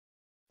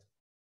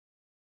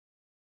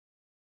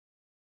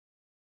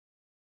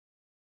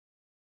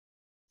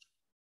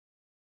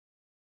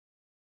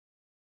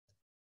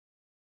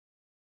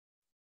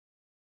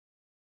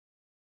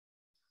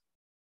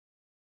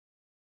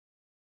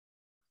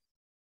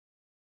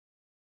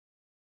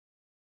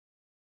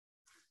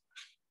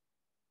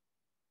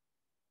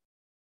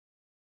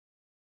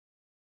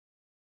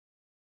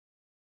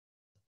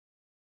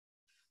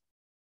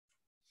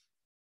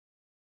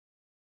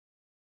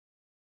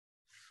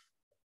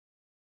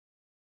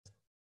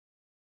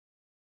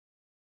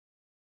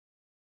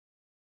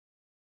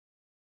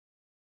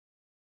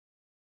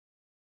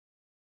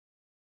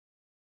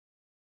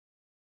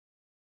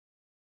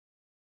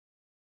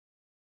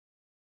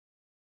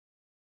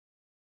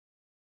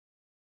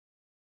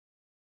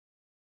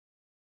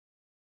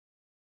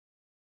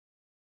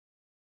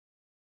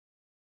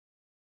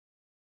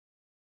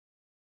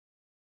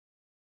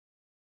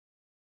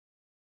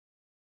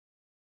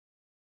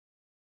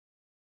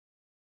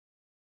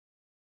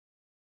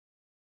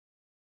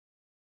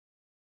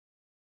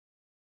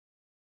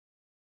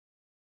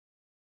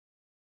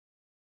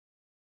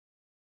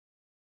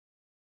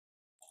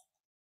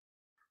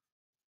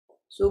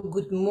So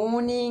good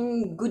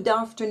morning, good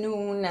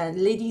afternoon,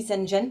 ladies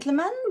and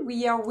gentlemen.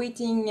 We are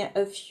waiting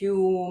a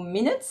few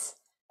minutes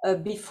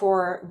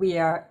before we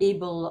are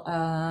able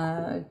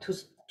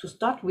to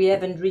start. We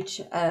haven't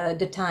reached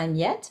the time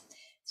yet.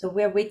 So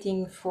we're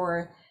waiting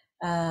for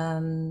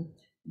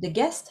the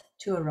guest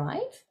to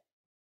arrive.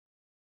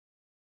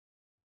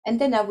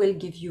 And then I will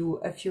give you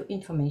a few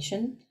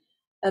information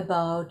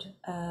about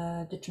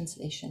the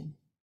translation.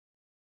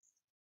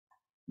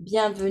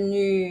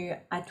 Bienvenue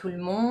à tout le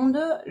monde.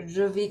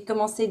 Je vais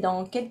commencer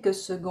dans quelques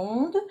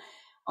secondes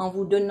en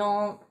vous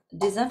donnant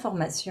des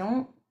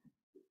informations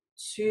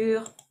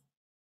sur...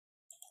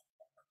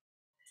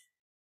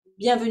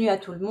 Bienvenue à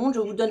tout le monde. Je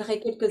vous donnerai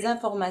quelques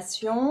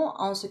informations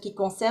en ce qui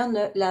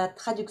concerne la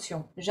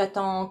traduction.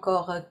 J'attends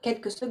encore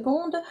quelques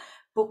secondes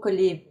pour que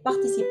les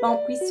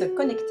participants puissent se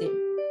connecter.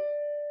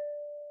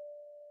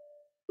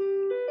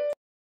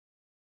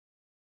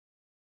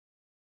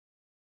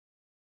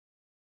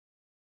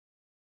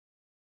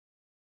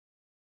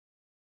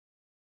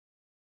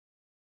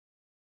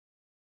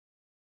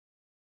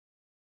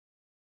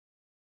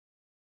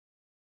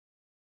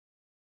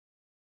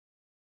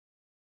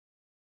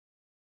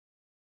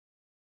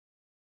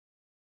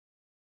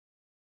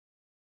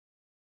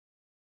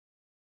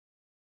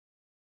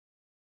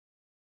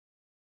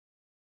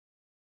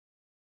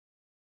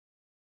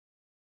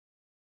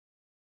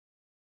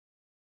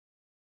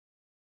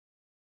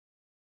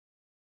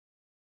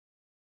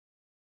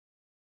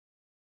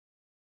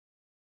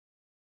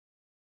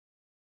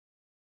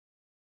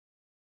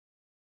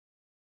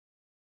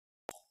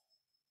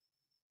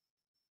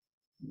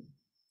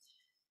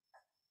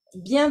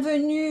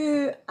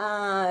 Bienvenue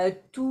à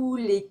tous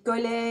les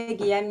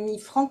collègues et amis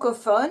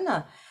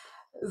francophones.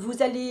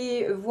 Vous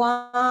allez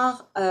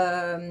voir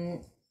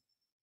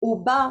au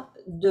bas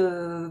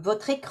de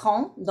votre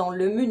écran, dans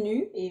le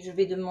menu, et je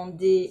vais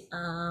demander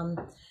à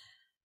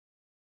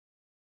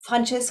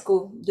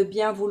Francesco de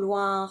bien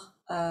vouloir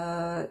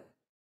me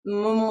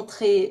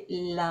montrer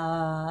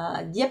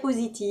la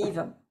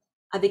diapositive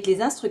avec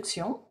les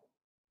instructions.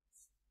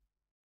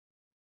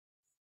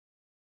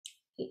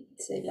 Et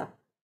c'est la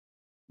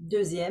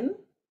deuxième.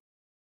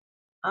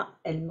 Ah,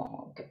 elle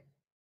manque.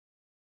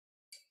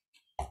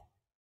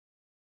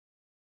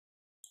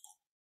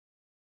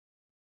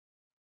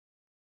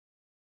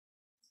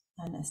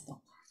 Un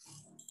instant.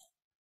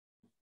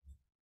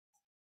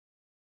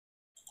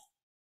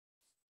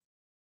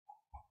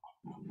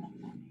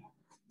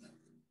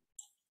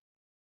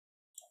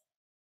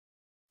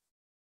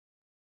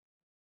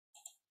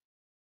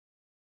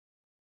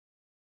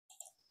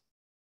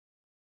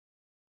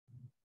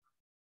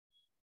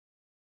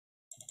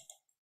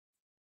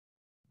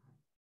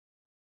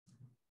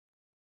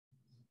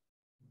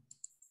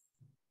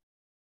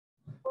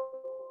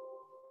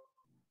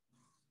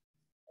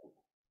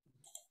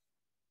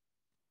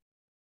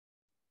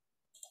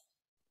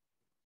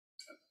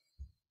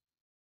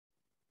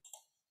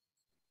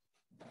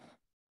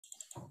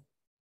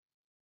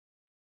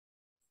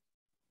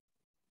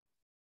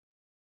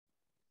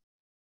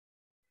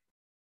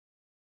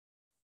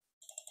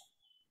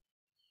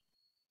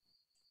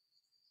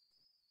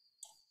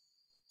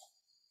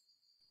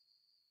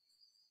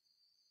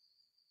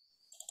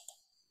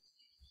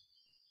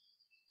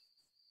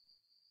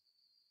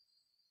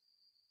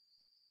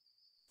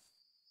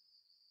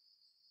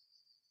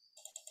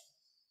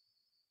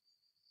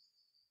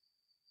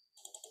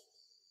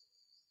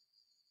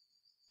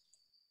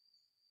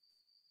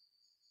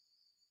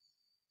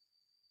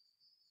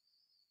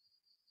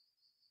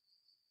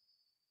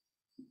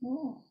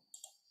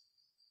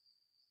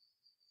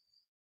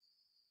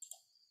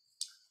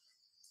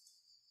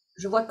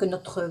 Je vois que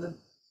notre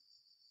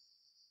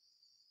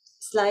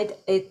slide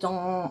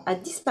a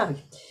disparu.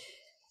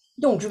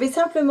 Donc, je vais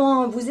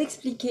simplement vous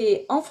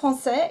expliquer en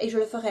français et je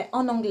le ferai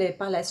en anglais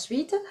par la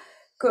suite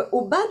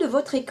qu'au bas de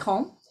votre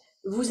écran,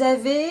 vous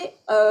avez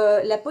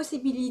la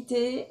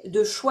possibilité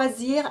de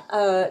choisir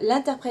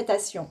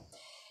l'interprétation.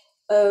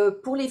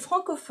 Pour les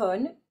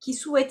francophones qui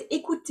souhaitent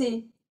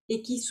écouter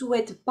et qui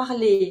souhaitent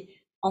parler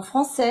en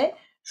français,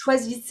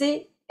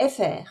 choisissez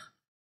FR.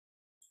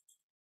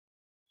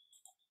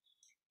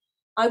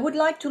 I would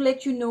like to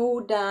let you know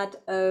that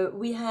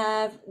we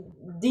have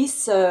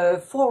this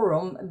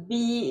forum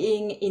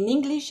being in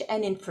English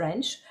and in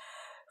French.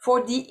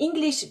 For the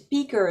English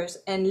speakers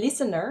and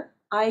listener,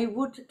 I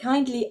would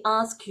kindly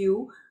ask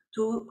you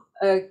to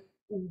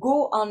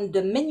go on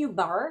the menu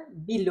bar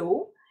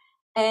below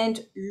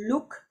and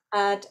look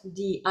at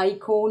the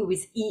icon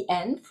with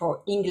EN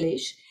for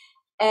English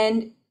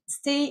and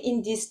stay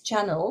in this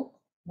channel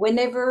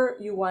whenever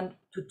you want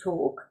to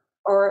talk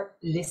or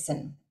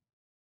listen.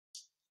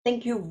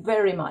 Thank you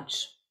very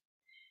much.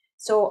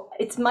 So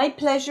it's my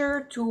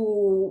pleasure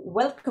to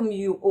welcome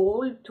you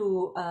all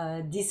to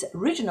this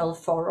regional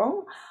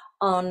forum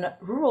on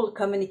rural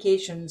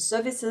communication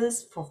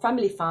services for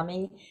family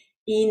farming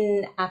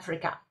in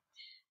Africa.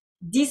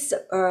 This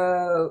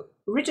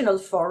regional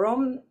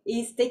forum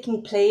is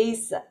taking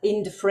place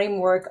in the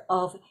framework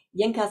of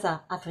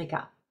Yenkasa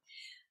Africa.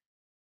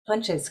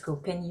 Francesco,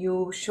 can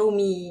you show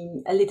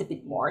me a little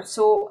bit more?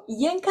 So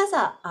Young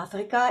Casa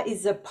Africa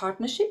is a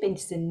partnership, and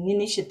it's an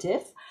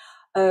initiative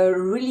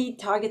really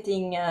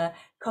targeting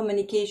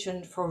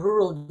communication for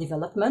rural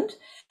development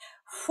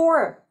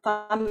for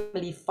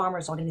family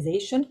farmers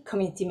organization,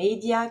 community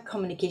media,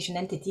 communication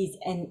entities,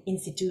 and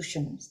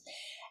institutions.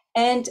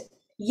 And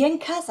Young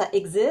Casa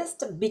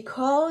exists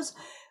because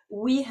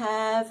we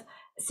have,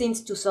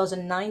 since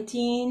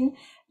 2019,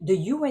 the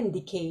UN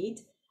Decade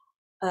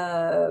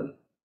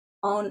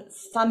on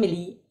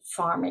family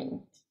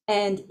farming.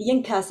 And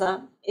Young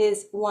Casa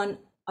is one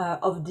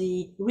of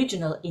the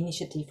regional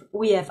initiatives.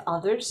 We have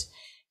others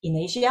in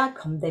Asia,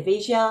 Comdev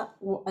Asia,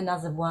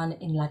 another one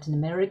in Latin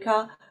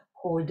America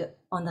called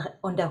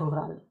Onda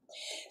Rural.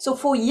 So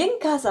for Young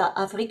Casa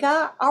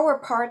Africa, our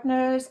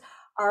partners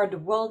are the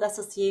World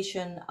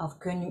Association of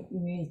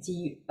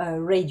Community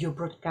Radio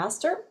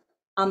Broadcaster,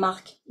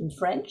 AMARC in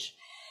French,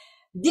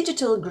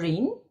 Digital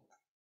Green,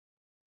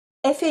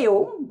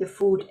 FAO, the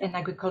Food and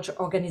Agriculture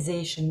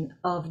Organization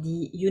of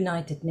the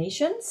United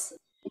Nations,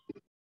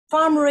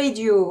 Farm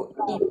Radio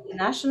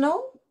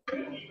International,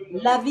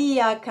 La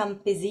Via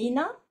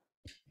Campesina,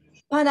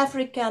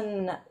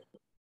 Pan-African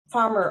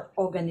Farmer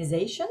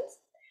Organizations,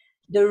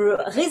 le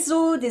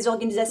Réseau des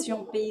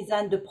organisations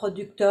paysannes de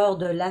producteurs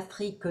de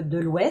l'Afrique de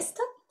l'Ouest,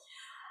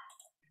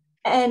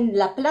 et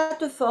la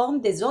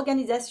Plateforme des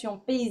organisations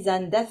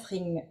paysannes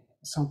d'Afrique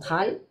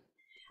centrale,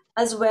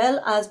 as well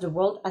as the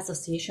World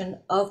Association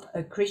of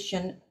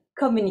Christian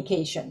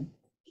Communication.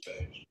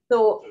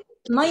 So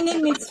my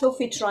name is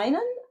Sophie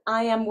Treinen.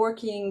 I am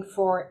working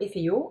for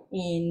FAO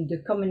in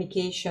the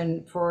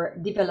Communication for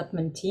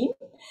Development team.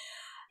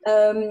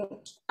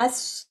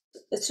 As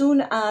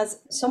soon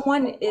as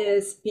someone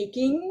is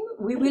speaking,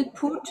 we will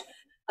put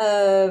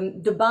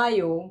the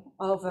bio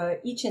of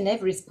each and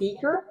every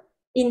speaker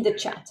in the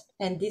chat,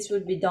 and this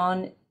will be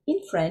done in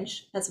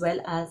French as well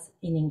as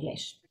in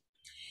English.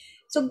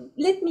 So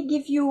let me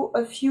give you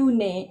a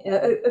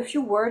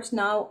few words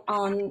now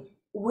on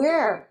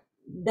where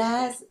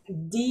does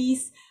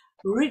this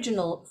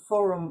regional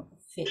forum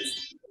fit.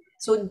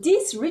 So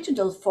this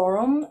regional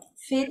forum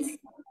fits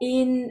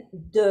in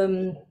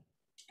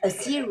a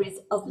series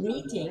of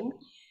meetings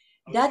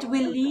that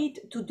will lead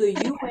to the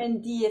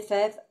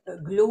UNDFF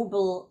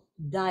Global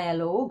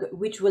Dialogue,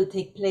 which will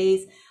take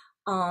place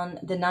on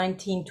the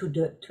 19th to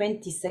the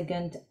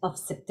 22nd of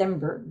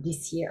September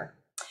this year.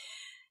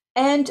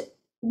 And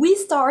we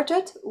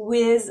started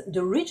with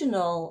the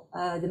regional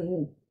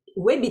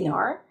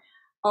webinar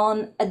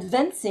on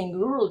advancing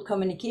rural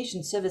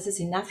communication services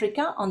in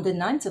Africa on the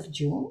 9th of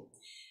June.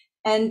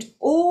 And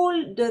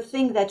all the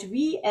things that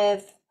we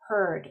have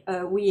heard,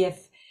 we have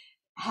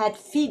had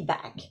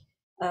feedback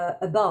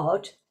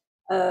about,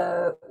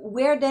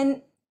 were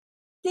then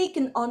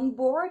taken on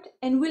board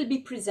and will be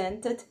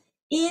presented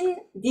in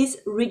this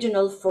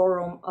regional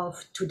forum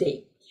of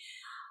today.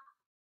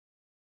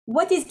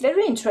 What is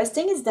very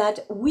interesting is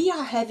that we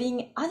are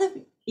having other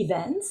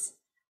events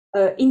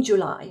in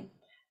July.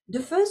 The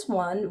first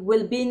one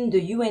will be in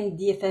the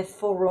UNDFF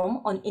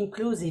Forum on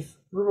Inclusive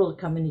Rural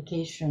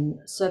Communication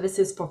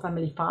Services for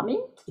Family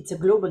Farming. It's a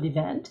global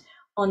event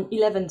on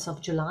 11th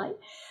of July.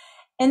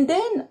 And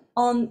then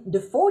on the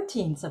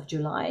 14th of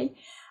July,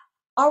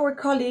 our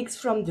colleagues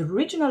from the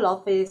Regional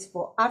Office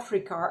for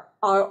Africa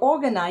are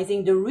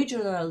organizing the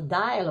Regional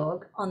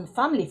Dialogue on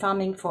Family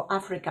Farming for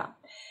Africa.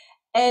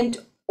 And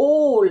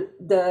all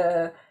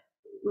the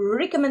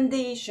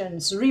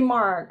recommendations,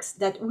 remarks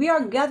that we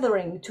are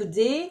gathering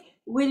today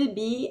will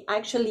be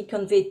actually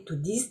conveyed to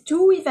these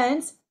two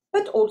events,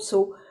 but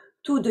also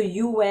to the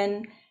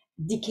UN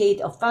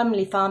Decade of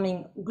Family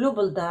Farming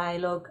Global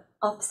Dialogue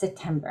of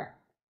September.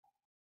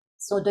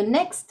 So the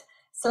next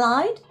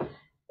slide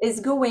is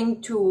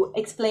going to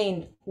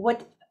explain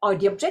what are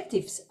the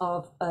objectives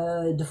of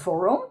the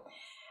forum,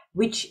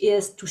 which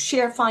is to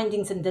share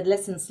findings and the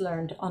lessons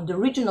learned on the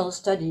regional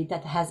study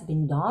that has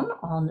been done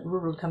on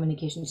rural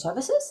communication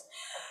services,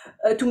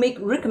 to make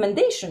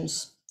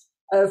recommendations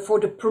for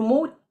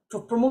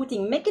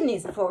promoting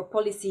mechanisms for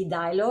policy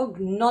dialogue,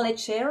 knowledge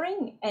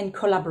sharing, and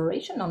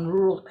collaboration on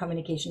rural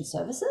communication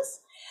services,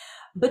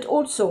 but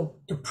also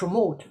to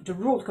promote the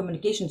rural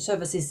communication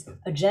services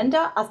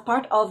agenda as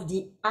part of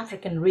the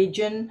African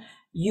region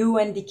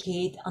UN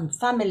Decade on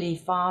Family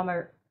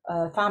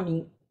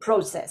Farming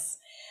process.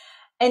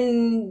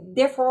 And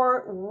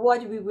therefore,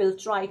 what we will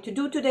try to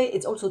do today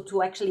is also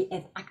to actually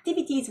have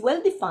activities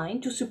well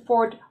defined to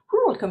support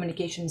rural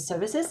communication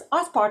services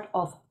as part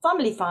of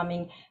family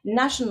farming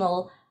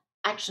national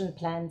action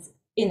plans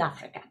in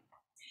Africa.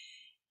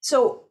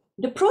 So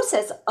the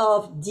process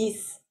of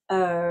this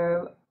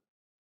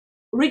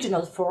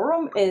regional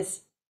forum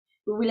is,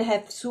 we will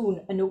have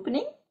soon an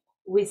opening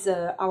with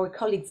our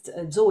colleague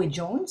Zoe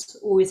Jones,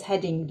 who is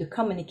heading the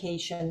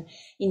communication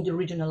in the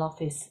Regional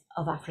Office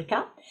of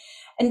Africa.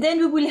 And then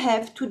we will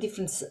have two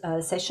different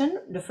sessions.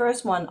 The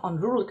first one on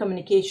rural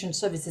communication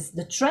services,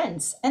 the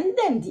trends, and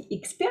then the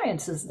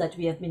experiences that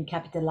we have been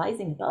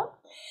capitalizing on.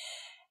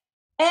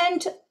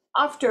 And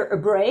After a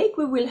break,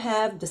 we will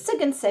have the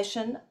second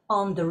session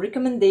on the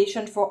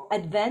recommendation for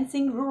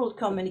advancing rural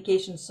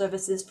communication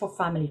services for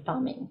family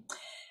farming.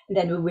 And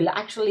then we will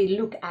actually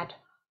look at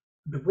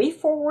the way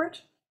forward,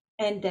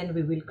 and then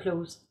we will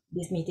close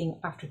this meeting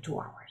after 2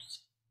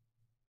 hours.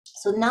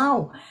 So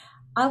now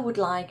I would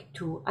like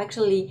to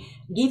actually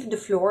give the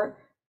floor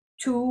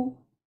to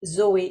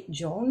Zoe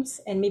Jones,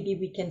 and maybe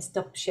we can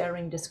stop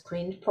sharing the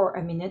screen for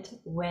a minute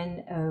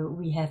when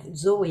we have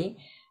Zoe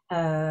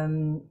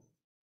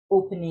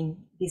opening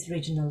this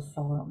regional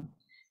forum.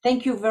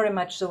 Thank you very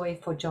much, Zoe,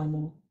 for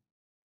joining.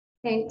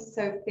 Thanks,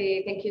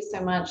 Sophie. Thank you so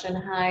much. And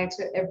hi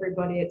to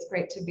everybody. It's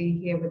great to be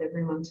here with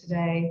everyone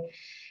today.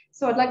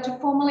 So I'd like to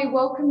formally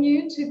welcome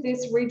you to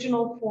this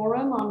regional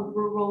forum on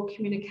rural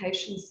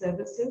communication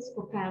services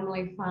for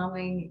family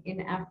farming in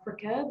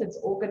Africa that's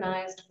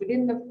organized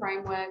within the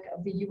framework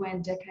of the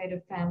UN Decade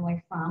of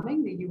Family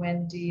Farming, the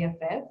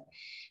UNDFF,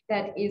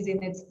 that is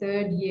in its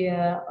third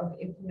year of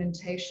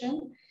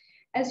implementation.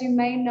 As you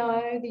may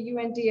know, the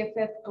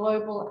UNDFF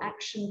Global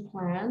Action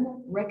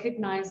Plan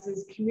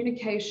recognizes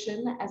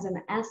communication as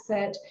an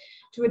asset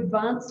to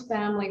advance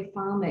family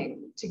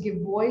farming, to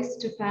give voice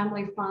to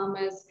family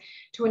farmers,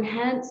 to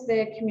enhance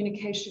their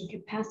communication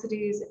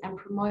capacities and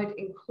promote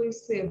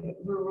inclusive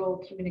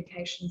rural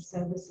communication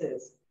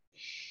services.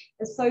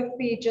 As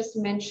Sophie just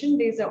mentioned,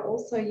 these are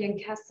also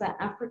YNCASA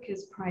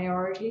Africa's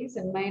priorities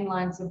and main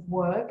lines of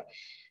work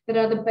that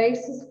are the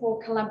basis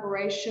for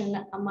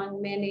collaboration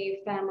among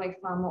many family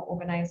farmer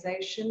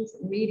organizations,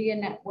 media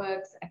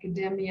networks,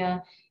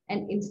 academia,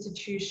 and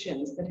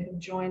institutions that have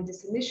joined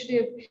this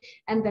initiative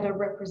and that are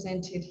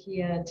represented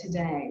here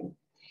today.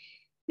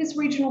 This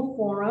regional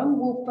forum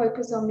will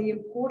focus on the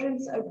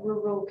importance of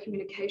rural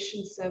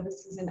communication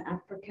services in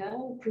Africa,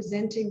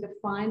 presenting the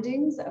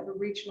findings of a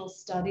regional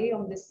study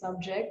on this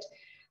subject,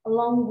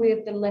 along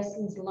with the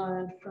lessons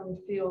learned from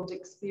field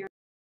experience.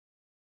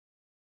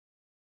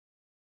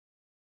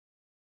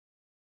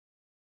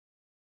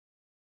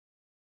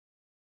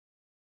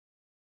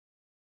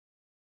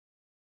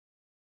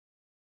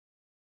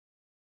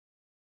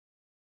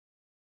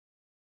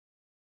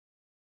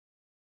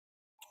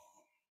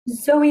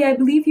 Zoe, I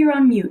believe you're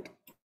on mute.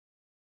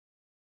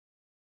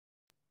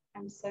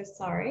 I'm so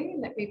sorry.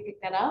 Let me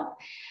pick that up.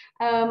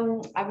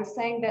 I was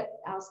saying that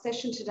our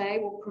session today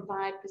will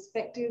provide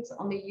perspectives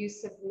on the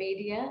use of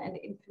media and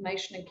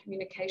information and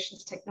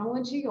communications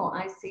technology, or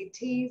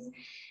ICTs,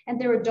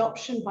 and their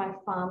adoption by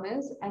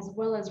farmers, as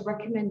well as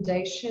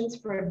recommendations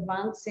for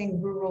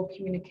advancing rural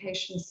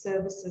communication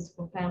services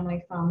for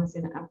family farmers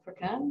in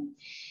Africa.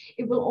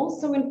 It will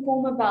also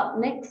inform about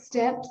next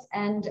steps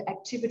and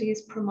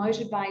activities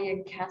promoted by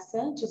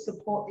YNCASA to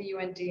support the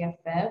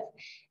UNDFF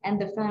and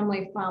the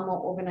family farmer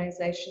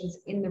organizations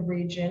in the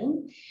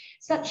region,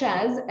 such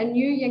as a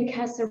new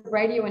YNCASA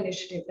radio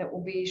initiative that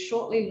will be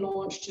shortly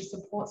launched to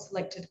support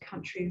selected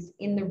countries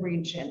in the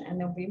region. And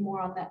there'll be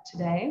more on that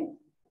today.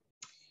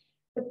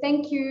 But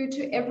thank you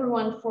to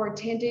everyone for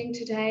attending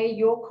today.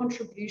 Your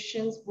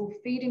contributions will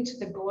feed into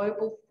the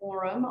Global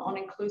Forum on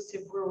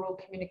Inclusive Rural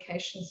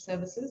Communication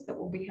Services that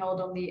will be held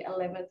on the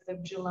 11th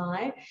of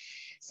July.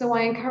 So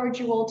I encourage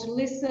you all to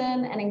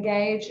listen and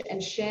engage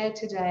and share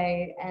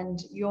today, and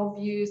your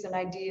views and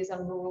ideas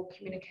on rural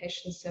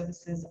communication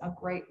services are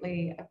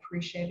greatly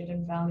appreciated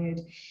and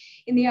valued.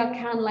 In the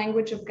Akan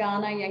language of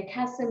Ghana,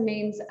 YNCASA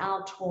means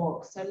our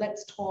talk. So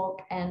let's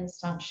talk and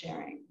start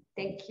sharing.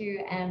 Thank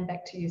you, and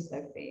back to you,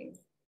 Sophie.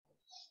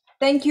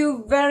 Thank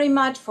you very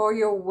much for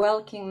your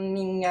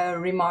welcoming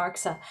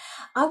remarks.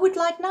 I would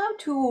like now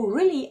to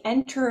really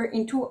enter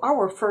into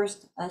our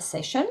first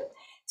session.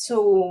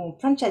 So,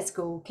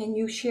 Francesco, can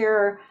you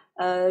share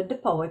the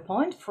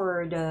PowerPoint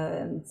for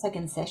the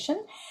second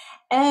session?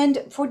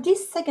 And for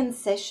this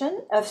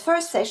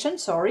first session,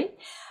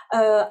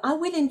 I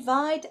will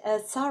invite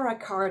Sarah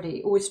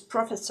Cardy, who is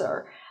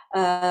professor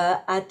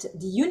at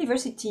the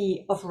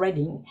University of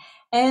Reading,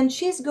 and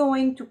she's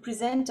going to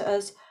present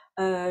us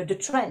the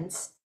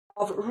trends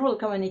of rural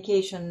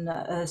communication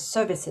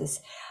services.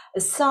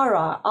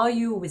 Sarah, are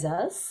you with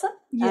us?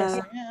 Yes,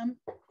 I am.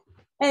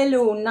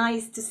 Hello,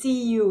 nice to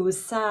see you,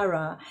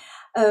 Sarah.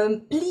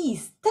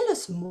 Please tell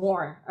us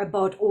more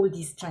about all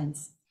these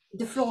trends.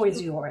 The floor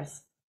is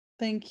yours.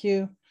 Thank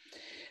you.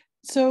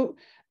 So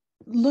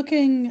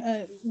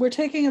we're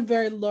taking a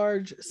very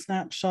large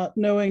snapshot,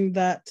 knowing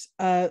that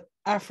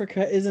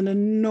Africa is an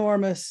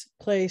enormous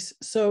place.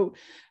 So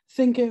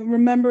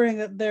remembering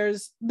that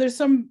there's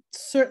some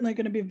certainly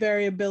going to be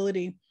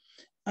variability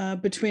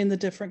between the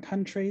different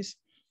countries,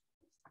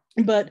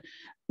 but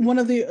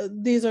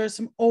these are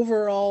some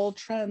overall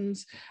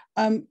trends.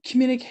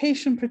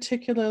 Communication,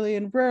 particularly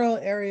in rural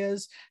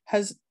areas,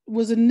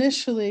 was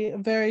initially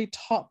very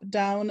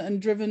top-down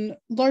and driven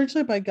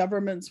largely by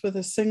governments with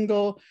a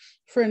single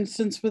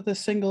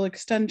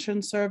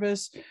extension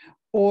service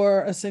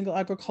or a single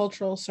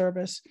agricultural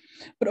service.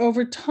 But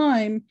over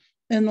time,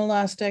 in the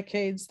last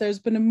decades, there's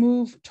been a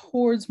move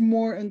towards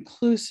more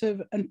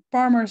inclusive and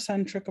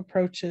farmer-centric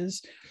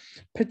approaches,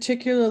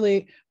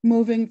 particularly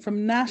moving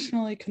from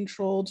nationally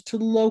controlled to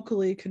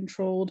locally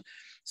controlled.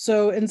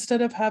 So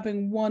instead of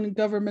having one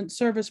government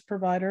service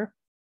provider,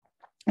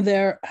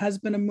 there has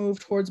been a move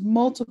towards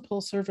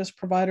multiple service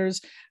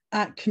providers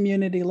at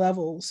community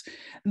levels.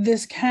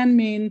 This can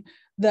mean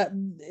that,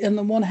 on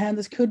the one hand,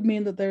 this could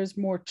mean that there's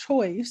more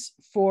choice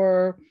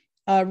for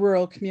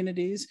rural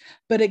communities,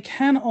 but it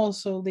can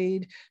also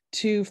lead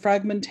to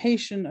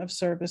fragmentation of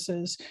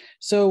services.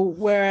 So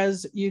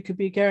whereas you could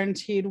be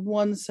guaranteed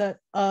one set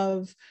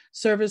of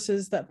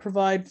services that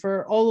provide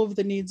for all of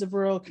the needs of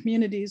rural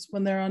communities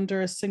when they're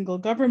under a single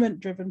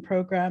government-driven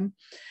program,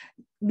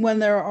 when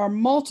there are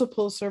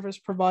multiple service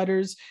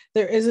providers,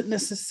 there isn't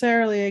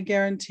necessarily a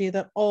guarantee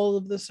that all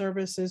of the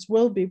services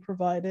will be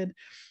provided.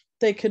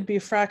 They could be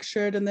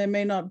fractured and they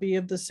may not be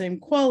of the same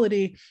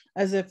quality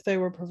as if they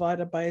were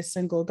provided by a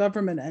single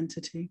government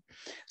entity.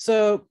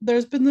 So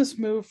there's been this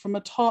move from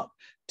a top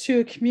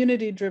to a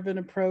community-driven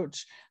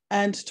approach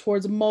and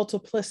towards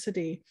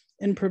multiplicity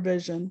in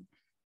provision.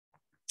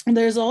 And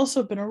there's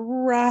also been a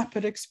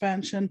rapid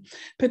expansion,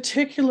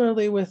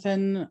 particularly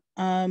within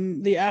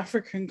the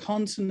African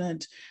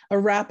continent, a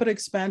rapid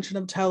expansion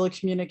of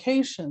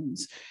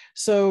telecommunications.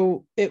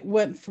 So it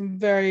went from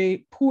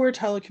very poor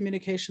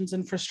telecommunications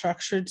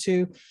infrastructure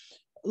to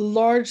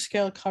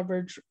large-scale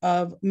coverage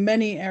of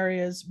many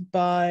areas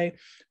by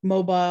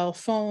mobile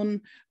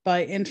phone,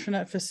 by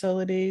internet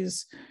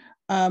facilities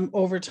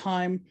over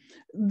time.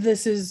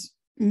 This is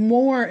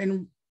more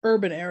in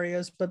urban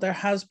areas, but there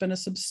has been a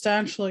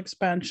substantial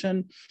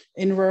expansion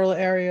in rural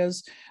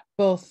areas,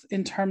 both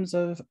in terms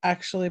of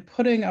actually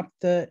putting up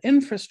the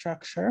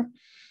infrastructure,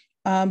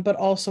 but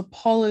also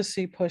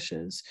policy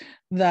pushes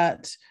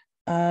that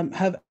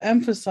have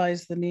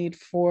emphasized the need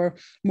for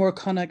more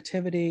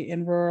connectivity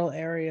in rural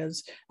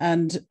areas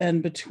and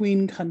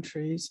between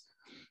countries.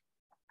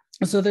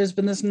 So there's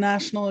been this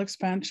national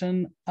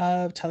expansion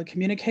of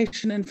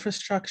telecommunication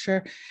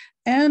infrastructure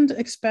and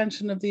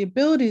expansion of the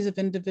abilities of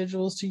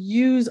individuals to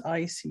use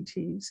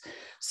ICTs.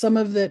 Some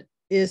of that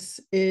is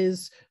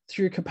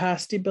through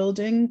capacity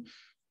building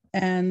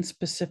and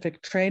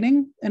specific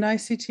training in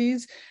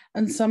ICTs,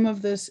 and some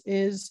of this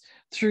is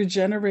through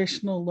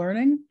generational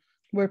learning,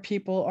 where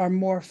people are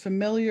more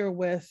familiar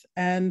with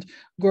and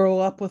grow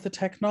up with the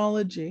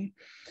technology.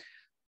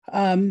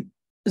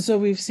 So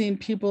we've seen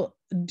people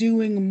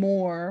doing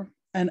more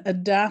and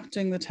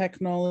adapting the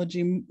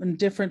technology and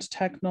different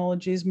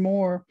technologies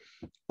more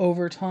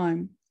over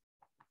time.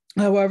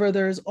 However,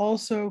 there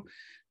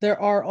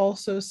are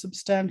also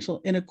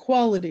substantial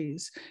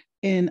inequalities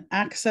in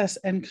access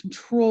and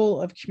control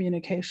of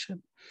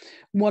communication.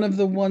 One of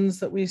the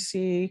ones that we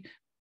see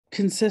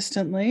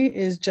consistently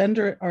is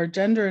gender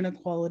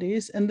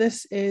inequalities, and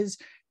this is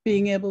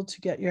being able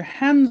to get your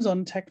hands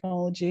on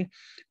technology,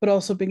 but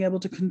also being able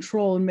to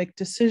control and make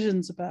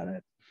decisions about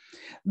it.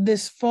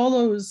 This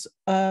follows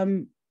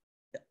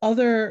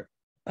other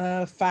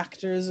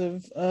factors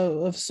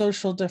of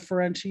social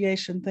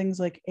differentiation, things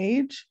like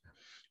age,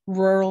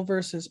 rural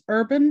versus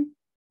urban,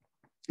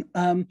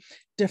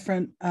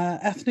 different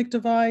ethnic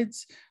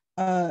divides,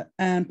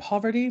 and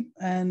poverty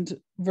and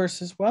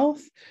versus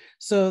wealth.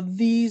 So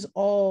these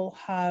all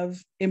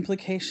have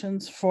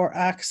implications for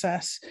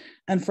access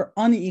and for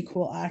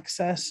unequal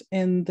access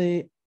in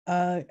the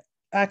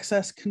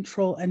access,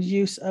 control, and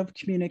use of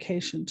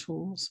communication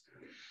tools.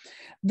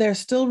 There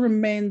still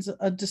remains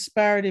a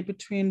disparity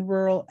between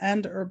rural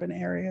and urban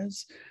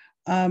areas.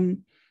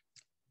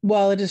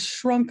 While it has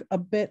shrunk a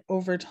bit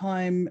over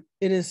time,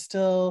 it is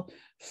still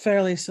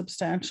fairly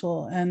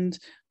substantial. And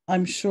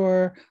I'm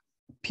sure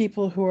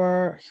people who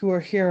are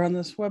here on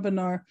this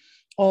webinar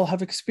all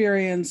have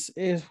experience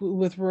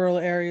with rural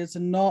areas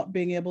and not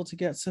being able to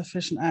get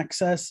sufficient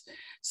access,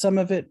 some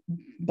of it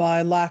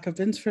by lack of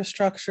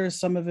infrastructure,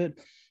 some of it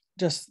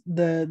just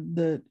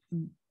the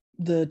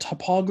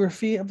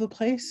topography of the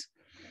place.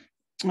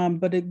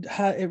 But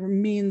it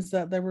means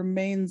that there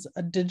remains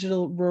a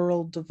digital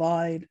rural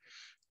divide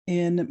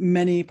in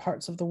many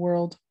parts of the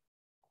world.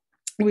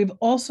 We've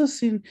also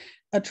seen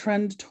a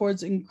trend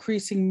towards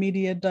increasing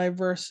media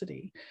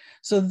diversity.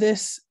 So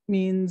this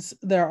means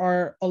there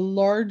are a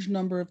large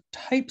number of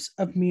types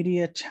of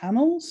media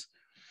channels.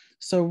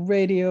 So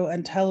radio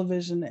and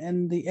television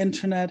and the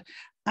internet,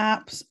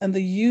 apps, and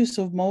the use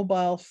of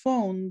mobile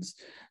phones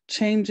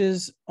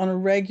changes on a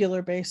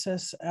regular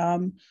basis.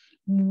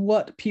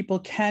 What people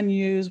can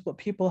use, what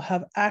people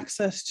have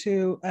access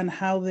to, and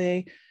how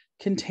they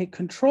can take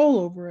control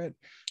over it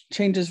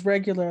changes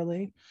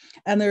regularly.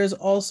 And there is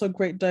also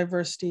great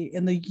diversity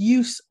in the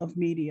use of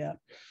media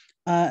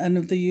and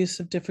of the use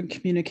of different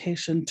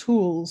communication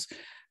tools.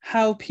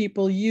 How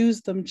people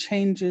use them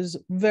changes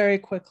very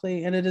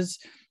quickly, and it is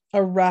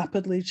a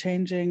rapidly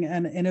changing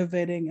and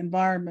innovating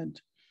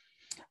environment.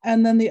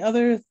 And then the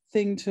other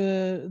thing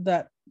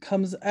that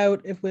comes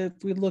out if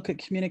we look at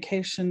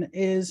communication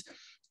is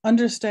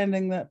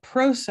understanding that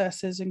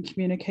processes in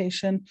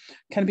communication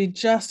can be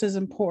just as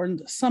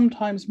important,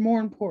 sometimes more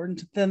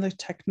important than the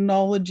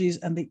technologies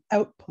and the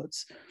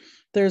outputs.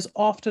 There's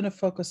often a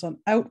focus on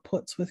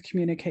outputs with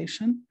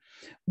communication,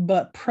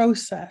 but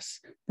process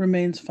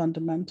remains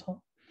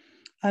fundamental.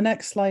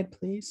 Next slide,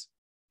 please.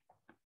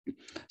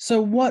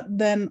 So what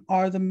then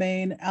are the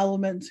main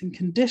elements and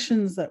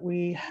conditions that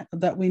we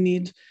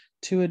need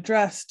to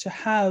address to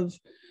have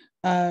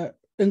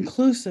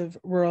inclusive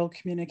rural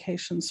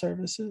communication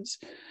services?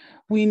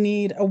 We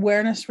need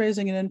awareness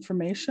raising and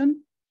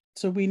information.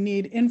 So we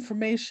need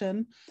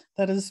information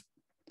that is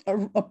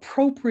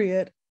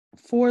appropriate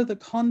for the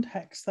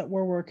context that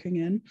we're working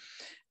in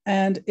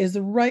and is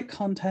the right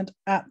content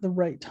at the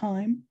right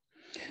time.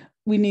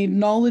 We need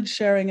knowledge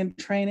sharing and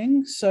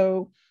training,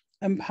 so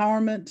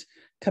empowerment,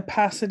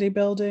 capacity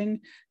building,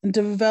 and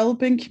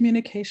developing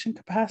communication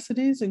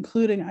capacities,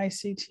 including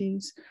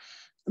ICTs.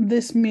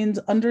 This means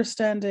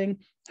understanding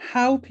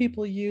how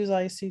people use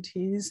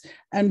ICTs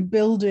and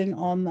building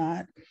on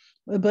that,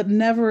 but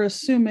never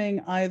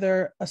assuming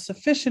either a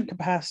sufficient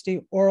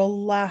capacity or a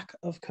lack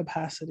of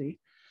capacity.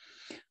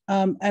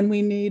 And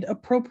we need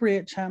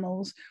appropriate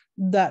channels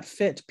that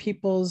fit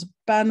people's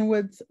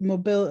bandwidth,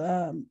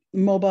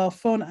 mobile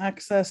phone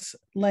access,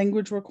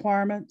 language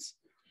requirements.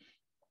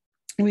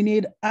 We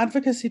need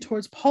advocacy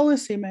towards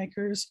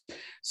policymakers,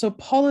 so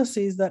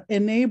policies that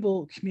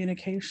enable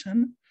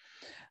communication.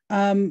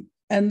 And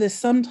this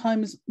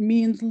sometimes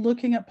means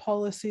looking at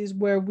policies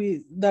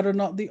that are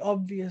not the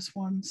obvious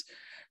ones.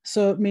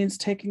 So it means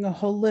taking a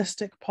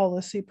holistic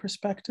policy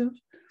perspective,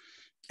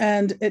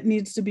 and it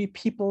needs to be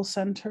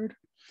people-centered.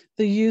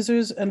 The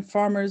users and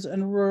farmers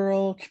and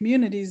rural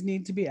communities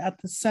need to be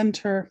at the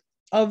center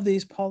of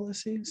these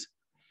policies.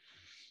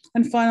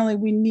 And finally,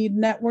 we need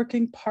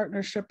networking,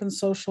 partnership, and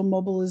social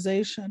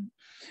mobilization.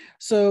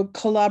 So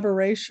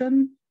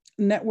collaboration,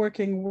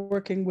 networking,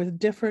 working with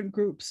different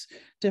groups,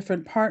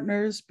 different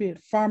partners, be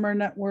it farmer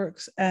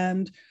networks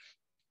and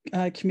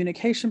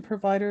communication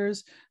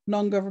providers,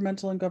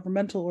 non-governmental and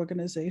governmental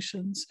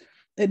organizations.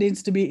 It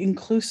needs to be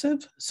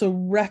inclusive, so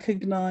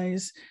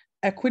recognize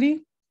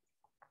equity.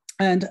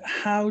 And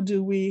how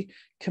do we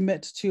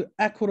commit to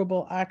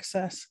equitable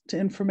access to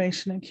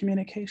information and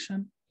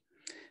communication?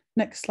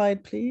 Next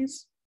slide,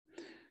 please.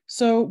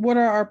 So what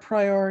are our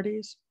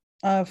priorities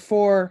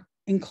for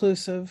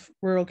inclusive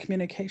rural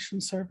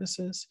communication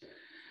services?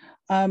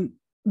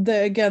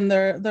 Again,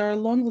 they're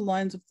along the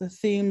lines of the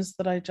themes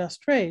that I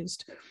just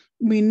raised.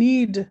 We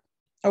need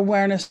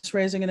awareness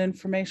raising and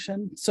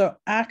information, so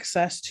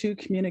access to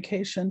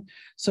communication,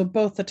 so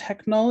both the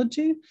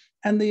technology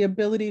and the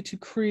ability to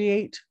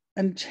create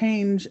and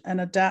change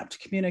and adapt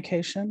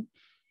communication.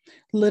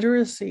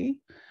 Literacy,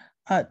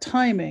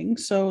 timing,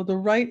 so the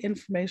right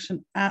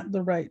information at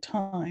the right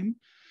time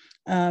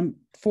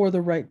for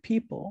the right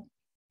people.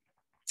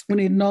 We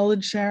need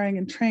knowledge sharing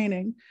and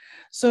training.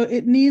 So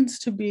it needs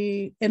to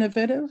be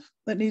innovative,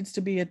 it needs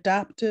to be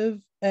adaptive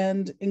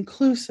and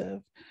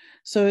inclusive.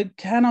 So it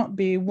cannot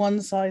be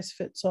one size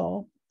fits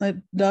all. It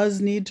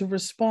does need to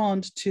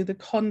respond to the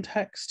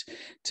context,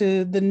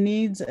 to the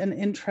needs and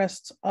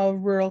interests of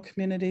rural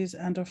communities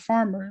and of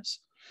farmers.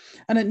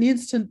 And it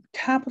needs to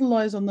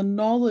capitalize on the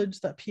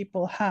knowledge that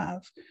people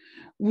have.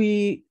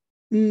 We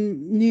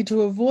need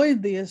to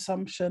avoid the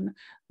assumption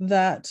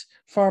that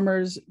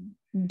farmers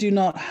do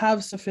not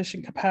have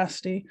sufficient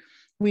capacity.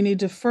 We need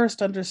to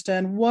first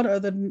understand what are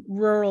the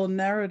rural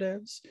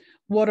narratives,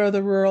 what are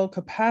the rural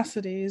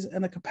capacities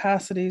and the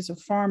capacities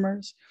of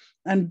farmers,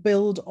 and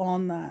build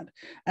on that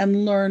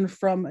and learn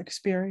from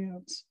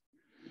experience.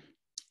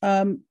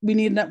 We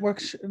need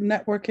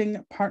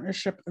networking,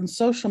 partnership, and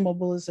social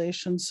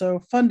mobilization.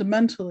 So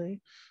fundamentally,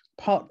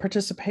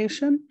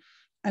 participation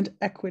and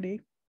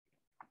equity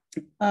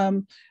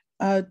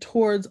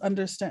towards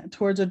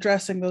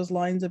addressing those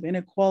lines of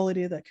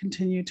inequality that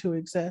continue to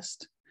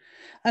exist.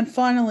 And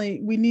finally,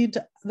 we need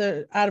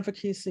the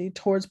advocacy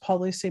towards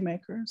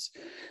policymakers.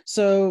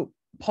 So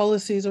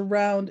policies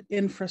around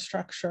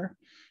infrastructure,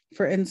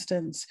 for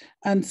instance,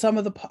 and some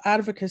of the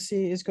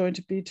advocacy is going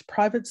to be to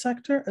private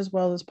sector as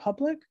well as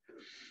public.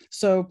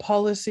 So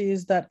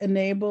policies that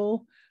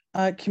enable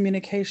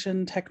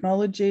communication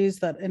technologies,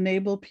 that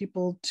enable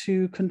people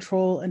to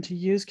control and to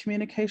use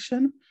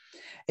communication.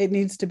 It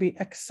needs to be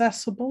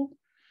accessible.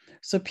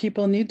 So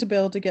people need to be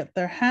able to get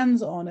their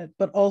hands on it,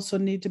 but also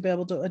need to be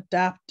able to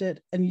adapt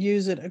it and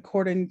use it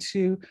according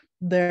to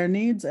their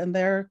needs and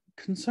their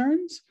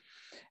concerns.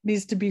 It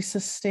needs to be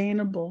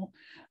sustainable.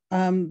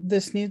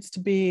 This needs to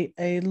be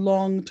a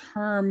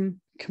long-term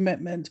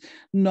commitment,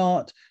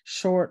 not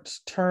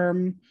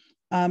short-term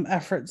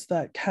efforts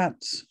that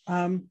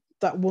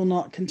that will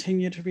not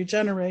continue to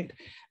regenerate.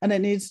 And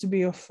it needs to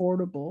be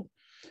affordable.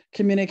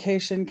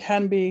 Communication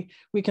can be,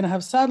 we can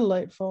have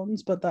satellite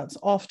phones, but that's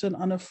often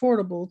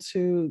unaffordable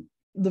to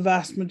the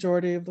vast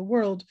majority of the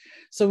world.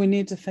 So we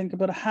need to think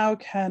about how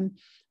can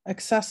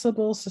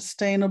accessible,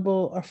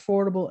 sustainable,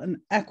 affordable, and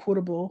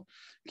equitable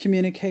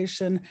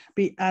communication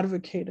be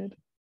advocated.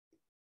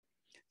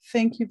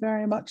 Thank you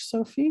very much,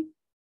 Sophie.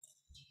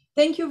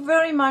 Thank you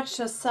very much,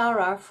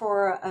 Sarah,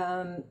 for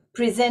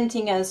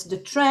presenting us the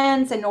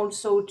trends and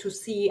also to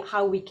see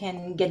how we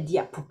can get the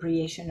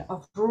appropriation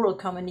of rural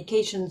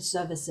communication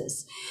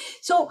services.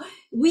 So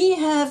we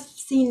have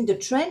seen the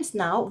trends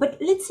now, but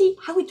let's see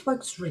how it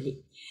works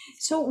really.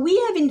 So we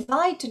have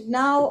invited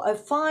now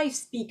 5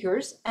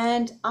 speakers,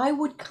 and I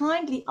would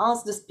kindly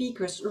ask the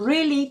speakers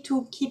really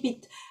to keep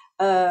it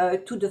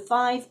to the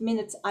 5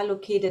 minutes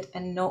allocated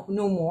and no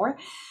more,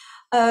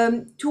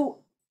 to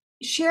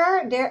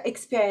share their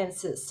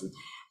experiences,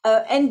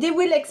 and they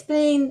will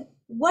explain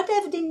what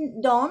have been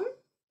done,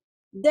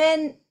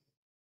 then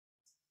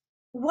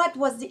what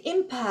was the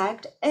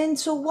impact, and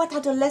so what are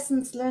the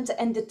lessons learned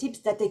and the tips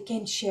that they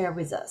can share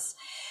with us.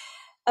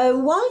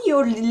 While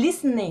you're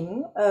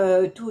listening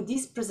to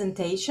these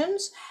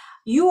presentations,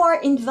 you are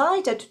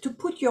invited to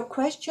put your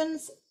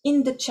questions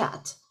in the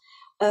chat,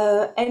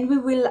 and we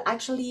will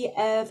actually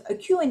have a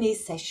Q&A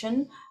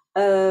session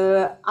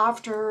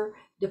after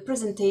the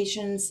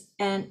presentations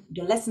and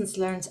the lessons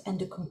learned and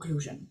the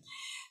conclusion.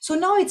 So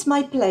now it's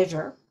my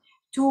pleasure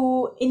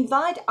to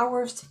invite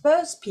our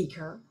first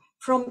speaker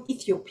from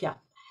Ethiopia,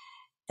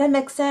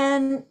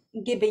 Temeksen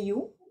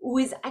Gebeyu, who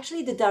is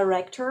actually the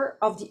director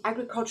of the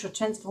Agriculture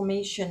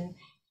Transformation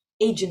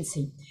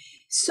Agency.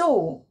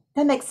 So,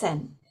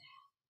 Temeksen,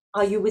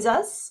 are you with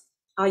us?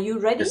 Are you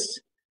ready? Yes,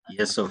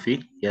 yes,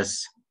 Sophie,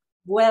 yes.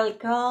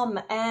 Welcome,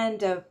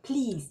 and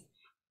please,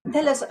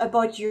 tell us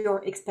about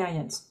your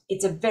experience.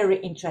 It's a very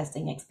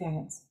interesting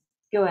experience.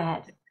 Go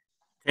ahead.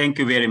 Thank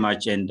you very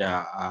much, and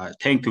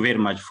thank you very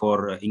much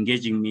for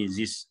engaging me in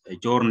this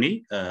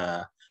journey.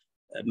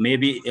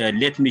 Maybe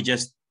let me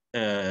just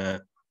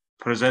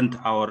present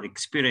our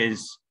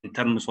experience in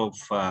terms of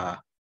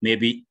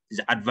maybe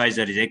the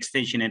advisory, the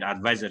extension and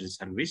advisory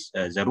service,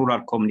 the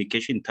rural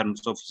communication in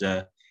terms of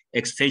the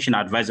extension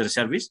advisory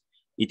service.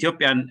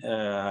 Ethiopian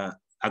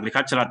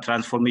Agricultural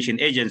Transformation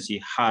Agency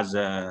has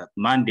a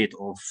mandate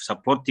of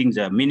supporting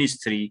the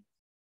ministry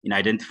in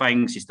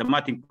identifying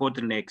systematic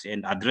bottlenecks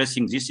and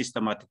addressing these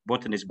systematic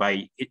bottlenecks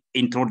by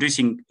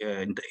introducing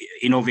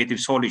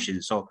innovative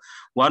solutions. So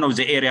one of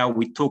the areas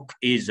we took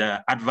is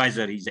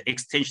advisory, the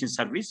extension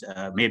service.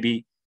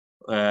 Maybe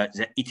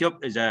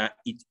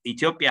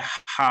Ethiopia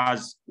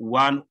has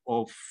one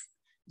of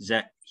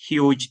the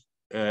huge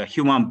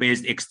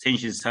human-based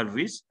extension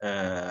service.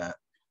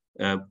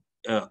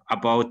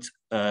 About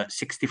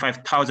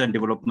 65,000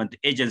 development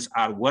agents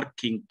are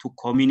working to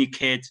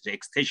communicate the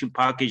extension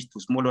package to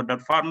smallholder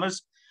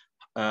farmers.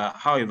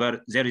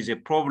 However, there is a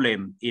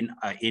problem in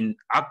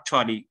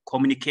actually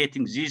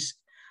communicating this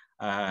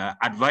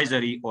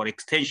advisory or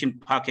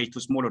extension package to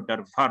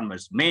smallholder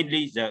farmers.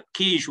 Mainly, the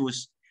key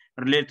issues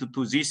related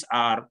to this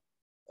are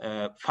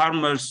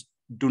farmers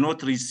do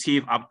not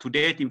receive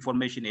up-to-date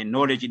information and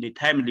knowledge in a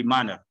timely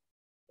manner.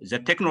 The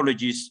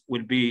technologies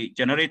will be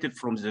generated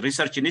from the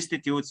research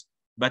institutes,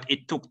 but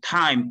it took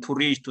time to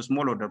reach to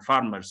smallholder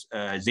farmers.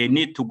 They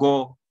need to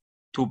go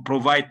to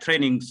provide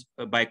trainings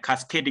by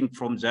cascading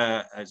from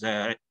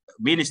the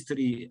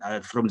ministry,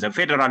 from the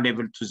federal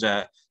level to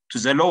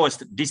the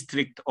lowest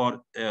district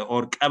or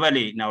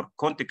Kabale, in our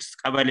context,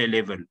 Kabale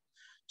level.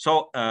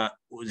 So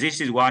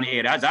this is one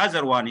area. The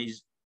other one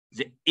is,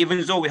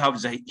 even though we have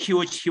the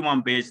huge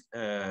human-based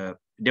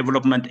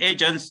development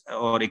agents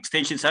or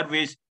extension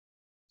service,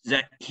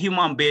 the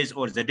human base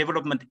or the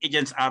development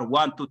agents are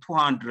 1 to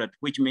 200,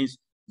 which means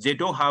they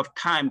don't have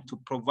time to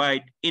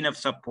provide enough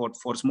support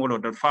for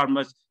smallholder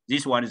farmers.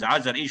 This one is the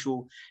other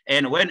issue.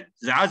 And when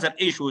the other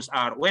issues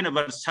are,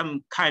 whenever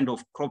some kind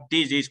of crop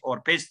disease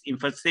or pest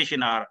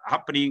infestation are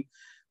happening,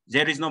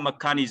 there is no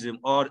mechanism,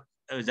 or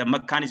the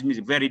mechanism is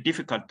very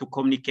difficult to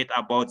communicate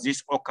about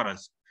this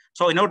occurrence.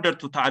 So in order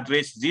to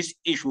address these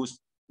issues,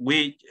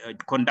 we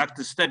conduct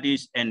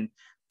studies, and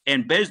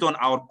based on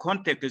our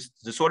context,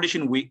 the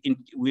solution we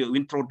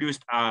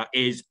introduced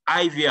is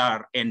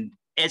IVR and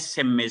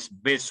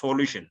SMS-based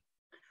solution.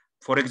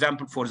 For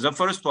example, for the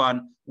first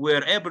one, we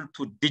are able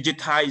to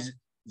digitize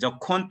the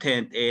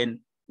content, and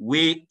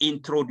we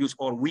introduce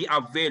or we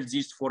avail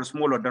this for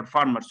smallholder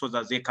farmers so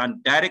that they can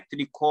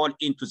directly call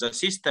into the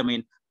system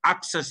and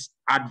access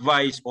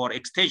advice or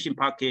extension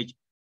package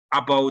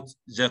about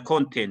the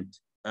content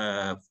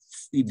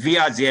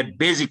via their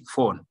basic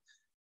phone.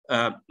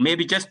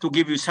 Maybe just to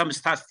give you some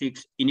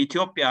statistics, in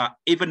Ethiopia,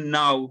 even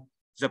now,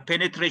 the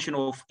penetration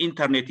of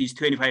internet is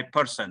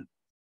 25%.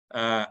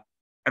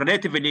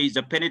 Relatively,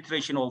 the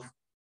penetration of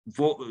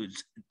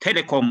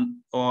telecom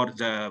or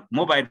the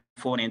mobile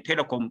phone and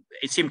telecom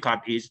SIM card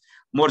is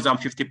more than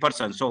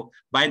 50%. So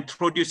by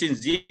introducing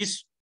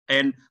this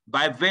and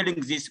by availing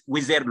this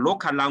with their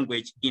local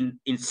language in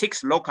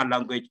 6 local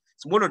languages,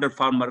 smallholder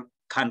farmer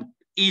can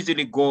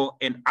easily go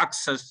and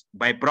access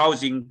by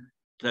browsing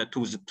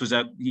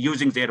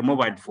using their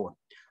mobile phone.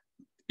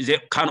 They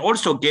can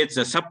also get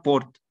the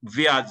support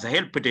via the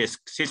help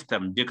desk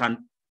system. They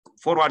can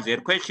forward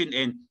their question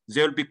and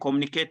they'll be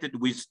communicated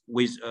with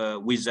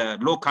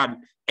local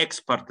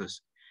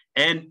experts.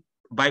 And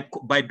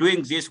by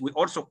doing this, we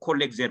also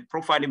collect their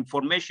profile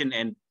information,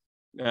 and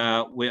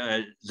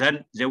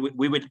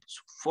we will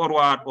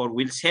forward or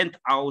will send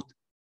out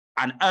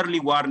an early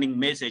warning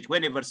message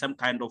whenever some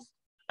kind of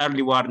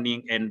early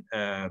warning and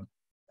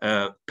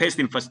pest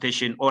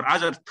infestation or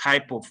other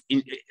type of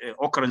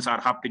occurrence are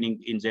happening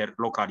in their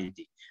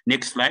locality.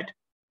 Next slide.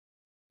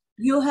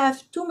 You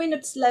have 2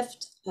 minutes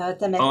left,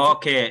 Tamet.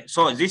 Okay,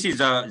 so this is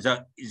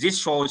this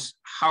shows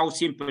how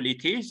simple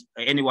it is.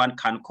 Anyone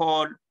can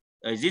call.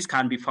 This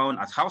can be found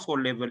at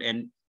household level,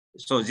 and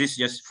so this is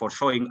just for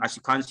showing. As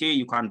you can see,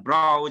 you can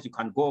browse, you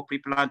can go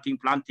pre-planting,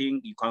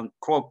 planting, you can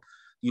crop,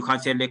 you can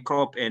select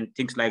crop and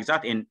things like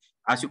that. And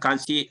as you can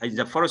see,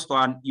 the first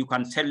one, you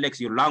can select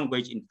your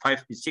language in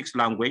 5 to 6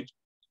 language.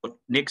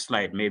 Next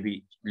slide,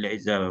 maybe.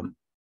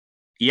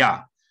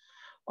 Yeah.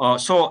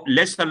 So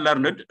lesson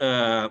learned.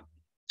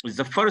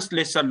 The first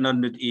lesson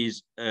learned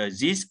is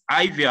this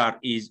IVR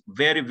is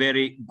very,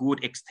 very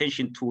good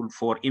extension tool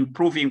for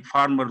improving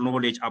farmer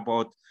knowledge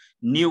about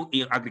new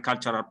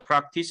agricultural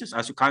practices.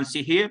 As you can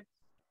see here,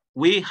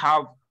 we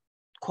have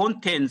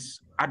contents,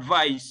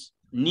 advice,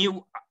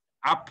 new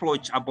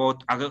approach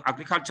about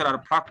agricultural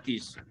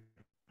practice,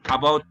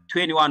 about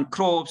 21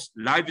 crops,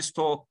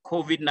 livestock,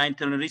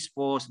 COVID-19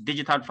 response,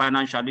 digital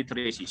financial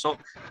literacy. So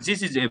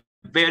this is a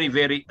very,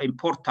 very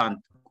important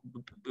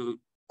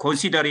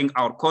considering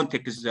our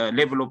context, the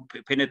level of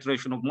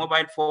penetration of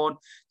mobile phone,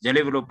 the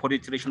level of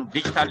penetration of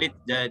digital,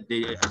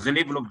 the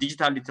level of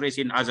digital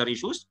literacy and other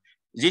issues.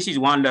 This is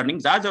one learning.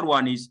 The other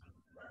one is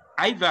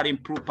either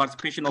improve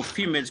participation of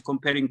females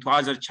comparing to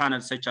other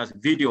channels such as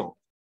video.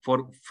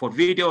 For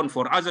video and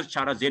for other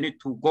channels, they need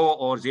to go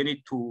or they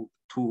need to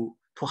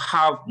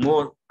have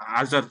more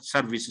other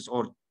services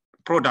or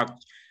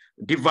product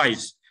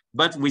device.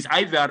 But with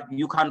IVR,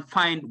 you can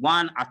find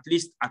one at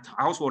least at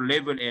household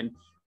level, and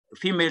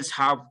females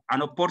have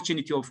an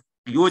opportunity of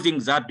using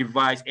that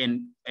device,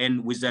 and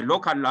with the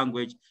local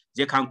language,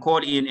 they can call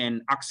in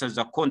and access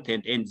the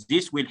content, and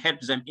this will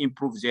help them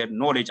improve their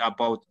knowledge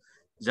about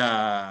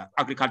the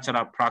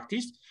agricultural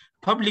practice.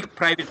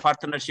 Public-private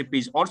partnership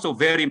is also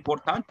very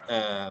important.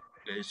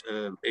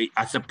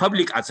 As a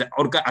public, as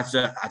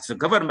a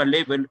government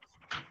level,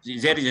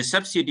 there is a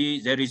subsidy,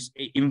 there is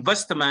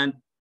investment,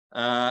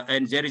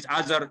 and there is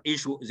other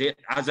issues,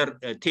 other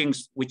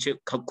things which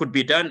could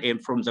be done.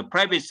 And from the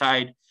private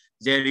side,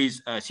 there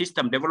is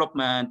system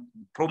development,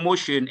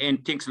 promotion,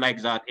 and things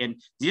like that.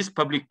 And this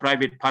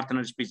public-private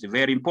partnership is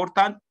very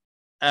important.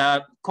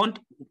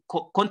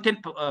 Content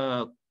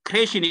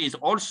creation is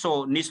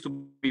also needs to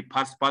be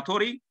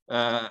participatory.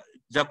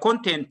 The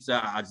content,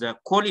 the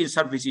call-in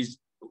service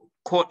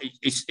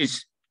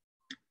is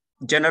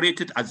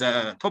generated at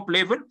the top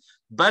level,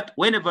 but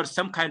whenever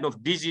some kind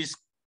of disease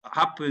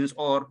happens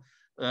or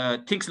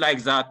things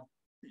like that,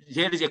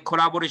 there is a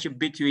collaboration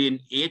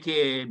between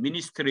ATA,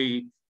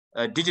 Ministry,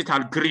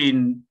 Digital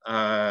Green,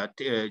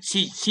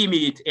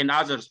 CMIT, and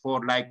others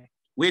for like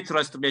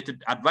waitress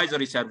related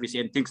advisory service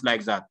and things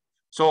like that.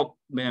 So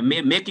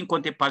making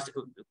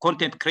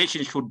content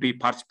creation should be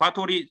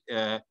participatory.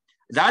 The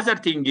other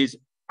thing is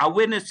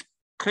awareness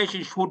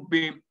creation should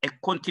be a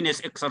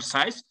continuous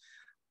exercise,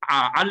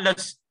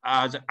 unless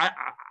and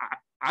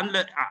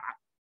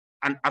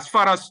as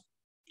far as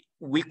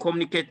we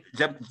communicate,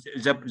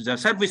 the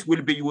service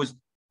will be used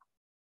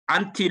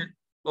until,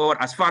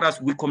 or as far as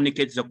we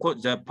communicate the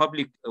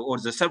public or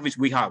the service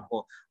we have,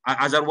 or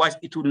otherwise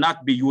it will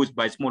not be used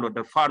by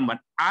smallholder farmers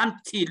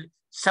until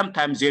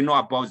sometimes they know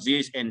about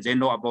this and they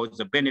know about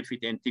the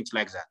benefit and things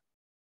like that.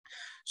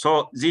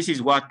 So this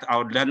is what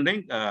our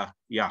learning.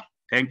 Yeah,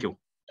 thank you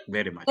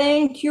very much.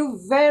 Thank you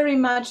very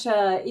much.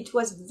 It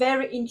was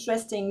very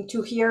interesting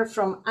to hear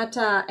from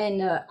ATA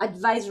and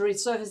advisory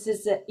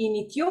services in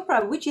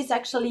Ethiopia, which is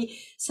actually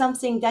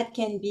something that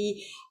can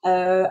be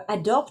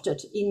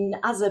adopted in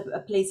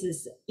other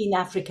places in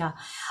Africa.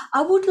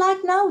 I would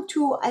like now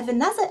to have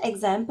another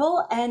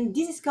example, and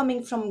this is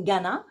coming from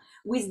Ghana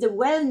with the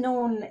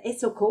well-known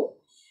Esoko.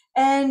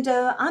 And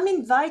I'm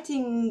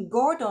inviting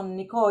Gordon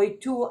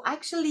Nikoi to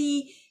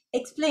actually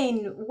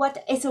explain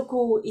what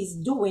Esoko is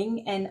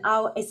doing and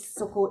how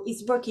Esoko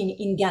is working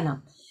in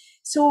Ghana.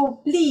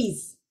 So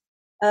please,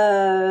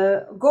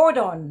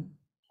 Gordon,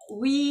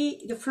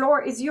 the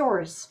floor is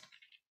yours.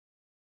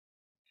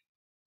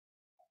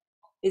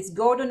 Is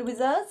Gordon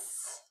with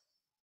us?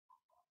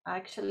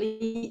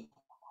 Actually,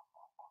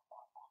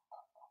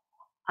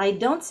 I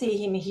don't see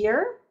him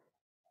here.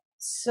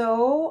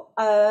 So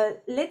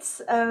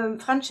let's,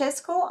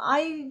 Francesco,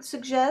 I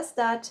suggest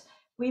that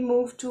we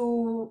move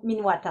to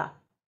Minwata.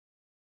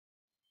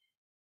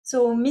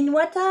 So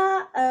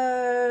Minwata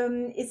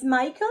is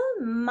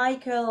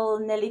Michael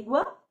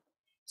Neligwa.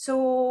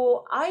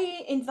 So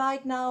I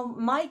invite now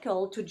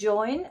Michael to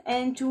join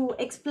and to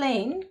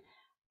explain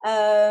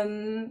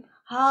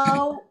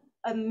how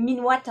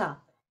Minwata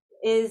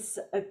is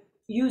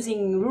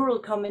using rural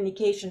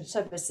communication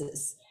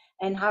services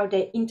and how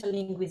they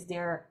interlink with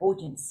their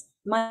audience.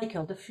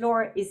 Michael, the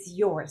floor is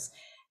yours.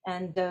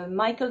 And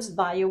Michael's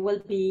bio will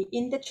be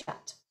in the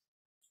chat.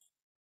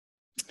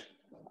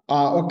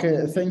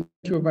 Okay, thank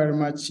you very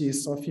much,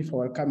 Sophie,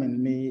 for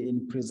welcoming me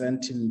in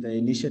presenting the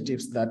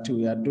initiatives that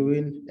we are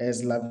doing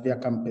as La Via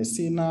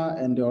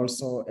Campesina and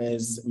also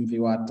as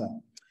Mviwata.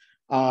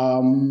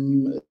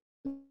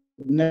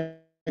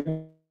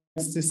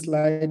 Next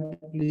slide,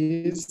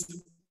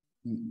 please.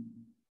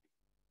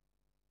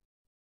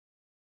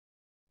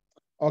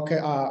 Okay,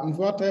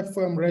 Mviwata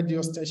FM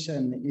radio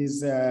station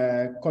is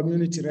a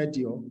community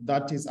radio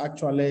that is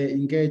actually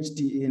engaged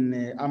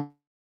in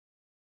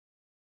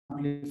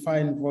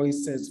amplifying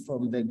voices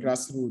from the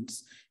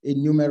grassroots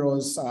in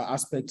numerous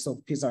aspects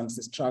of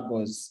peasants'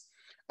 struggles.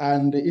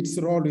 And its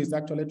role is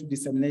actually to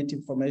disseminate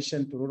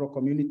information to rural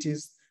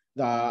communities.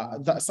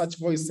 Such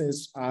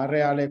voices are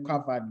rarely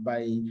covered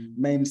by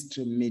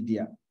mainstream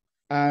media.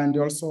 And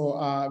also,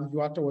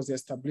 Mviwata was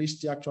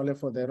established actually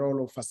for the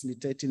role of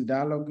facilitating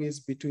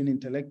dialogues between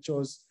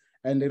intellectuals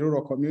and the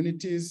rural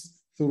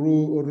communities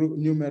through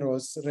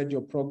numerous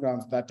radio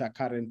programs that are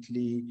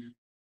currently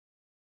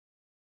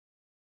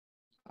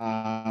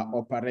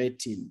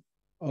operating.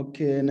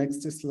 Okay,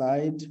 next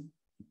slide.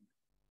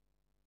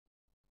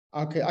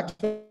 Okay,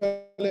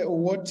 actually,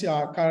 what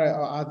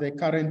are the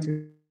current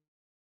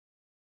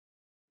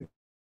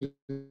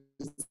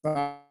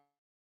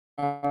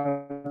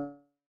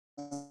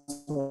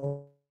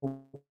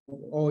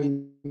or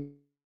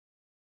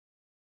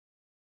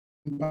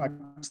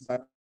impacts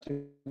that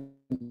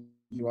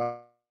you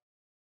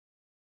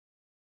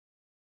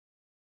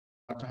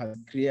has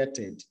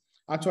created?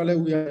 Actually,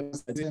 we are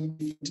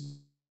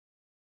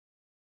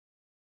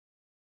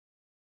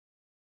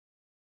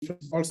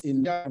also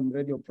in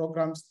radio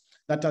programs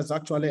that has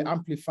actually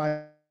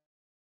amplified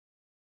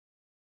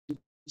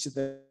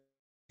the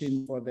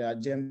for the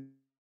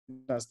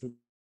agendas to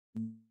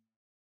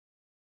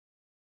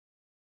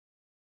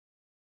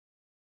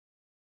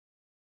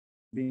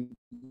be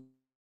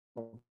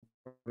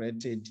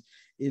incorporated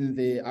in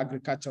the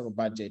agricultural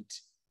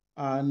budget.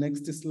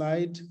 Next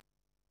slide.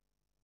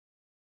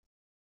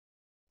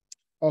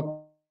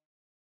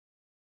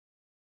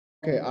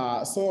 Okay,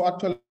 so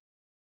actually,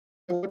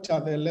 what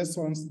are the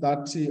lessons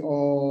that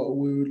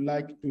we would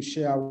like to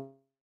share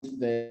with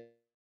the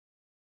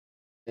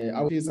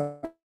our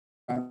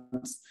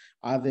peasants?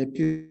 Are the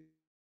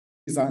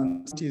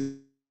peasants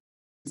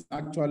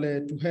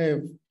actually to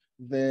have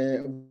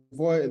their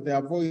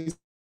voices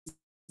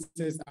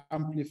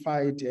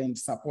amplified and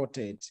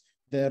supported,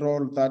 the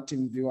role that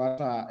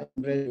Mviwata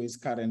Radio is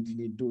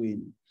currently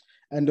doing?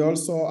 And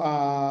also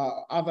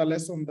other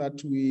lesson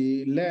that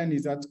we learn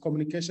is that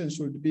communication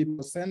should be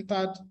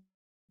centered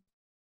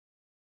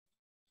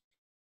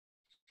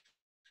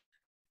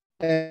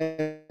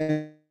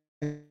and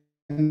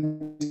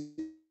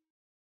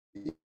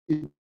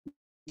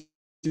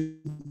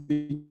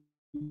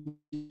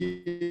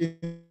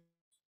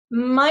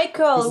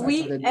Michael,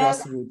 we the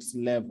grassroots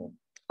level.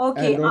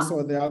 Okay. And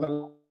also the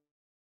other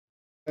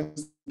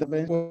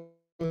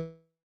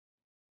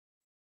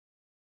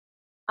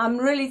I'm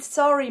really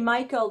sorry,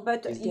 Michael,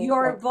 but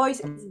your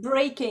voice is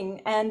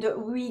breaking and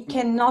we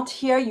cannot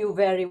hear you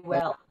very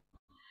well.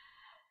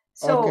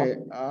 So, okay,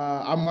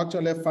 I'm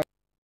actually fine.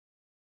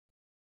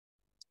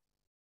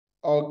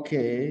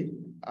 Okay,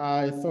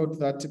 I thought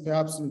that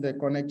perhaps the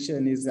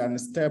connection is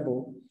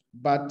unstable,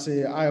 but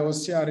I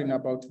was sharing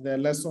about the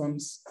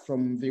lessons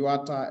from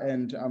Mviwata,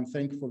 and I'm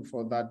thankful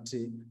for that,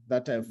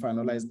 that I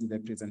finalized the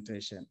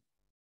presentation.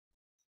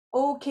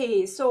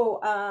 Okay, so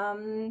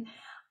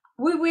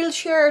we will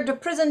share the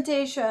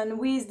presentation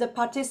with the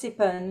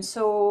participants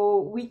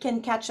so we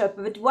can catch up.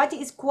 But what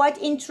is quite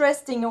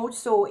interesting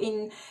also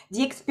in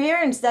the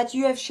experience that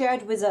you have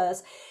shared with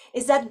us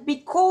is that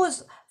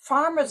because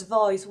farmers'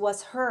 voice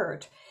was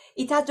heard,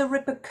 it had a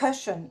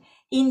repercussion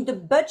in the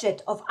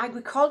budget of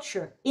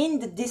agriculture in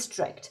the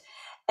district.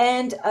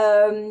 And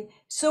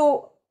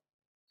so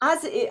as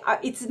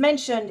it's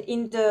mentioned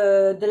in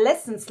the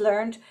lessons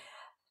learned,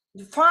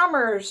 the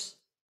farmers,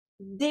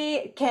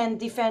 they can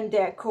defend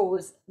their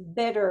cause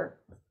better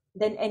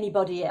than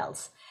anybody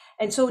else.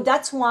 And so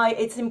that's why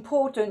it's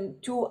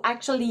important to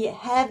actually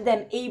have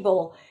them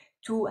able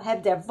to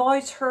have their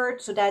voice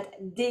heard so that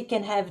they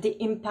can have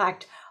the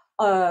impact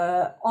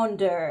on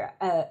their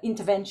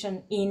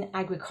intervention in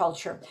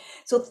agriculture.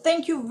 So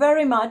thank you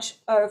very much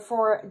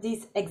for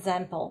this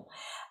example.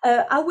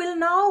 I will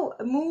now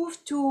move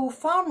to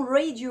Farm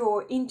Radio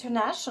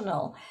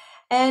International,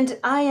 and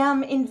I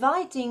am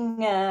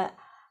inviting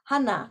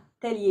Hannah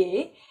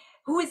Tellier,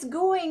 who is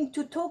going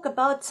to talk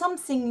about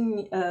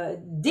something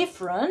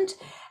different,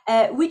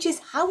 which is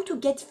how to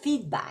get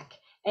feedback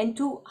and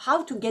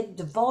how to get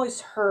the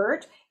voice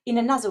heard in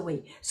another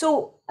way.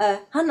 So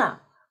Hannah,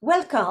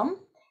 welcome,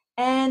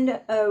 and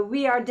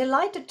we are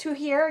delighted to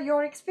hear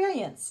your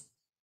experience.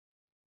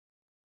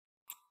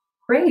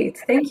 Great.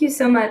 Thank you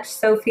so much,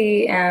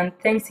 Sophie, and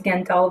thanks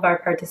again to all of our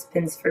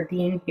participants for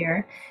being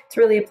here. It's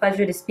really a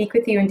pleasure to speak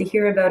with you and to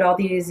hear about all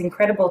these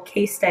incredible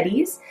case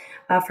studies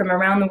from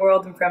around the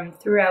world and from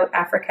throughout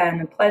Africa,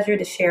 and a pleasure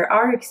to share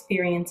our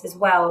experience as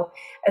well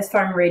as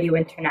Farm Radio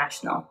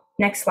International.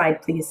 Next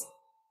slide, please.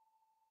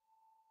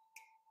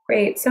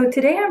 Great. So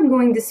today I'm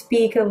going to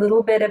speak a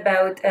little bit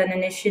about an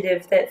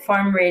initiative that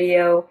Farm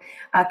Radio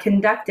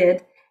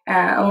conducted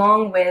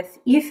along with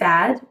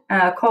IFAD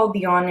called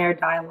the On-Air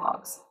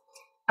Dialogues.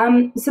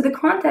 So the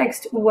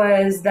context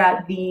was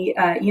that the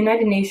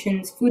United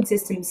Nations Food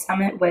Systems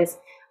Summit was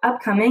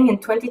upcoming in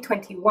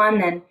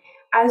 2021, and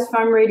as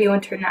Farm Radio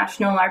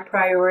International, our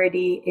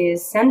priority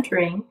is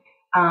centering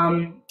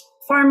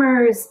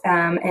farmers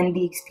and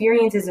the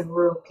experiences of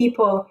rural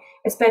people,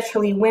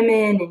 especially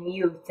women and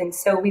youth. And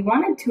so we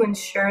wanted to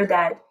ensure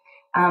that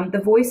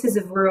the voices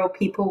of rural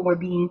people were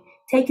being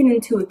taken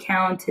into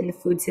account in the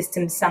Food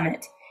Systems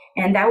Summit,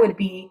 and that would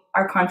be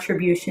our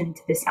contribution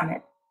to the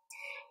summit.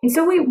 And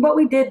so what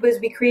we did was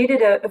we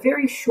created a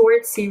very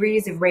short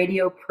series of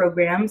radio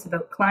programs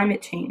about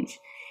climate change.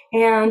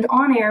 And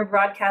on-air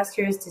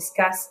broadcasters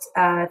discussed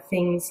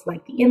things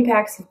like the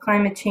impacts of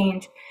climate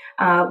change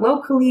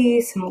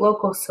locally, some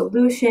local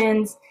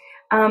solutions.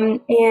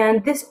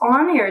 And this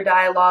on-air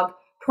dialogue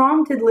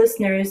prompted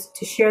listeners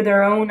to share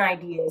their own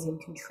ideas and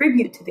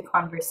contribute to the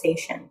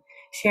conversation,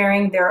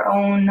 sharing their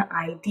own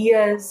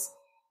ideas,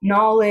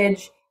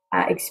 knowledge,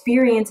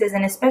 experiences,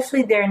 and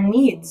especially their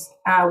needs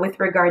with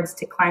regards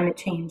to climate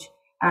change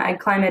and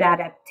climate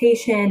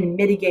adaptation and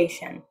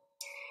mitigation.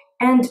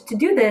 And to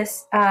do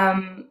this,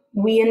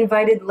 we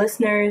invited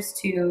listeners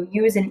to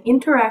use an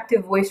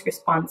interactive voice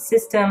response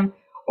system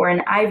or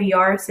an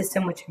IVR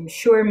system, which I'm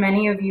sure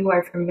many of you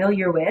are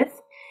familiar with.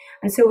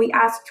 And so we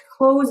asked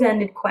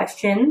close-ended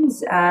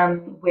questions,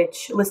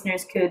 which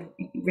listeners could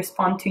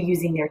respond to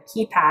using their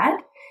keypad.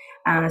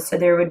 So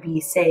there would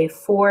be, say,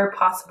 4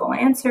 possible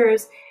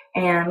answers,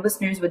 and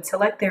listeners would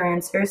select their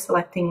answer,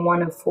 selecting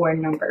one of 4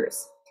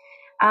 numbers.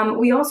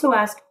 We also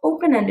asked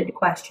open-ended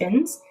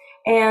questions,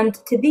 and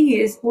to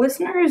these,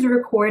 listeners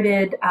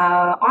recorded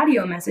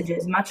audio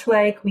messages, much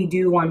like we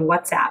do on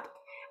WhatsApp.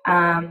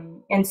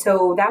 And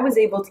so that was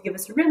able to give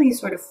us a really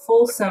sort of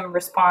fulsome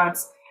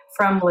response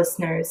from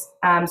listeners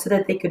so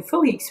that they could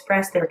fully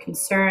express their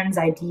concerns,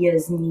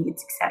 ideas,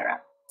 needs,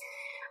 etc.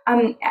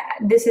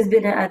 This has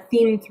been a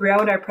theme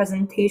throughout our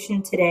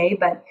presentation today,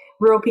 but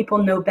rural people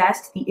know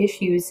best the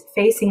issues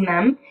facing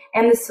them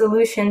and the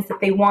solutions that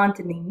they want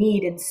and they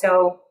need. And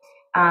so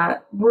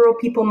rural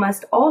people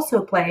must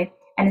also play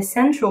an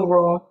essential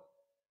role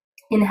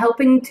in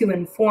helping to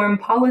inform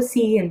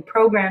policy and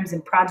programs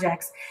and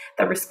projects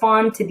that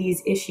respond to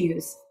these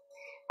issues.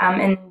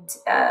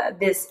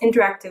 This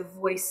interactive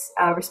voice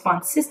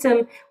response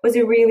system was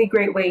a really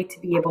great way to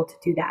be able to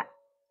do that.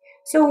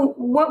 So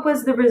what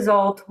was the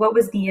result? What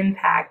was the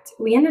impact?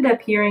 We ended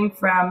up hearing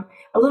from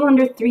a little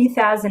under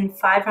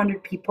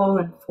 3,500 people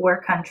in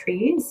 4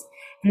 countries,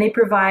 and they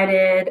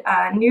provided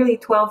nearly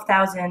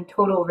 12,000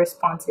 total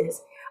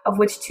responses, of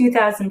which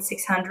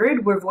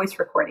 2,600 were voice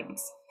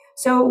recordings.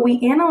 So we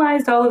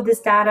analyzed all of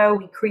this data,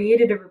 we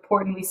created a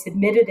report, and we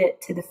submitted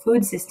it to the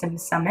Food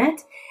Systems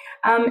Summit.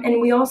 And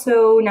we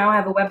also now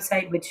have a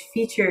website which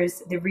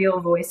features the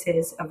real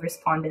voices of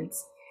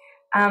respondents.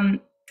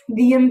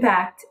 The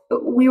impact,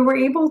 we were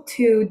able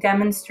to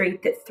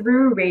demonstrate that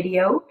through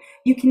radio,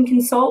 you can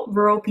consult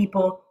rural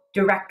people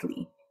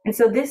directly. And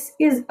so this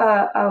is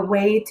a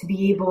way to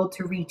be able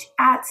to reach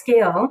at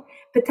scale,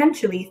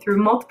 potentially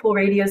through multiple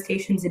radio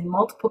stations in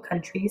multiple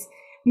countries,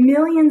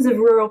 millions of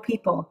rural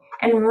people,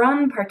 and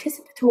run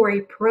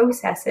participatory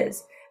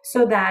processes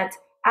so that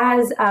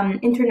as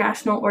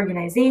international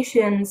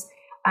organizations,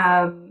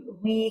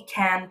 we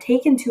can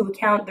take into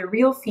account the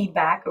real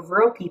feedback of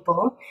rural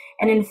people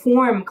and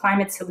inform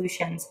climate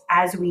solutions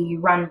as we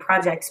run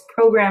projects,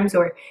 programs,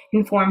 or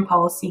inform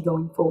policy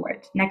going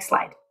forward. Next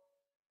slide.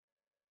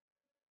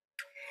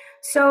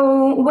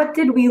 So what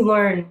did we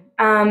learn?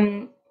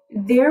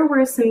 There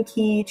were some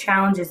key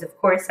challenges, of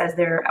course, as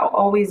there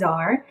always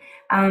are,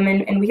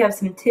 and we have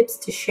some tips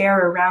to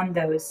share around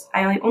those.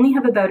 I only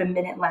have about a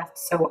minute left,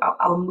 so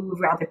I'll move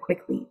rather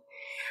quickly.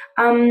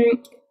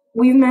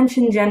 We've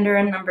mentioned gender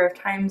a number of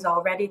times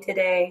already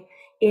today.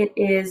 It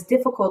is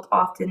difficult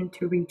often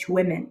to reach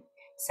women.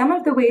 Some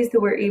of the ways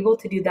that we're able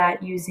to do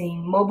that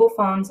using mobile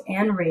phones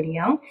and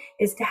radio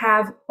is to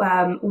have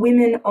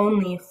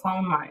women-only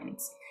phone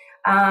lines.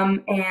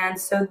 And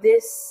so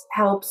this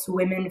helps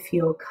women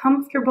feel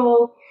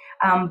comfortable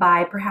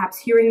by perhaps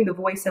hearing the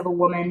voice of a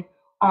woman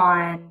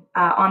on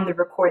the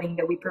recording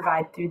that we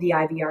provide through the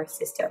IVR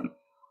system.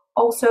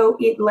 Also,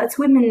 it lets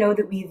women know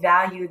that we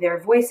value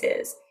their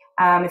voices.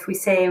 If we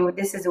say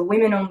this is a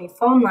women-only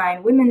phone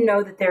line, women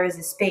know that there is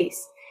a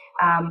space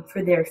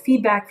for their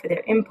feedback, for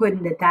their input,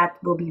 and that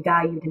will be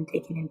valued and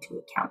taken into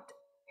account.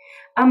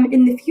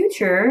 In the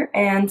future,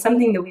 and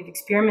something that we've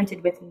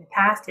experimented with in the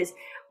past, is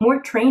more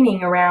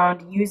training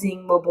around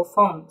using mobile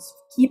phones,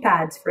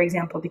 keypads, for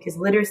example, because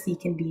literacy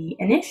can be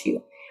an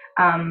issue.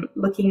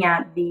 Looking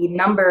at the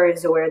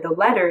numbers or the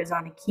letters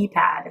on a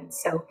keypad, and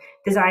so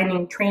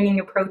designing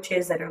training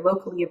approaches that are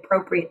locally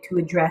appropriate to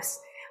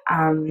address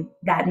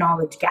that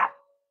knowledge gap.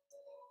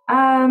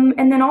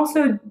 And then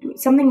also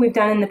something we've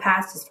done in the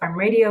past as Farm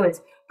Radio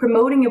is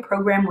promoting a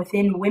program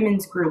within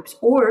women's groups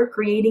or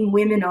creating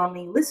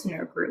women-only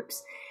listener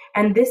groups.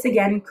 And this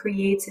again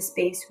creates a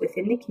space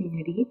within the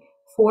community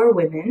for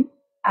women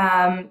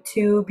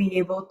to be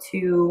able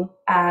to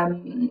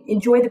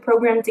enjoy the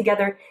program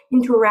together,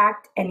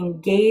 interact and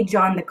engage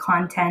on the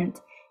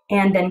content,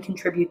 and then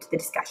contribute to the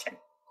discussion.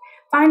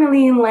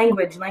 Finally, in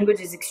language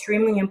is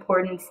extremely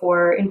important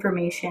for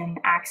information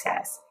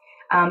access.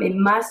 It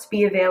must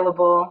be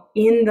available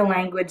in the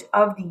language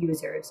of the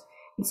users.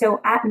 And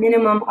so at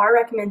minimum, our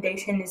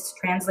recommendation is to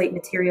translate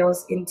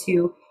materials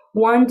into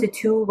 1 to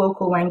 2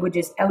 local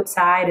languages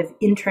outside of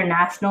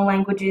international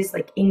languages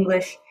like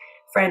English,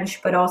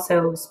 French, but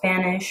also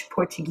Spanish,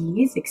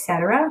 Portuguese,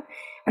 etc.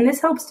 And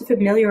this helps to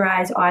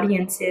familiarize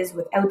audiences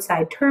with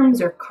outside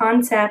terms or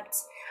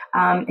concepts,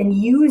 and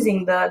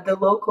using the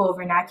local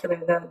vernacular,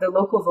 the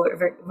local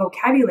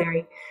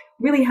vocabulary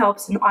really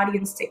helps an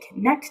audience to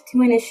connect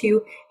to an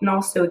issue and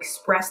also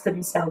express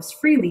themselves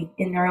freely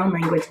in their own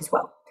language as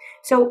well.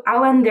 So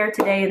I'll end there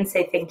today and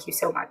say thank you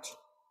so much.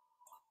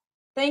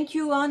 Thank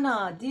you,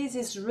 Anna. This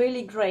is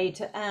really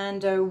great.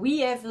 And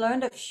we have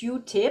learned a few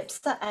tips,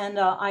 and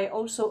I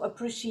also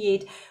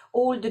appreciate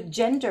all the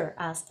gender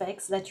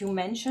aspects that you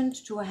mentioned,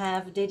 to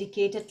have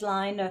dedicated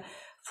line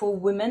for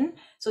women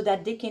so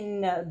that they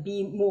can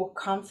be more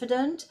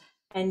confident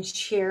and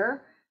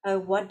share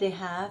what they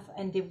have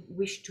and they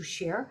wish to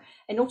share.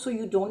 And also,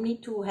 you don't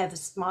need to have a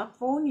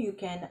smartphone. You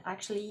can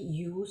actually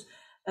use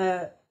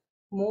a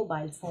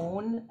mobile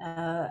phone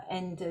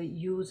and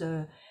use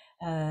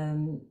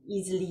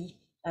easily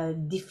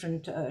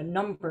different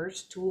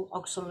numbers to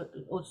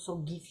also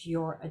give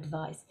your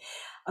advice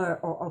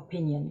or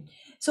opinion.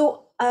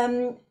 So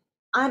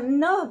I'm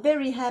now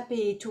very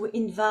happy to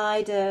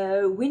invite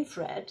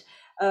Winfred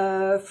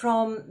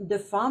from the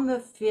Farmer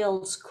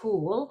Field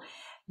School,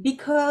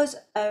 because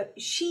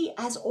she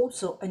has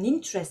also an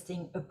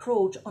interesting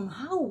approach on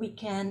how we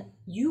can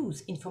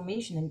use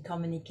information and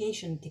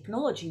communication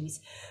technologies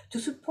to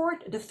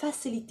support the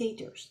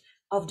facilitators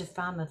of the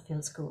Farmer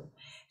Field School.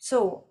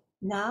 So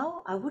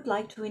now I would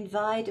like to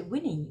invite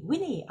Winnie.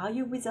 Winnie, are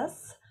you with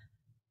us?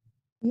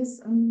 Yes,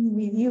 I'm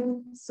with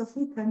you,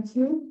 Sophie. Thank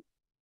you.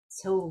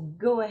 So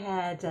go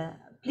ahead.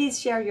 Please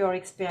share your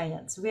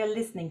experience. We are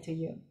listening to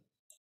you.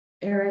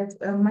 All right.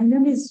 My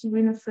name is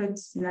Winifred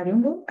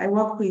Naryongo. I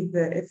work with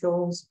the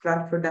FAO's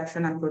Plant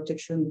Production and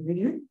Protection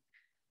Division.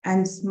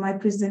 And my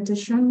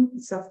presentation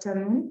this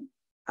afternoon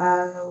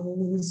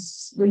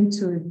is going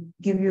to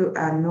give you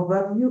an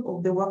overview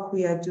of the work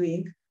we are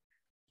doing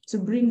to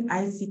bring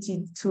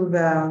ICT to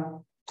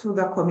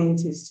the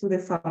communities, to the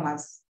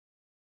farmers.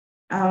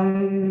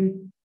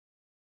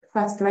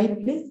 First slide,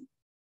 please.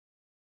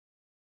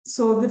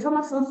 So the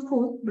Farmer Field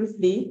School,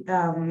 briefly,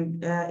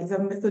 is a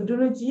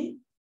methodology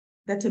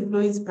that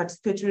employs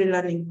participatory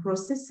learning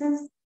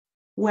processes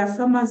where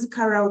farmers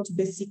carry out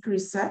basic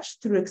research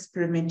through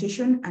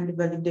experimentation and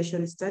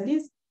validation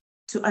studies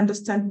to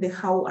understand the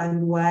how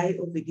and why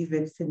of the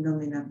given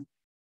phenomenon.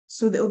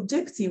 So the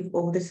objective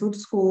of the field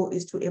school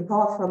is to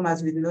empower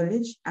farmers with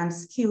knowledge and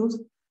skills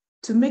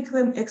to make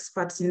them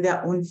experts in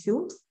their own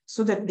field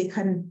so that they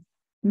can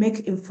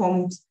make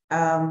informed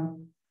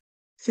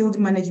field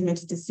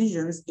management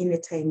decisions in a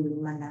timely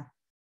manner.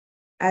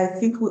 I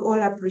think we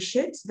all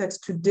appreciate that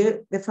today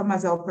the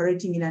farmers are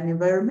operating in an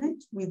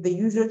environment with the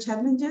usual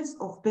challenges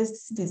of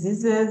pests,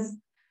 diseases,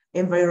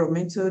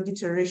 environmental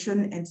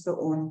deterioration, and so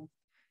on.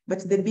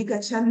 But the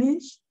bigger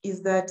challenge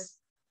is that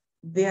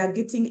they are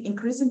getting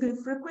increasingly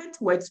frequent,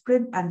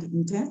 widespread, and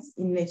intense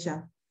in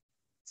nature.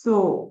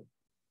 So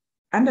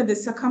under the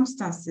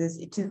circumstances,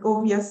 it is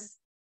obvious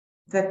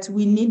that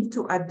we need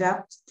to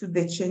adapt to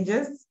the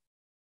changes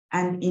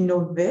and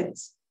innovate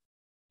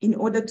in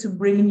order to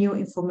bring new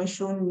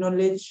information,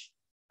 knowledge,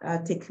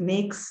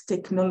 techniques,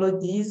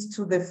 technologies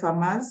to the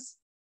farmers.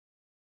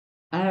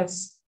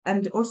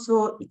 And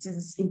also it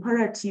is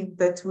imperative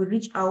that we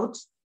reach out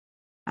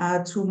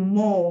to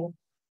more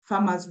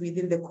farmers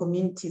within the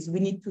communities. We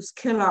need to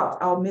scale out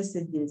our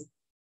messages.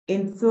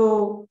 And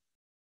so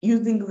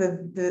using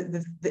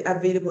the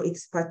available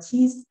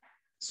expertise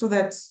so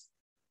that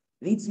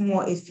it's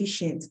more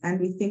efficient. And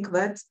we think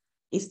that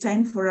it's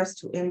time for us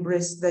to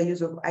embrace the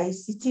use of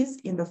ICTs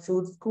in the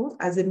field school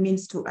as a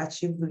means to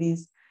achieve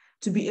this,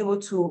 to be able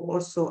to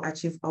also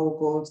achieve our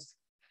goals.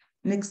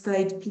 Next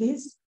slide,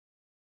 please.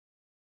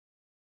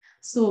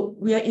 So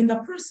we are in the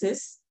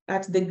process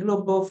at the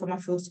Global Farmer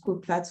Field School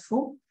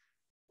platform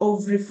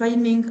of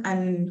refining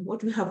and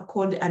what we have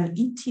called an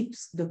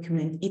e-tips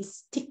document.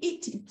 It's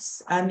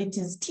e-tips, and it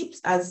is tips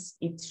as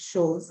it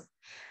shows,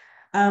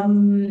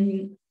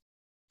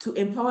 to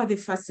empower the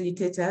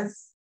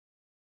facilitators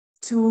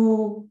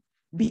to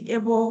be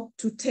able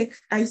to take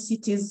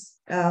ICTs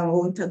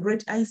or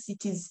integrate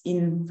ICTs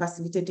in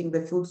facilitating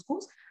the field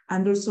schools,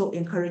 and also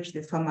encourage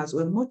the farmers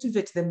or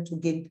motivate them to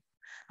get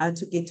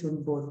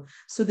on board.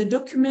 So the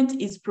document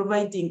is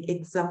providing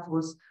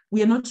examples.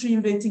 We are not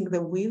reinventing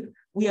the wheel.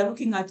 We are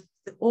looking at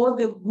all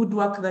the good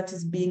work that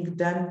is being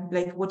done,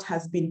 like what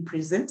has been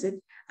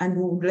presented, and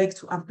we would like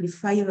to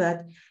amplify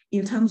that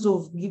in terms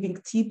of giving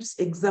tips,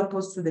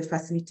 examples to the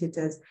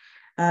facilitators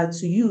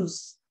to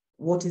use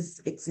what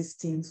is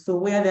existing. So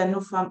where there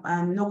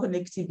are no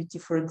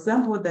connectivity, for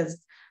example, there's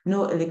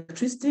no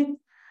electricity,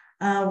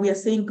 we are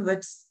saying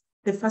that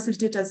the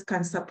facilitators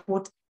can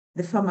support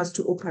the farmers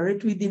to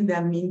operate within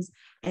their means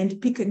and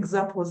pick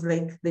examples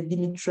like the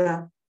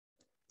Dimitra.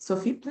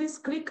 Sophie, please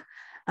click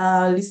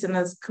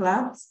listeners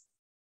clubs,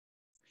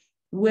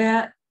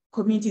 where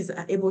communities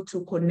are able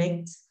to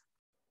connect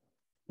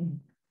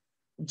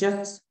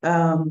just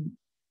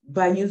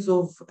by use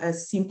of a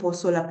simple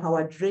solar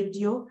powered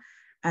radio,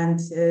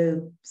 and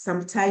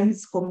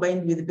sometimes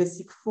combined with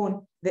basic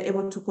phone, they're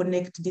able to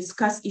connect,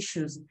 discuss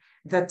issues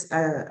that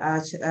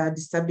are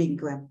disturbing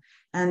them.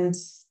 And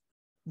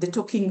the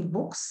talking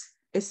box,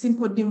 a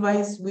simple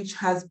device which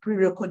has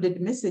pre-recorded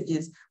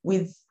messages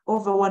with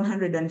over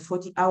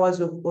 140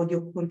 hours of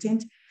audio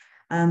content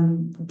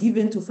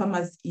given to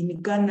farmers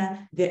in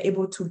Ghana. They're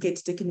able to get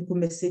technical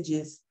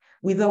messages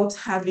without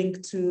having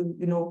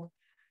to,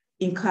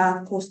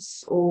 incur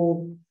costs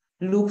or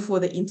look for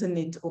the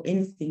internet or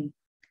anything.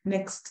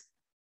 Next.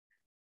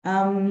 We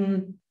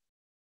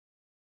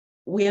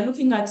are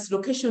looking at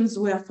locations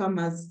where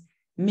farmers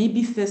may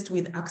be faced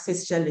with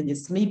access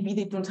challenges. Maybe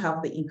they don't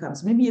have the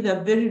incomes. Maybe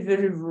they're very,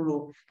 very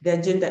rural,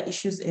 their gender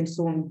issues and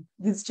so on.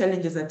 These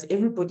challenges that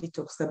everybody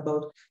talks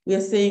about. We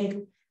are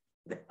saying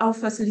our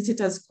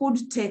facilitators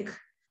could take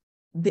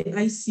the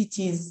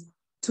ICTs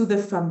to the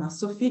farmer.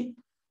 Sophie,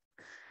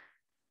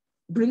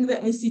 bring the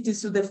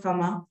ICTs to the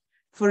farmer.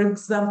 For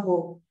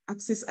example,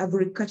 Access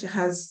Agriculture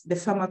has the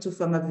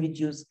farmer-to-farmer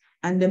videos,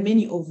 and there are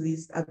many of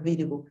these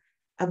available.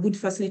 A good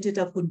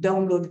facilitator could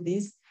download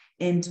these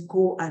and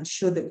go and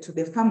show them to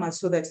the farmers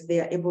so that they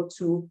are able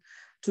to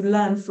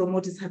learn from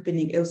what is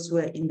happening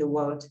elsewhere in the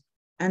world.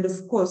 And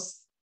of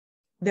course,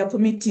 there are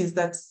communities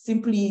that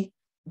simply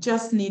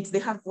just need, they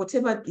have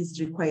whatever is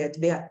required,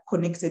 they are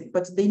connected,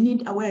 but they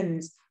need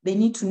awareness. They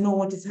need to know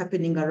what is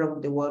happening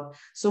around the world.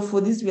 So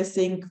for this, we are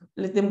saying,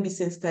 let them be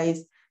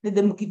sensitized, let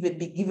them be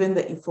given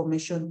the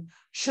information,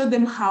 show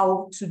them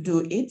how to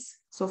do it.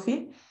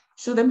 Sophie,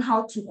 show them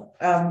how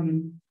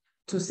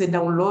to say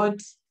download.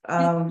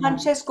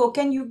 Francesco,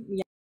 can you?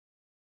 Yeah.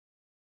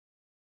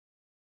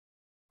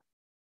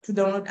 To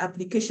download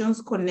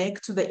applications,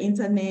 connect to the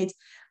internet,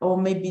 or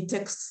maybe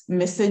text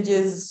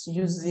messages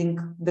using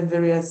the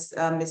various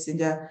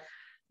messenger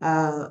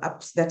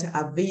apps that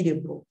are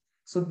available.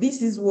 So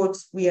this is what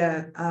we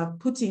are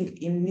putting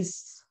in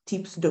this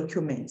tips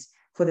document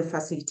for the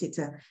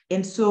facilitator.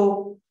 And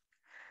so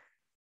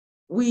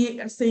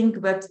we are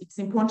saying that it's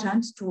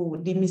important to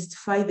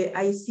demystify the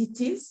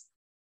ICTs.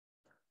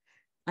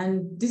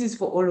 And this is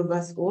for all of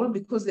us all,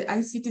 because the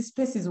ICT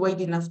space is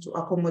wide enough to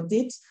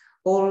accommodate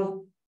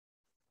all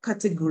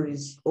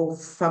categories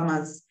of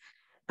farmers,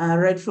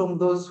 right from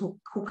those who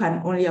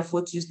can only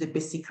afford to use the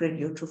basic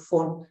radio to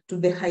phone to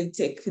the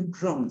high-tech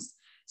drones.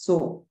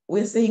 So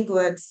we're saying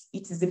that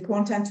it is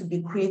important to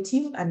be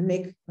creative and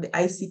make the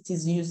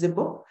ICTs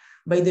usable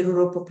by the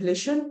rural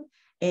population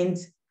and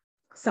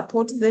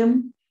support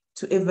them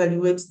to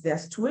evaluate their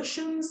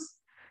situations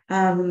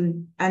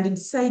and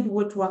decide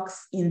what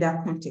works in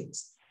their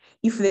context.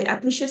 If they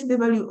appreciate the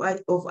value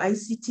of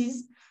ICTs,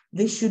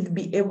 they should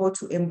be able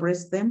to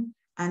embrace them,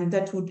 and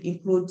that would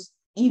include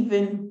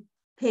even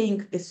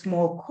paying a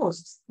small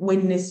cost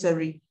when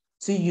necessary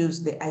to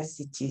use the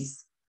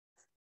ICTs.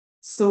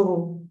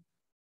 So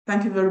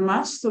thank you very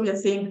much. So we are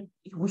saying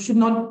we should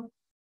not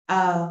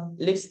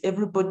let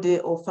everybody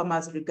or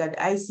farmers regard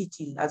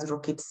ICT as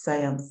rocket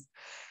science.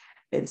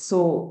 And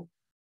so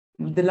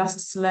the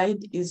last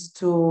slide is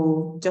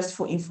just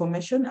for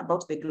information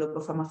about the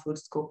Global Farmer Food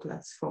Score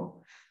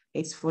platform.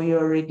 It's for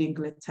your reading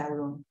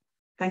later on.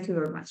 Thank you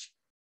very much.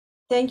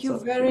 Thank you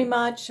very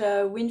much,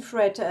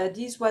 Winfred.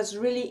 This was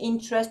really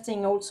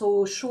interesting,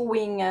 also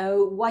showing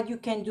what you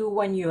can do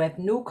when you have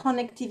no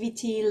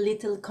connectivity,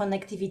 little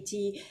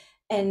connectivity,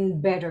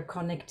 and better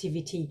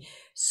connectivity.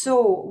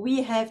 So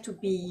we have to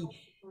be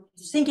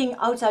thinking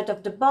outside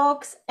of the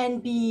box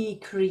and be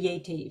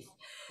creative.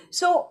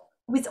 So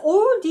with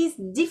all these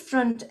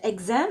different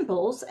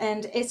examples,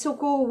 and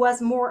Esoko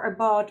was more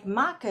about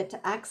market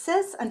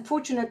access,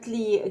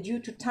 unfortunately, due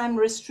to time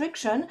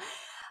restriction,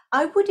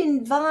 I would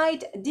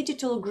invite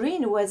Digital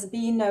Green, who has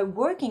been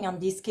working on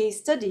these case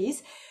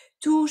studies,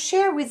 to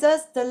share with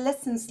us the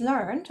lessons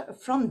learned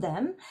from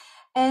them.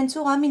 And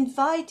so I'm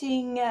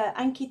inviting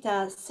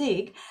Ankita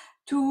Sig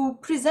to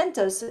present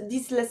us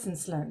these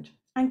lessons learned.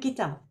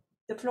 Ankita,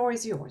 the floor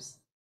is yours.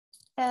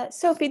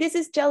 Sophie, this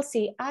is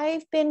Chelsea.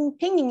 I've been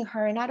pinging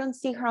her and I don't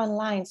see her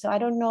online, so I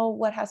don't know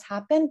what has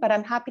happened, but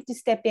I'm happy to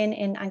step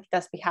in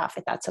Ankita's behalf,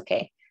 if that's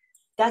okay.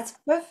 That's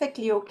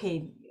perfectly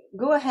okay.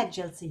 Go ahead,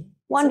 Chelsea.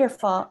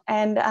 Wonderful.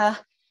 And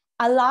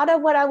a lot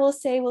of what I will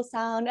say will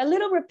sound a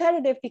little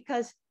repetitive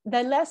because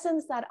the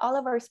lessons that all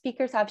of our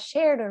speakers have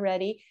shared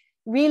already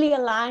really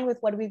align with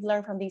what we've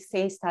learned from these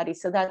case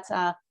studies. So that's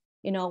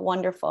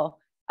wonderful.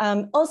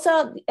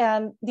 Also,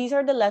 these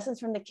are the lessons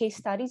from the case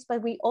studies,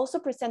 but we also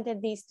presented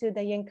these to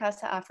the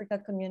Yenkasa Africa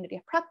Community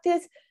of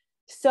Practice.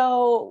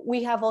 So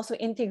we have also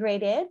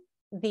integrated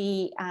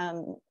the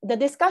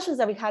discussions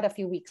that we had a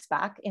few weeks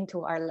back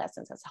into our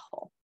lessons as a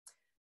whole.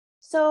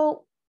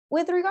 So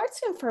with regards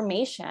to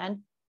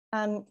information,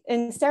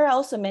 and Sarah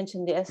also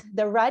mentioned this,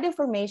 the right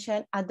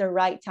information at the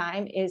right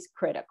time is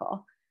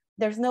critical.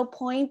 There's no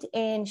point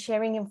in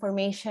sharing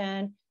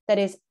information that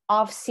is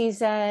off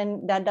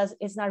season, that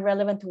is not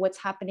relevant to what's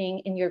happening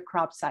in your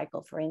crop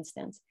cycle, for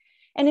instance.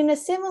 And in a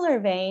similar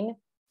vein,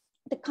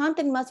 the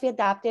content must be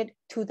adapted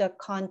to the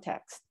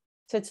context.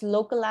 So it's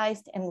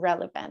localized and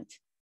relevant.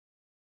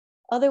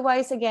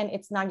 Otherwise, again,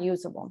 it's not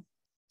usable.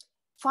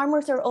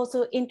 Farmers are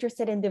also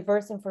interested in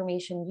diverse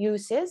information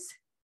uses,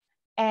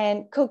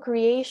 and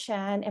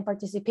co-creation and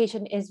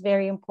participation is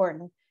very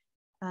important.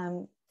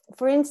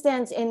 For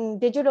instance, in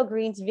Digital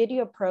Green's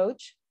video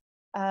approach,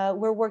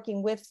 we're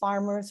working with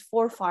farmers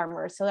for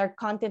farmers. So our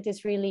content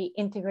is really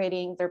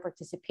integrating their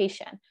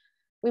participation.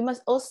 We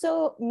must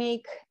also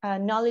make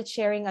knowledge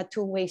sharing a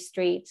two-way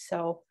street.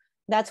 So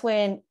that's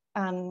when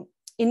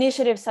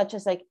initiatives such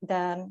as like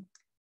the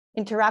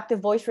interactive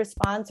voice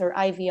response, or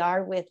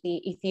IVR, with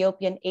the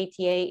Ethiopian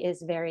ATA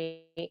is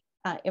very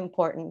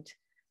important.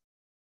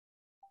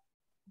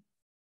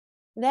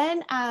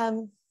 Then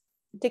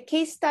the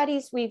case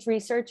studies we've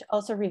researched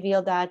also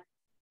reveal that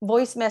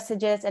voice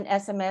messages and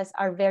SMS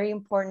are very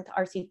important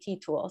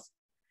RCT tools.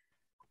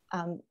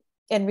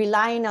 And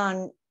relying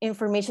on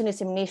information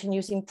dissemination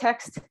using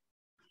text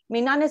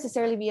may not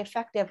necessarily be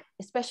effective,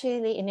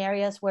 especially in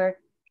areas where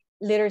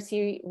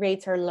literacy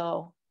rates are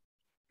low.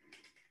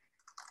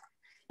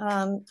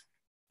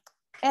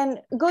 And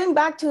going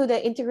back to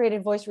the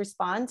integrated voice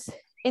response,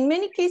 in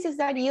many cases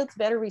that yields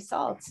better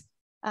results.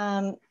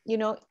 You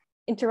know,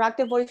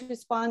 interactive voice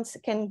response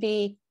can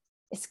be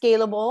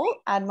scalable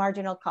at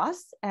marginal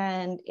costs.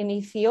 And in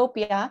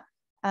Ethiopia,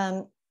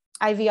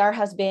 IVR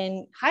has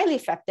been highly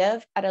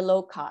effective at a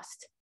low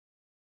cost.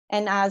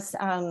 And as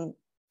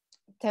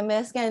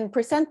Temesgen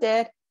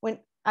presented, when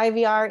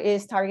IVR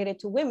is targeted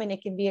to women,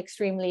 it can be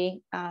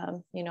extremely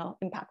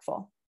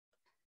impactful.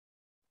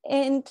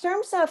 In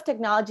terms of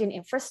technology and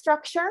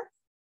infrastructure,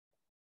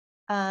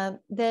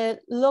 the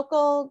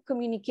local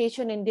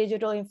communication and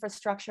digital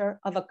infrastructure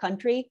of a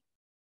country,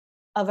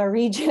 of a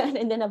region,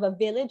 and then of a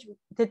village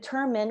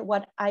determine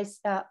what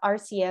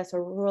RCS,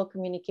 or rural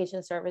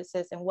communication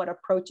services, and what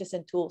approaches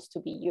and tools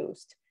to be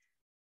used.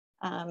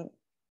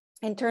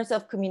 In terms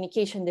of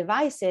communication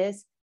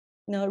devices,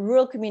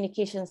 rural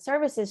communication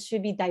services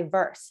should be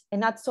diverse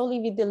and not solely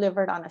be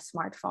delivered on a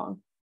smartphone.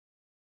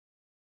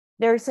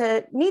 There's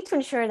a need to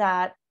ensure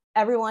that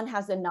everyone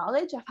has the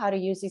knowledge of how to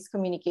use these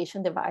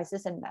communication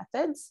devices and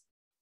methods.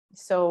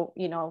 So,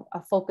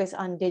 a focus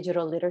on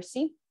digital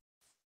literacy.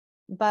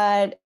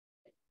 But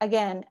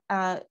again,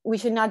 we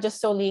should not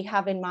just solely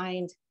have in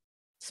mind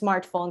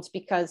smartphones,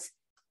 because,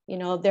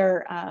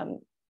 they're,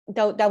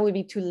 that would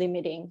be too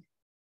limiting.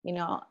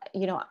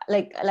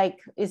 Like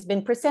it's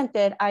been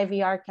presented,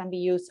 IVR can be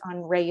used on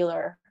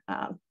regular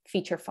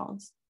feature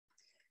phones.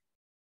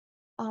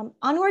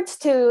 Onwards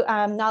to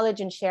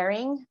knowledge and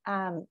sharing.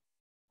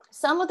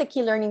 Some of the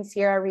key learnings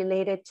here are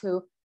related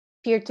to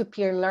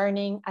peer-to-peer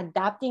learning,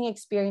 adapting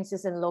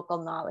experiences and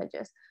local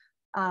knowledges.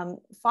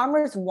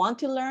 Farmers want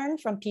to learn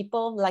from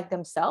people like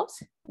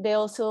themselves. They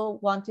also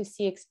want to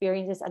see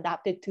experiences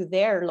adapted to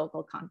their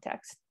local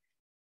context.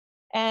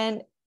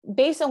 And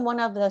based on one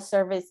of the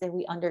surveys that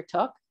we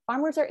undertook,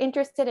 farmers are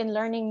interested in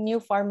learning new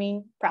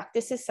farming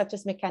practices such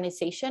as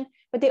mechanization,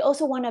 but they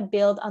also want to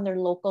build on their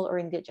local or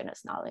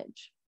indigenous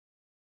knowledge.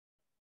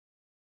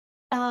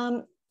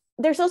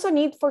 There's also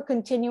need for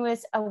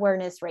continuous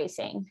awareness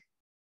raising.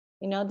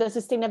 The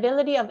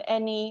sustainability of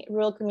any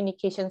rural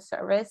communication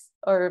service,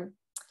 or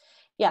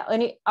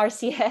any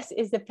RCS,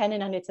 is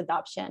dependent on its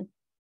adoption.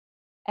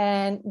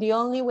 And the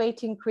only way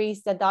to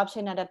increase the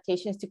adoption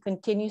adaptation is to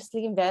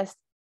continuously invest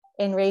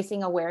in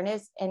raising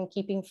awareness and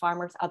keeping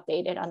farmers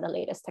updated on the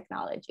latest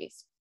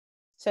technologies.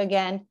 So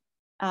again,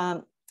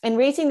 and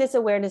raising this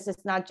awareness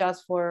is not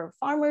just for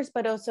farmers,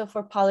 but also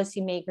for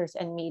policymakers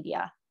and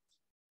media.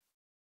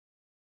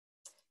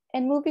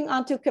 And moving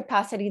on to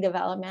capacity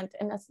development.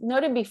 And as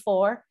noted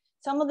before,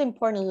 some of the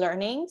important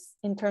learnings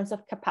in terms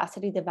of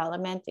capacity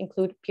development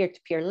include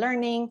peer-to-peer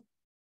learning,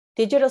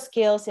 digital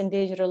skills and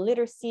digital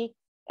literacy,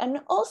 and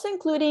also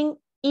including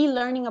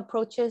e-learning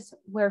approaches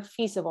where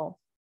feasible.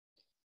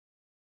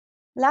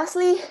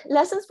 Lastly,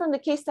 lessons from the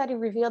case study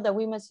reveal that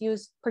we must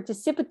use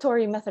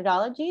participatory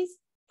methodologies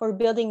for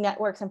building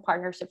networks and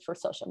partnerships for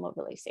social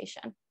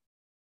mobilization.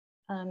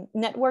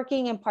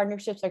 Networking and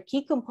partnerships are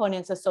key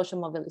components of social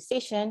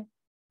mobilization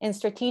and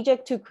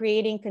strategic to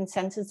creating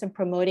consensus and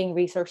promoting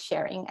resource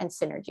sharing and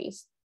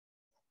synergies.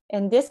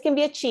 And this can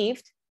be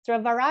achieved through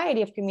a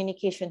variety of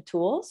communication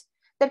tools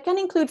that can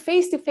include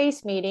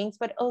face-to-face meetings,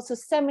 but also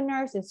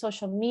seminars and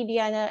social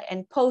media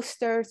and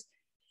posters,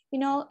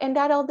 and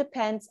that all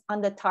depends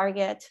on the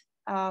target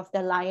of the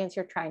alliance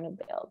you're trying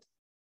to build.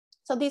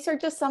 So these are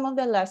just some of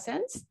the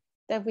lessons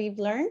that we've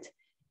learned.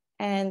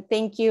 And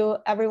thank you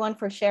everyone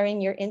for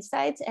sharing your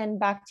insights, and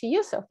back to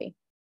you, Sophie.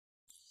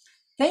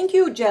 Thank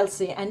you,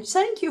 Chelsea, and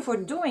thank you for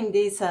doing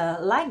this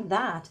like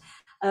that.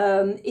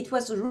 It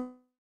was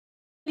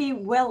really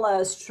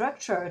well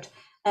structured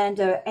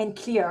and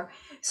clear.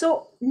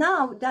 So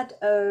now that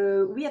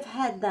we have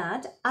had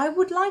that, I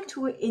would like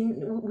to,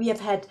 we have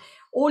had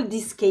all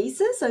these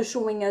cases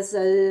showing us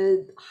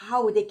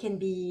how they can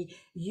be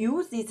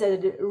used, these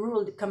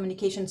rural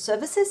communication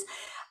services.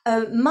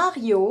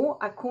 Mario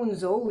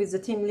Acunzo, who is the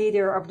team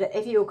leader of the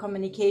FAO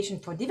Communication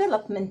for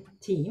Development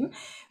team,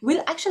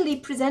 will actually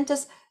present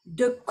us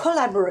the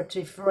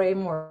collaborative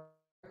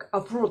framework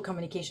of rural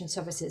communication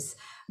services.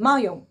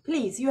 Mario,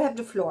 please, you have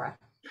the floor.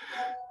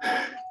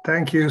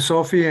 Thank you,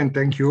 Sophie, and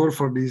thank you all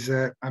for these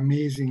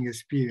amazing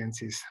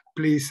experiences.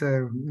 Please,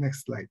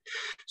 next slide.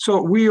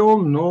 So we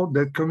all know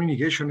that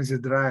communication is a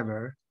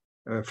driver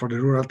for the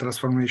rural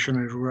transformation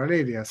in rural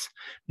areas.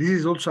 This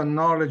is also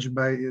acknowledged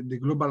by the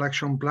Global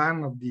Action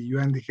Plan of the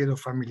UN Decade of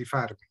Family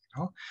Farming.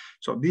 No?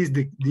 So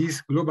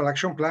this Global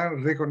Action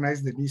Plan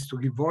recognizes the need to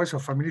give voice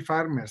of family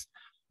farmers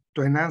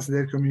to enhance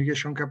their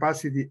communication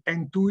capacity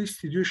and to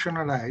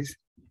institutionalize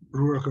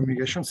rural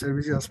communication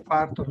services as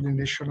part of the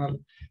national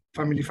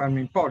family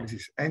farming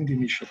policies and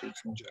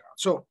initiatives in general.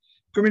 So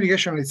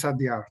communication is at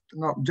the heart.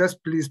 Now,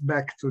 just please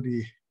back to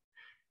the,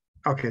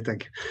 okay,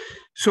 thank you.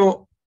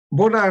 So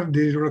what are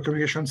the rural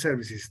communication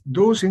services?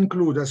 Those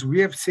include, as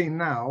we have seen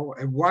now,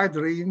 a wide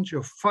range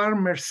of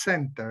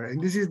farmer-centered,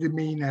 and this is the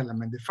main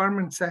element, the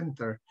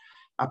farmer-centered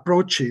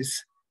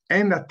approaches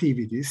and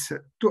activities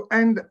to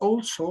end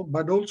also,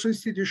 but also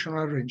institutional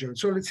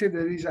arrangements. So let's say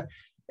there is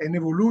an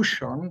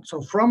evolution,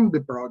 so from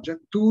the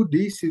project to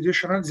the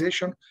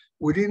institutionalization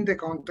within the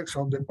context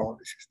of the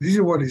policies. This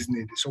is what is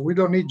needed. So we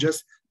don't need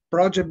just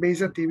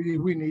project-based activity,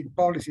 we need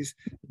policies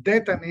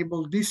that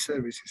enable these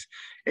services.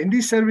 And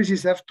these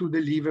services have to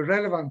deliver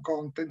relevant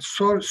content,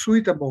 so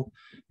suitable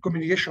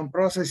communication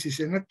processes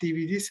and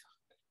activities,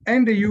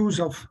 and the use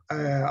of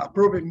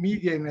appropriate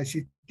media and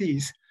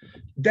ICTs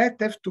that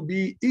have to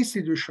be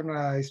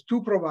institutionalized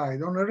to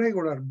provide on a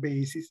regular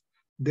basis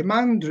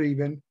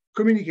demand-driven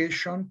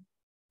communication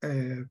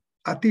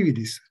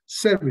activities,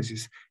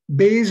 services,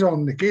 based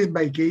on the case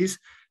by case,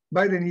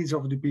 by the needs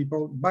of the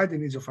people, by the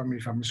needs of family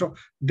farmers. So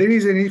there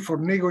is a need for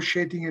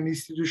negotiating and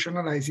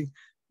institutionalizing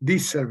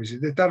these services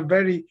that are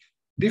very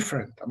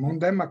different among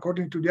them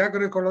according to the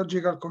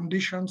agroecological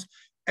conditions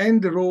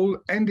and the role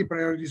and the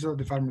priorities of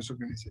the farmers'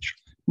 organization.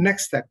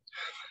 Next step.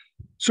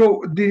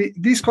 So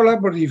this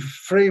collaborative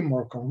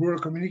framework of rural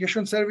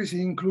communication services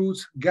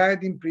includes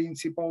guiding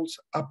principles,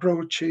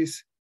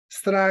 approaches,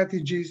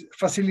 strategies,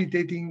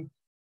 facilitating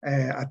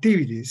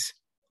activities,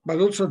 but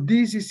also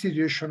this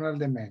institutional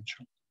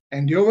dimension.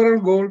 And the overall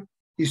goal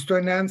is to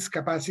enhance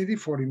capacity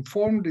for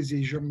informed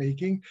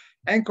decision-making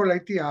and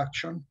collective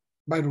action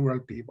by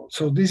rural people.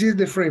 So this is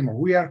the framework.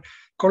 We are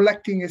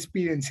collecting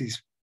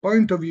experiences,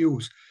 point of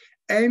views,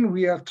 and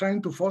we are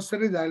trying to foster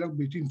a dialogue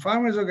between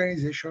farmers'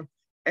 organizations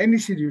and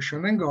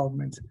institutions and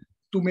governments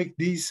to make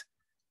this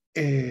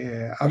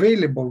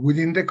available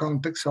within the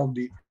context of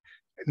the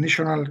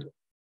national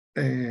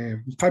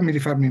family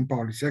farming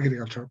policy,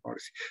 agricultural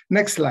policy.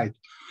 Next slide.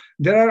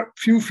 There are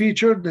few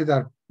features that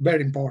are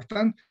very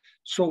important.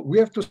 So we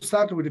have to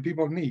start with the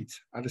people needs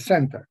at the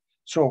center.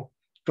 So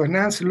to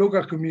enhance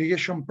local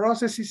communication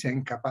processes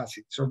and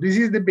capacity. So this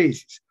is the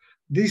basis.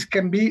 This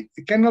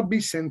cannot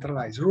be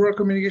centralized. Rural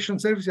communication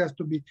service has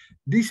to be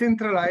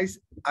decentralized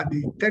at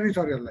the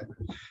territorial level.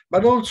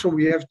 But also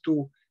we have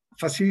to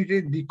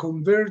facilitate the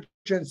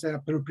convergence and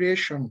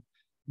appropriation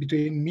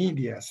between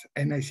medias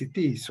and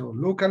ICTs. So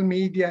local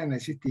media and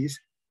ICTs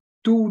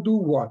to do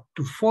what?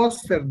 To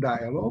foster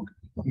dialogue,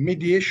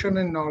 mediation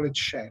and knowledge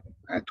sharing,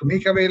 to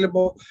make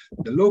available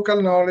the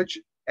local knowledge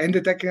and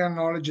the technical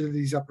knowledge that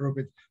is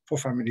appropriate for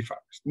family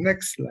farmers.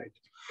 Next slide.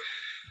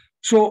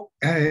 So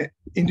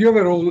in the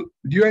overall,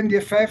 the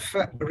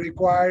UNDFF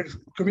requires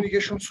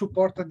communication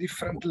support at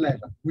different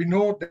levels. We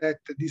know that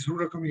these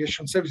rural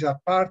communication services are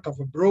part of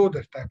a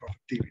broader type of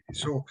activity.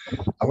 So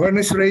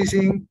awareness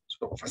raising,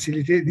 so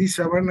facilitate this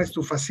awareness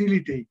to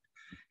facilitate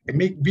and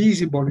make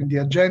visible in the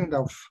agenda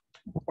of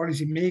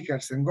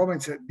policymakers and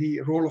governments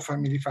the role of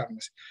family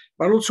farmers.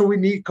 But also we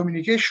need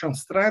communication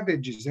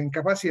strategies and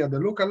capacity at the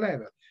local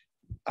level.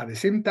 At the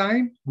same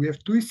time, we have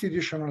to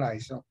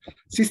institutionalize,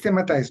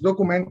 systematize,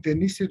 document,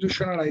 and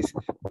institutionalize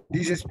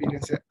this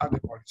experience at the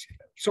policy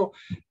level. So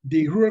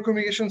the rural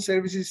communication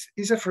services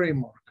is a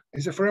framework.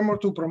 It's a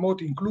framework to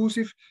promote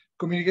inclusive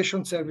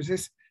communication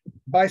services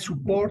by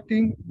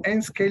supporting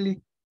and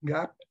scaling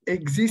up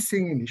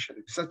existing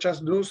initiatives, such as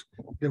those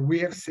that we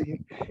have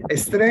seen,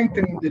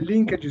 strengthening the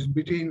linkages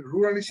between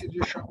rural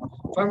institutions,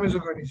 farmers'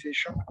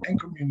 organizations, and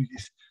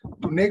communities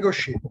to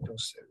negotiate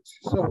those services.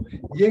 So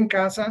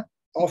YENCASA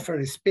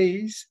offers a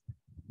space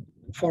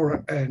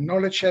for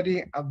knowledge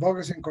sharing,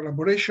 advocacy, and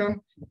collaboration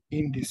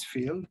in this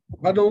field,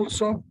 but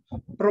also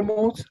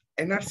promotes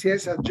an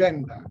RCS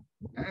agenda,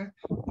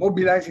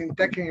 mobilizing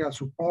technical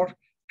support,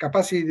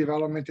 capacity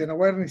development, and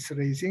awareness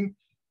raising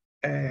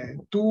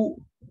to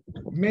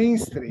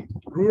mainstream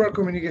rural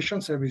communication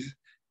services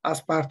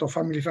as part of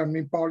family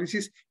farming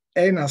policies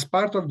and as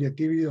part of the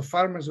activity of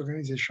farmers'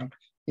 organizations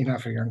in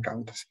African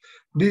countries.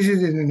 This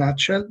is in a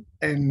nutshell,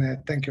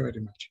 and thank you very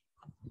much.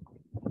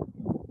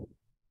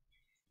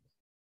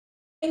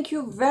 Thank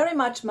you very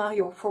much,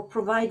 Mario, for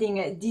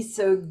providing this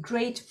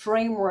great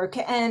framework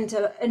and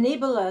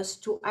enable us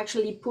to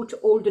actually put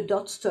all the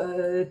dots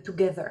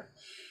together.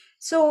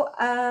 So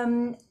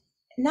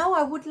now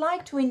I would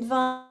like to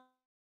invite,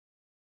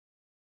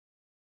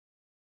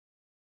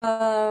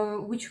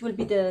 which will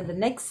be the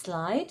next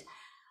slide,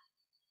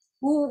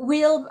 who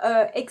will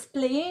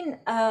explain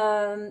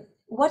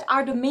what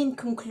are the main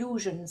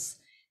conclusions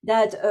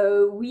that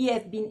we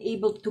have been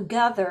able to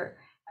gather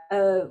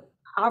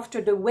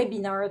after the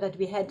webinar that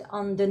we had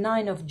on the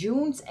 9th of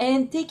June,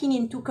 and taking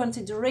into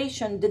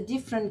consideration the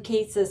different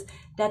cases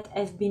that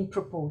have been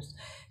proposed.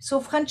 So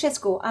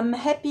Francesco, I'm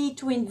happy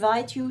to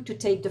invite you to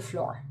take the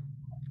floor.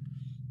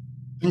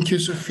 Thank you,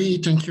 Sophie.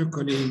 Thank you,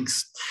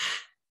 colleagues.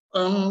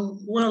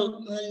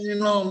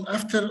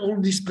 After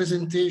all these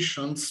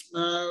presentations,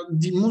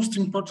 the most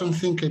important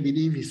thing, I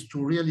believe, is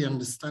to really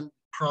understand the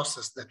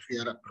process that we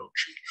are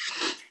approaching.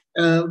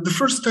 The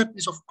first step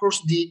is, of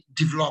course, the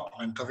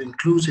development of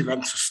inclusive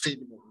and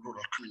sustainable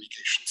rural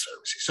communication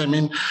services. I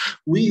mean,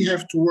 we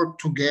have to work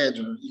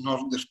together in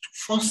order to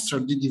foster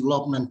the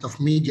development of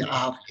media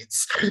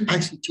outlets,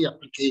 ICT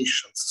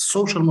applications,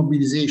 social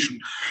mobilization,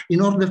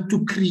 in order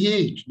to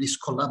create this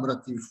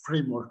collaborative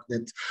framework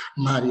that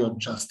Mario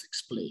just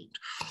explained.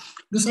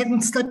 The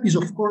second step is,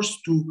 of course,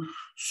 to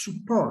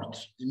support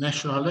the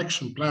national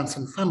action plans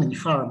and family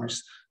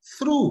farmers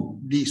through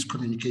these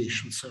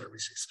communication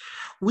services.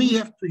 We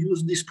have to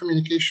use these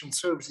communication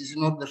services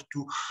in order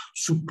to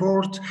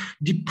support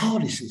the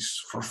policies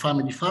for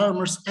family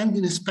farmers and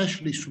in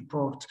especially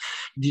support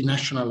the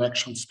national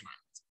action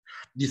plans.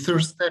 The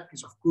third step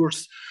is, of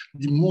course,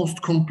 the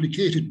most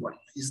complicated one,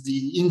 is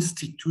the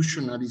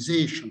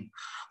institutionalization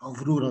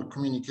of rural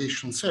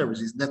communication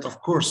services. That, of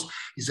course,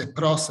 is a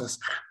process,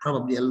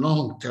 probably a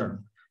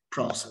long-term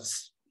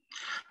process.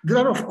 There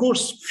are, of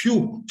course,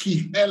 few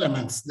key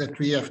elements that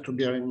we have to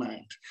bear in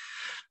mind.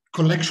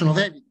 Collection of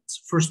evidence.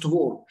 First of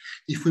all,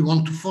 if we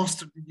want to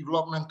foster the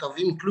development of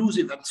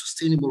inclusive and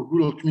sustainable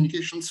rural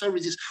communication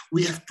services,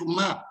 we have to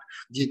map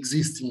the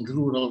existing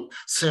rural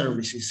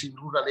services in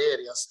rural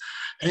areas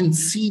and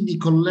see the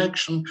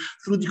collection,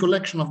 through the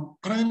collection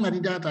of primary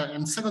data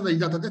and secondary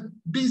data that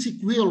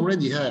basically we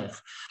already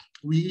have.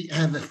 We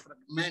have a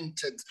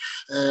fragmented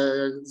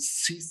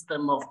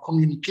system of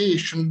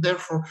communication.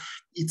 Therefore,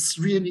 it's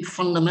really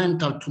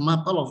fundamental to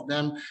map all of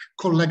them,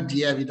 collect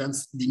the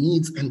evidence, the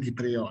needs, and the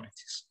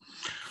priorities.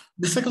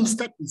 The second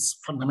step is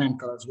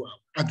fundamental as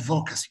well,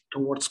 advocacy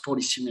towards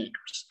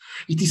policymakers.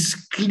 It is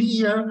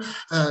clear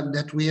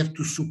that we have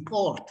to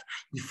support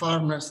the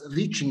farmers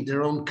reaching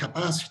their own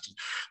capacity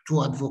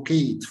to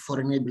advocate for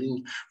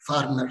enabling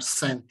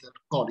farmer-centered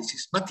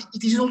policies. But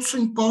it is also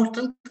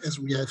important, as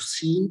we have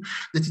seen,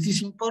 that it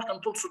is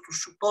important also to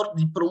support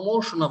the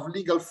promotion of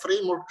legal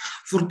framework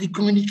for the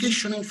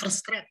communication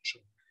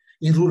infrastructure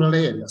in rural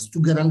areas to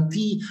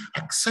guarantee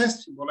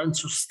accessible and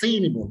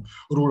sustainable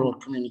rural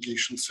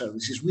communication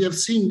services. We have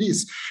seen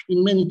this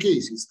in many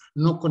cases: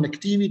 no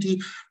connectivity,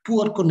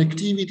 poor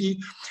connectivity,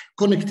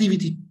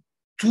 connectivity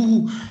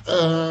too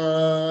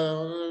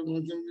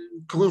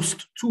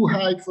cost too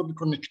high for the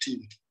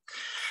connectivity.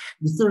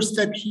 The third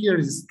step here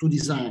is to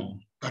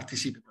design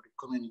participatory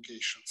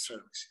communication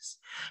services.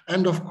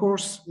 And of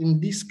course, in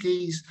this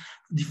case,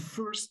 the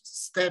first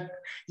step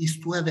is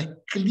to have a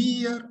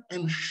clear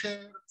and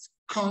shared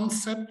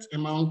concept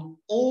among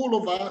all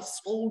of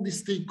us, all the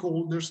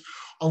stakeholders,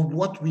 of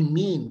what we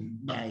mean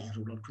by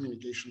rural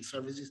communication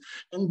services,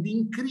 and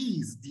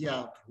increase the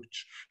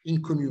outreach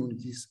in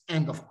communities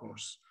and, of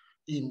course,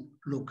 in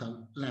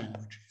local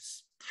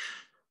languages.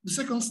 The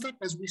second step,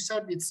 as we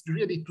said, it's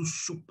really to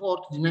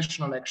support the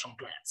national action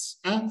plans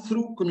and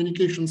through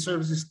communication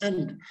services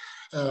and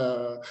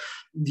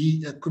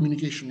the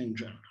communication in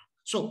general.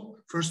 So,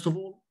 first of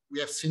all,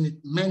 we have seen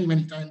it many,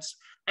 many times: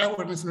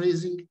 awareness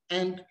raising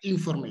and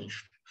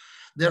information.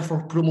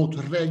 Therefore, promote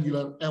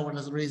regular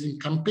awareness raising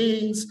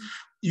campaigns,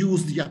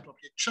 use the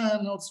appropriate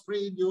channels,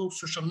 radio,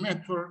 social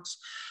networks,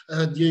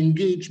 the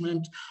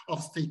engagement of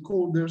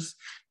stakeholders,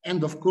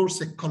 and of course,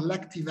 a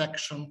collective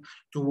action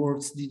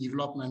towards the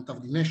development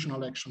of the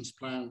National Actions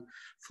Plan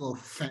for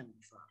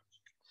family farming.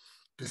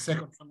 The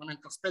second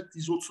fundamental aspect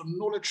is also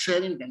knowledge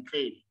sharing and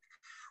training.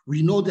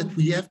 We know that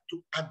we have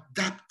to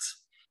adapt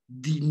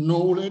the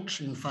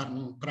knowledge in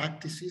farming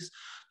practices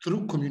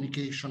through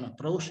communication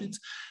approaches,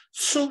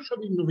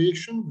 social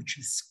innovation, which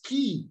is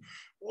key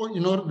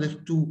in order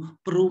to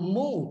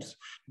promote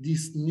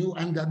these new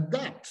and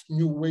adapt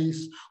new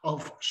ways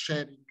of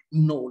sharing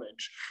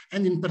knowledge,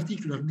 and in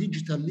particular,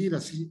 digital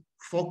literacy,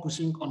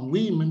 focusing on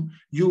women,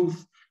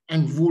 youth,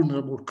 and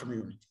vulnerable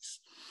communities.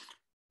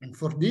 And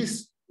for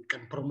this, we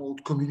can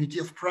promote community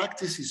of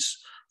practices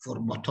for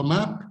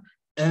bottom-up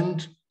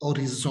and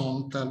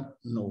horizontal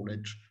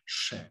knowledge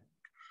sharing.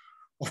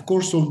 Of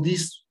course, all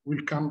this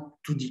will come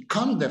to the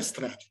COMDEV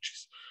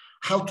strategies,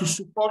 how to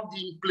support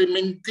the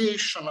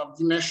implementation of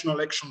the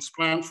National Actions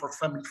Plan for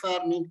family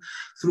farming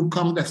through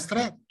COMDEV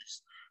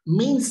strategies.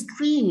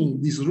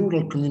 mainstreaming these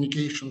rural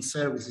communication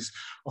services,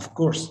 of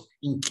course,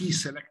 in key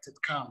selected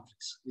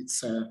countries.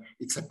 It's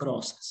a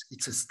process,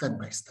 it's a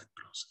step-by-step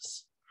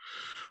process.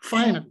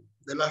 Finally,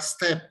 the last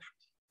step,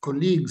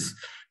 colleagues,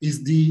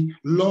 is the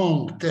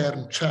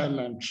long-term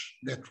challenge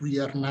that we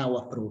are now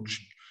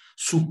approaching.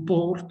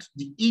 Support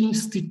the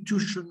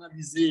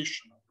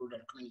institutionalization of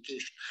rural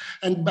communication.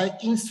 And by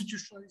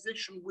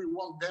institutionalization, we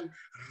want them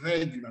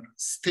regular,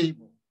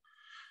 stable.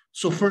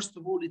 So first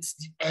of all, it's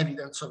the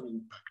evidence of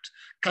impact.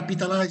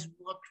 Capitalize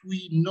what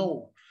we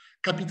know.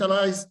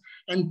 Capitalize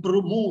and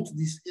promote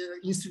this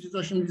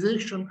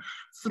institutionalization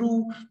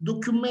through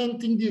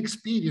documenting the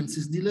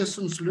experiences, the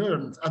lessons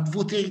learned,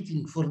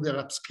 advocating for their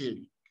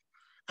upscaling.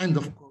 And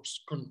of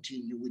course,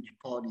 continue with the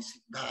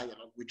policy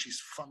dialogue, which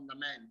is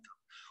fundamental.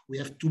 We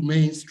have to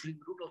mainstream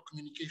rural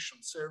communication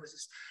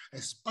services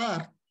as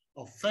part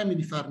of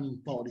family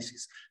farming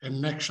policies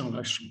and national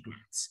action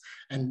plans.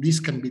 And this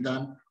can be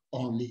done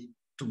only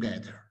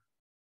together.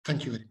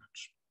 Thank you very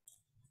much.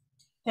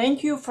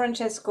 Thank you,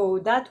 Francesco.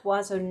 That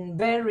was a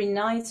very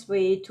nice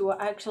way to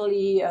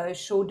actually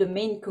show the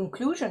main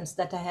conclusions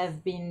that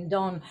have been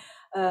done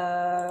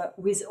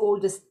with all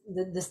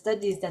the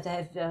studies that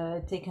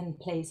have taken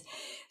place.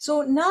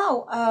 So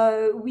now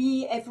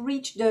we have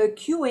reached the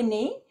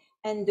Q&A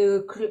and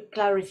the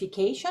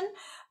clarification,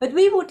 but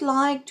we would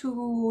like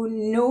to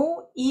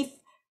know if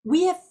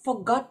we have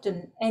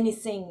forgotten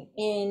anything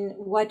in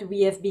what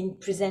we have been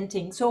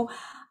presenting. So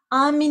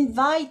I'm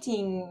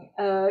inviting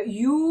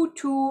you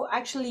to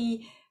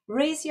actually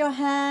raise your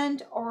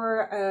hand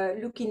or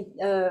look in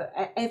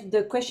have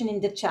the question in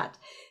the chat.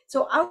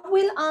 So I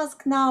will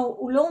ask now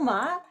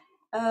Uloma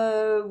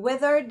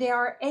whether there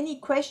are any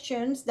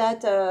questions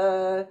that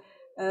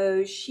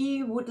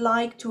she would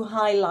like to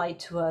highlight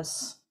to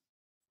us.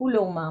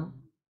 Uloma.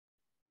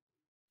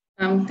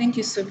 Thank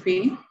you,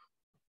 Sophie.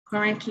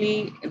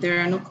 Currently, there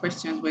are no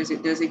questions,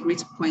 but there's a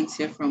great point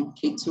here from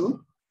Keto.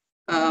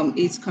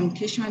 Its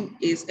communication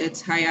is a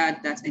tire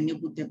that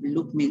enables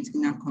development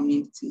in our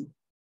community.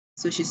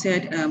 So she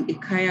said a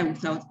car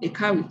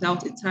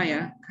without a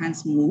tire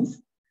can't move.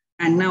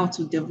 And now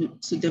to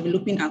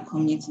developing our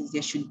communities,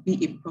 there should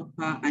be a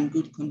proper and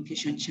good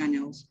communication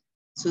channels.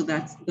 So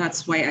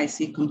that's why I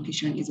say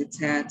communication is a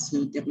tire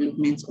to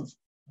development of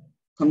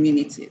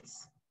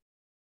communities.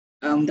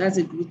 That's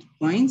a good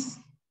point.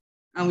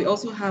 And we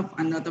also have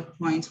another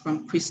point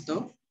from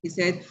Christoph. He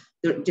said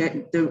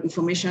the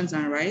informations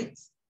are right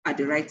at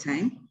the right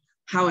time.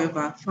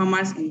 However,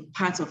 farmers in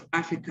parts of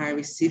Africa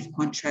receive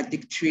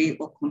contradictory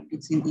or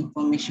competing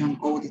information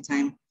all the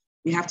time.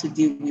 We have to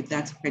deal with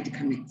that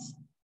predicament.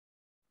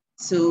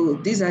 So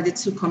these are the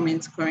two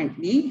comments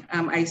currently.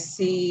 I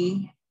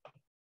see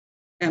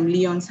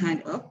Leon's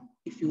hand up.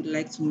 If you would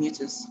like to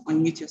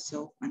unmute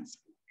yourself and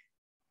speak.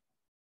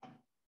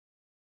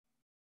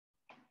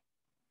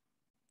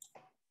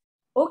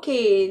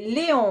 Okay,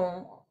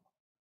 Leon,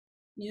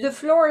 the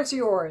floor is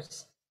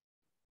yours.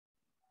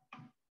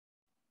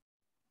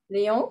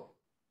 Léon?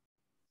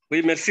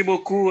 Oui, merci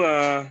beaucoup.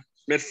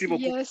 Merci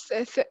beaucoup.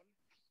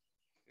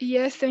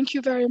 Yes, thank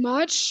you very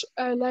much.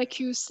 Like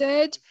you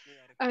said,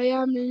 I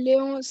am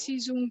Léon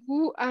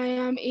Sizungu. I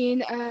am in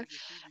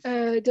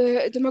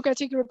the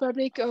Democratic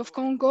Republic of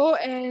Congo,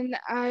 and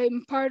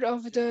I'm part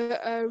of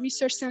the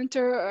research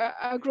center,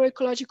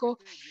 agroecological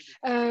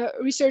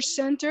research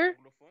center.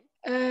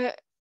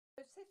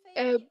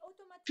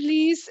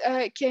 Please,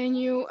 can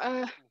you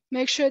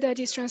make sure that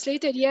it's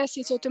translated? Yes,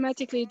 it's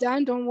automatically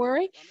done, don't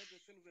worry.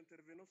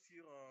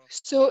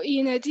 So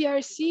in a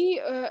DRC,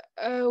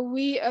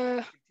 we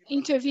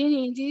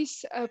intervene in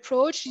this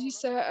approach,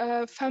 this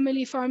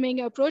family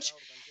farming approach,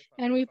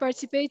 and we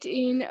participate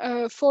in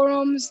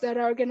forums that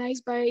are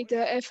organized by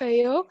the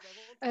FAO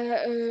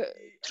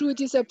through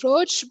this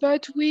approach,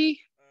 but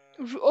we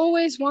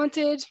always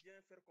wanted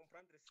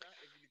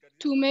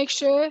to make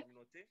sure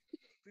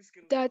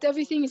that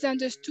everything is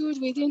understood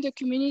within the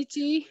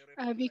community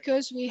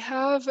because we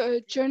have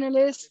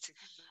journalists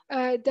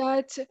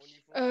that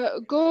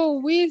go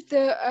with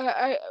the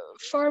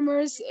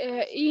farmers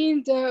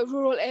in the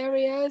rural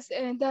areas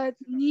and that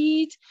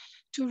need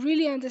to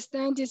really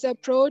understand this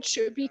approach,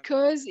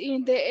 because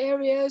in the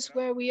areas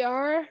where we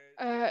are,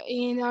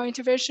 in our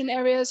intervention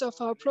areas of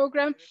our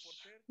program,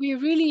 we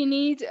really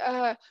need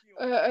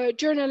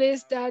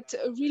journalists that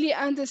really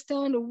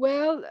understand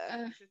well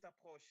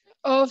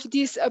of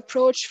this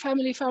approach,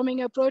 family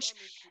farming approach.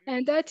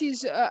 And that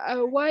is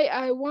why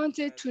I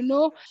wanted to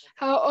know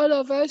how all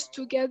of us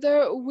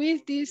together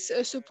with this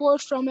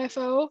support from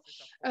FAO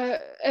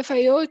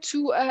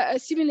to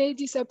assimilate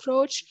this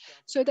approach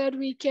so that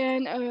we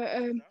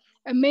can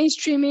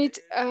mainstream it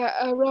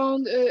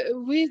around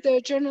with the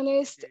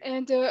journalists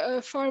and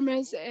the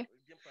farmers.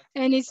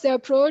 And it's the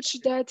approach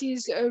that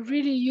is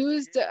really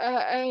used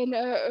and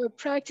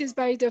practiced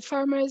by the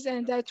farmers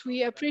and that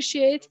we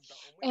appreciate.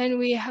 And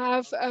we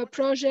have a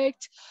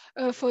project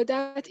for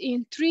that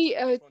in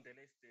 3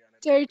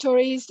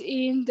 territories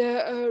in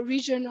the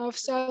region of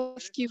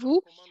South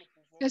Kivu.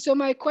 And so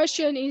my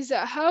question is,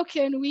 how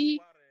can we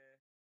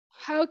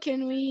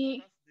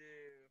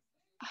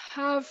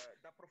have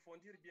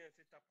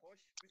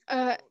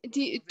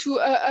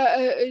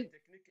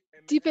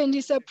deepen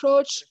this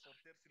approach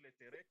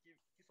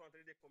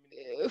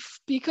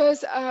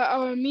because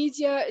our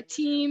media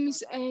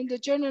teams and the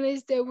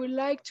journalists, they would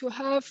like to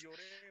have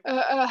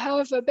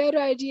better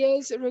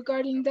ideas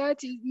regarding that,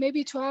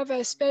 maybe to have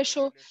a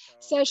special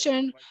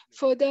session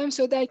for them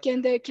so they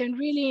can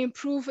really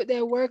improve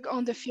their work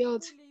on the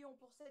field.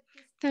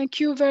 Thank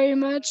you very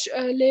much,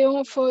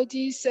 Leon, for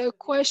this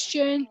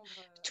question,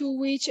 to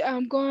which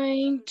I'm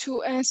going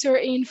to answer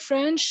in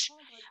French.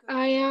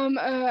 I am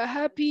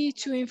happy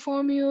to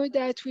inform you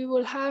that we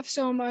will have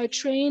some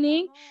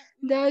training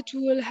that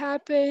will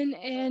happen,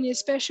 and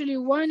especially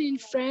one in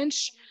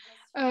French,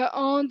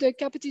 on the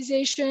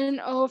capitalization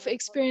of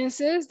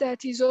experiences.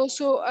 That is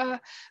also a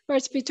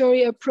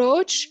participatory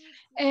approach.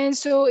 And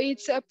so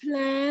it's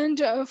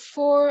planned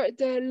for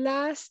the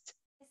last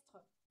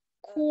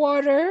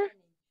quarter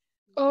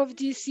of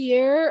this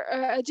year.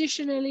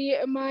 Additionally,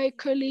 my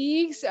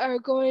colleagues are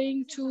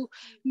going to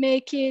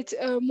make it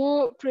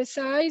more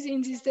precise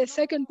in the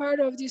second part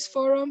of this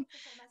forum.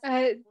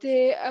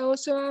 They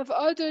also have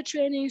other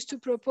trainings to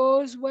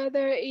propose,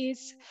 whether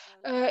it's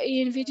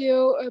in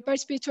video,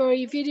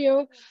 participatory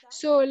video.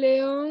 So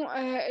Leon,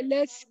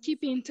 let's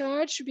keep in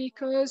touch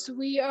because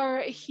we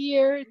are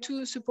here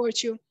to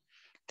support you.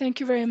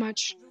 Thank you very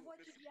much.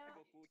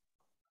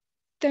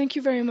 Thank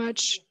you very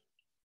much.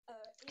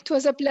 It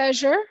was a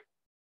pleasure.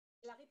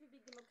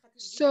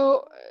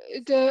 So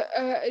the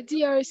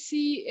DRC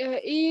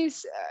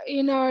is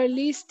in our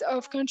list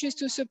of countries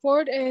to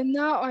support. And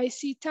now I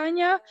see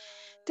Tanya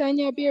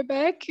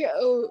Bierbeck.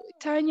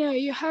 Tanya,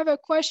 you have a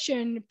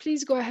question.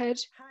 Please go ahead.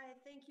 Hi,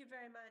 thank you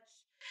very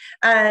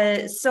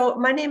much. So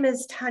my name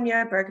is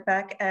Tanya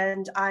Bergbeck,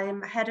 and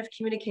I'm head of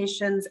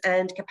communications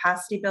and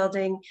capacity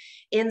building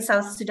in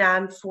South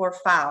Sudan for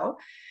FAO.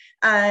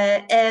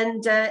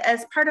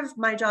 As part of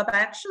my job, I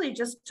actually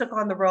just took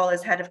on the role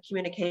as head of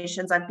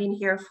communications. I've been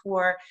here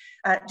for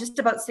just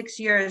about 6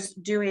 years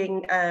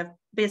doing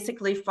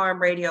basically farm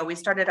radio. We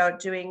started out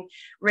doing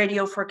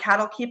radio for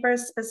cattle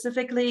keepers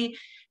specifically.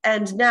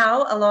 And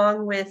now,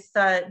 along with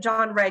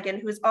John Reagan,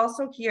 who's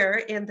also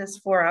here in this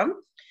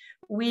forum,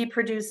 we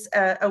produce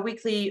a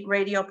weekly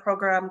radio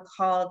program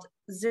called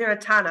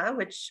Ziratana,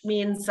 which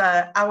means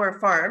our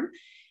farm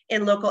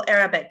in local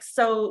Arabic.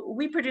 So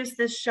we produce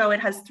this show. It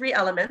has 3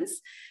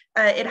 elements.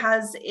 It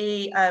has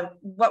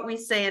what we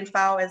say in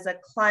FAO is a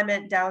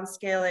climate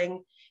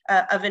downscaling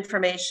of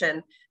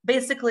information.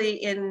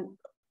 Basically, in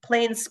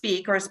plain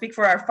speak, or speak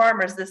for our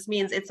farmers, this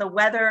means it's a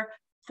weather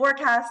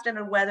forecast and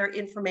a weather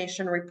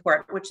information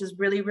report, which is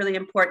really, really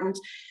important,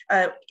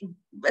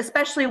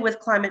 especially with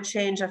climate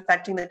change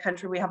affecting the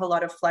country. We have a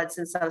lot of floods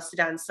in South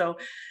Sudan. So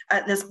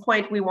at this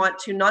point, we want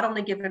to not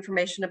only give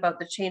information about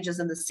the changes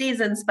in the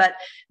seasons, but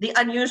the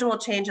unusual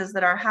changes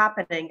that are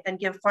happening, and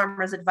give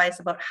farmers advice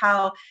about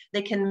how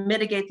they can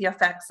mitigate the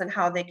effects and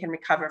how they can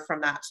recover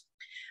from that.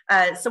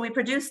 So we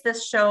produce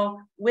this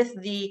show with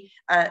the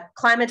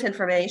climate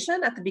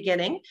information at the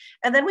beginning,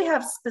 and then we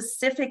have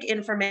specific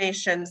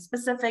information,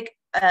 specific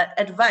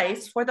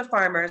advice for the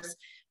farmers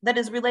that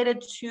is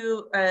related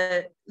to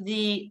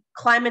the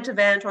climate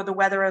event or the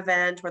weather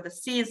event or the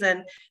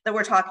season that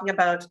we're talking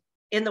about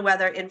in the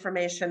weather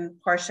information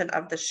portion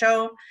of the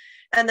show.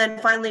 And then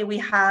finally, we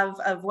have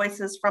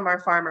voices from our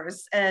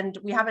farmers, and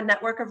we have a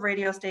network of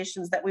radio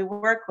stations that we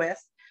work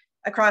with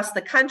across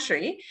the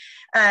country.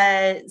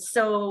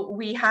 So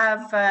we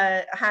have,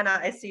 Hannah,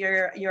 I see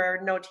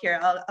your note here.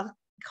 I'll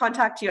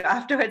contact you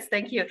afterwards,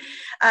 thank you.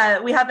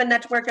 We have a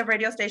network of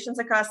radio stations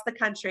across the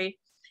country,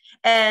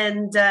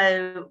 and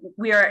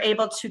we are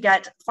able to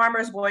get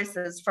farmers'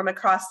 voices from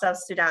across South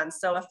Sudan.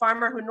 So a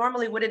farmer who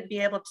normally wouldn't be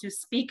able to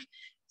speak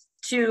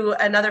to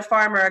another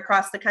farmer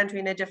across the country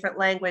in a different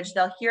language,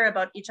 they'll hear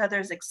about each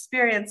other's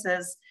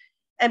experiences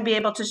and be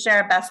able to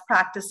share best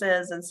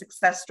practices and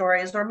success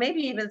stories, or maybe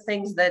even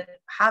things that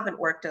haven't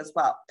worked as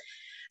well.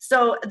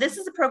 So this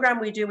is a program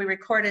we do. We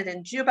record it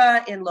in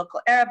Juba in local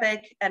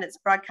Arabic, and it's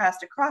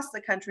broadcast across the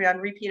country on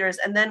repeaters.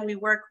 And then we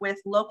work with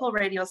local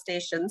radio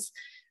stations,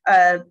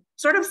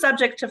 sort of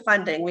subject to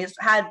funding. We've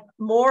had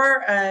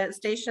more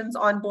stations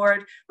on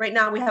board. Right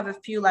now we have a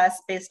few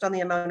less based on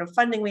the amount of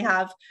funding we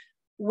have,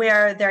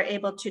 where they're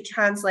able to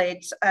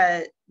translate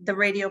the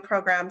radio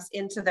programs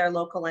into their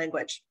local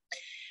language.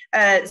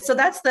 So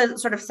that's the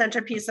sort of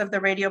centerpiece of the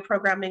radio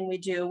programming we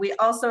do. We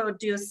also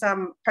do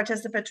some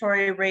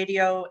participatory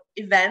radio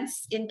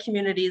events in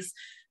communities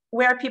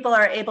where people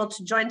are able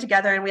to join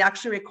together, and we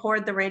actually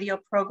record the radio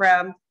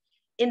program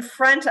in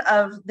front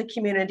of the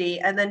community,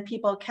 and then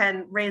people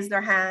can raise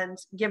their hand,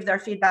 give their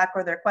feedback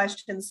or their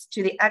questions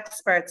to the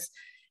experts,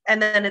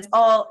 and then it's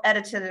all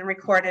edited and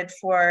recorded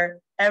for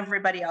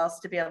everybody else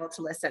to be able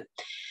to listen.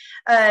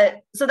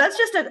 So that's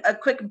just a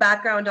quick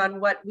background on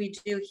what we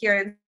do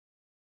here.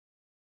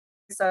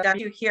 So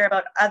you hear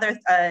about other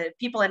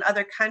people in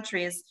other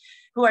countries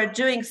who are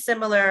doing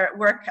similar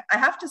work. I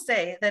have to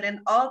say that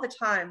in all the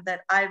time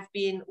that I've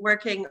been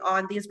working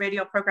on these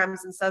radio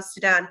programs in South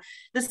Sudan,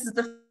 this is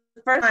the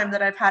first time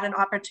that I've had an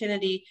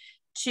opportunity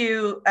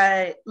to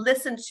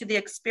listen to the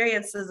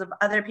experiences of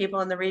other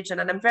people in the region.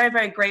 And I'm very,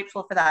 very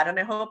grateful for that. And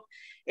I hope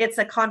it's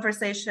a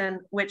conversation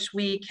which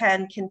we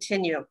can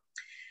continue.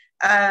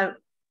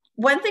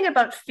 One thing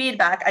about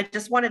feedback, I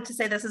just wanted to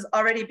say this has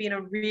already been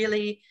a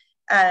really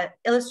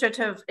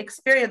illustrative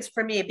experience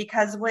for me,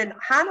 because when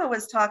Hannah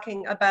was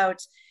talking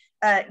about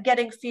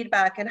getting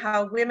feedback and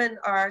how women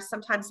are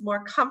sometimes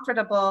more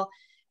comfortable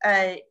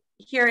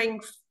hearing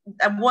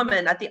a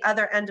woman at the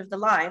other end of the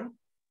line,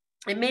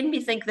 it made me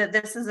think that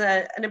this is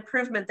an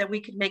improvement that we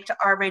could make to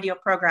our radio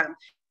program,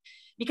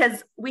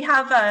 because we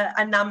have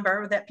a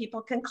number that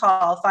people can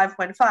call,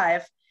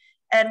 515,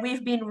 and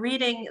we've been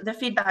reading the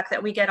feedback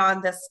that we get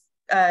on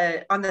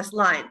this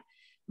line.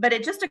 But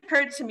it just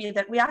occurred to me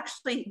that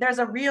there's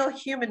a real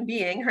human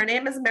being. Her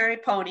name is Mary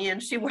Pony,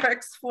 and she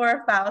works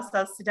for FAO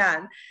South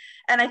Sudan.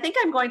 And I think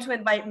I'm going to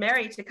invite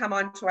Mary to come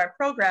onto our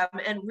program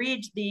and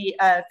read the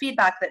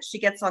feedback that she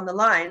gets on the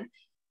line,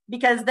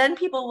 because then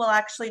people will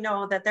actually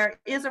know that there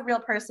is a real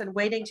person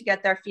waiting to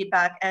get their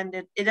feedback, and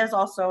it is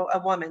also a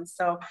woman.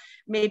 So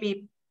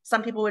maybe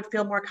some people would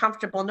feel more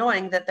comfortable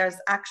knowing that there's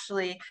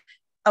actually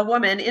a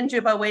woman in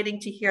Juba waiting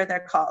to hear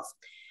their calls.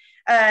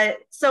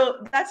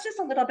 So that's just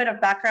a little bit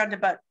of background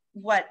about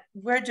what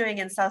we're doing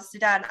in South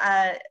Sudan.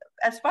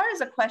 As far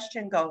as a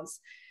question goes,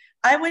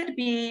 I would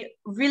be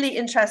really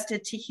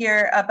interested to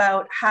hear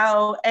about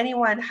how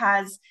anyone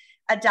has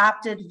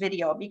adapted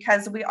video,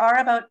 because we are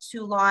about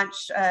to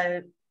launch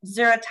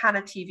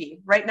Ziratana TV.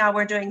 Right now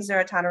we're doing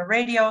Ziratana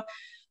Radio.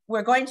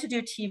 We're going to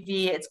do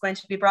TV. It's going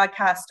to be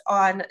broadcast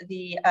on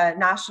the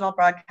national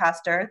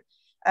broadcaster,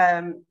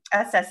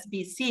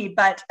 SSBC,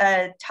 but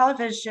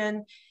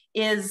television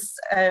is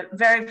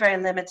very,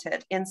 very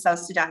limited in South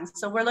Sudan.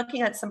 So we're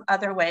looking at some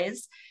other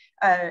ways,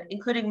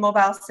 including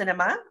mobile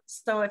cinema.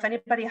 So if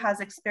anybody has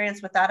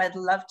experience with that, I'd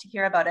love to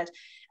hear about it.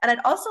 And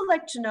I'd also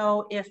like to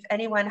know if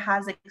anyone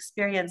has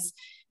experience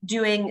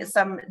doing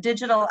some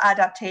digital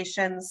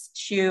adaptations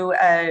to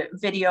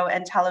video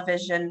and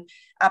television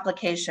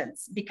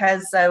applications,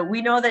 because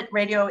we know that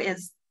radio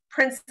is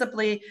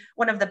principally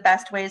one of the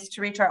best ways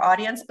to reach our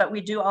audience, but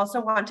we do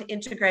also want to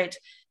integrate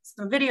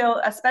some video,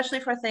 especially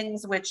for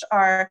things which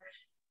are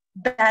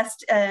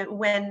best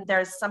when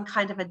there's some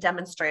kind of a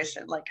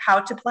demonstration, like how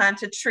to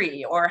plant a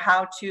tree or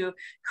how to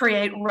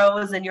create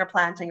rows in your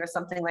planting or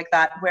something like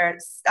that, where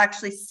it's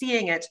actually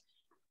seeing it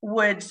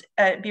would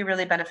be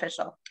really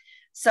beneficial.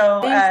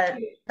 So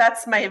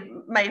that's my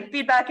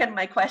feedback and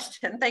my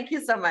question. Thank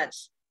you so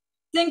much.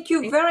 Thank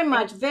you very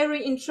much.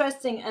 Very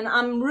interesting. And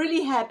I'm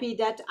really happy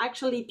that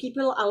actually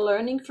people are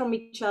learning from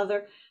each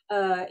other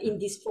in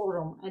this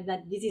forum, and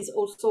that this is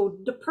also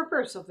the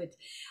purpose of it.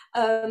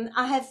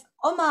 I have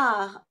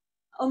Omar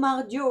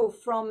Diop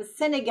from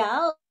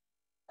Senegal.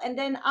 And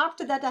then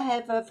after that, I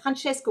have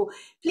Francesco.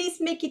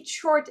 Please make it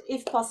short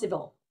if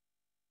possible.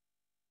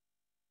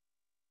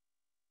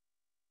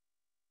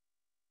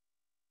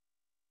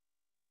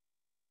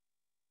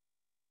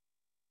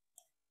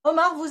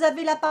 Omar, vous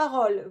avez la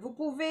parole. Vous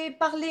pouvez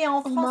parler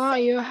en français. Omar,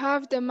 you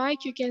have the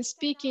mic. You can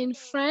speak in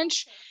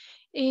French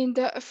in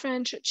the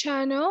French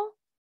channel.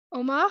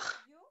 Omar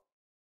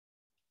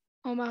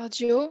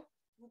Diop.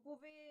 Vous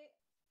pouvez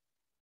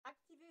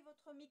activer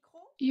votre micro.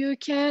 You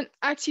can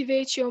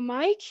activate your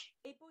mic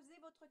Et poser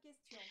votre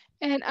question.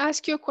 and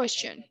ask your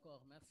question.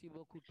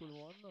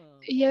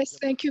 Yes,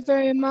 thank you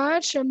very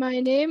much. My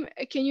name,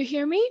 can you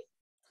hear me?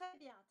 Très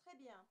bien, très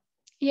bien.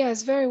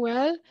 Yes, very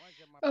well.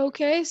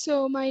 Okay,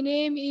 so my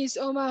name is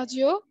Omar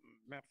Diop.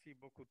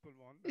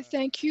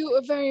 Thank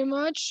you very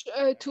much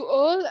to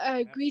all.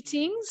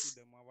 Greetings.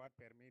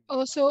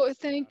 Also,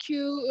 thank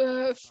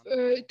you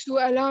to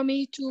allow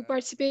me to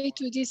participate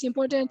to this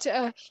important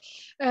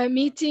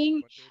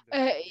meeting.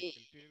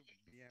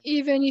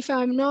 Even if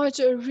I'm not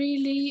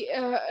really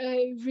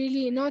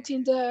not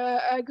in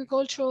the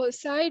agricultural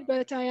side,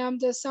 but I am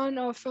the son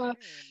of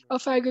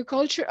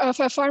agriculture, of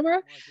a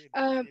farmer,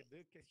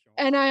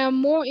 and I am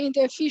more in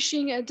the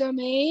fishing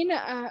domain.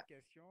 I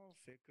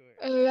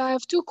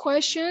have two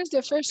questions.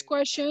 The first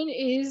question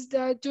is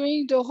that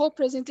during the whole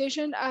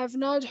presentation, I've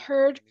not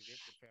heard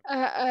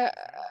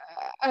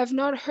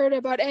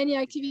about any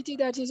activity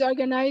that is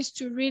organized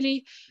to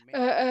really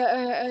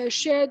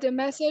share the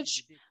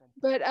message.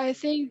 But I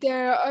think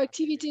there are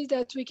activities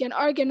that we can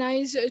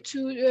organize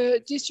to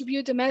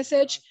distribute the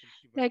message.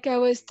 Like I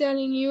was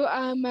telling you,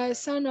 I'm a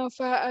son of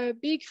a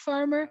big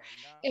farmer,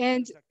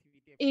 and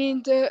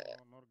in the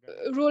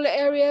rural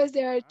areas,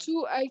 there are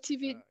two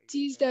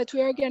activities that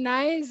we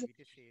organize.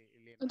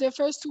 The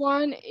first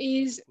one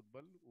is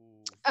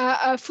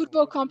a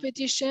football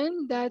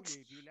competition that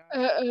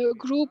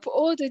group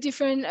all the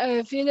different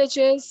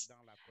villages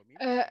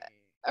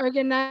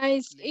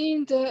organized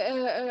in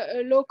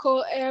the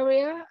local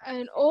area,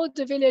 and all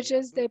the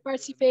villages, they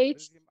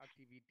participate.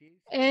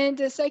 And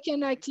the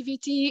second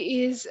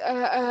activity is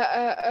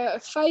a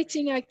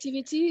fighting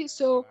activity.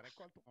 So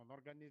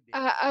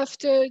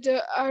after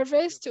the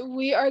harvest,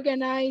 we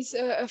organize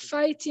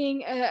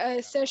fighting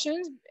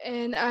sessions,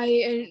 and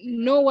I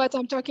know what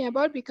I'm talking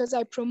about because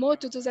I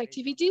promote those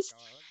activities.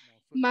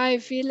 my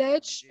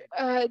village,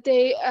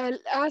 they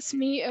asked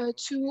me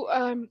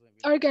to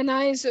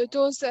organize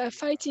those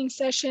fighting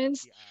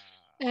sessions,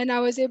 and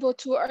I was able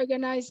to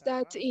organize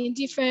that in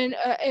different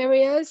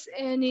areas,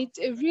 and it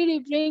really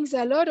brings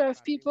a lot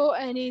of people,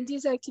 and in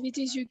these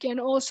activities you can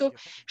also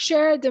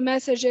share the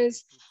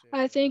messages.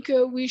 I think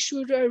we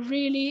should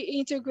really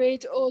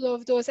integrate all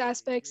of those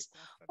aspects.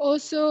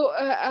 Also,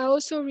 I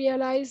also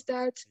realized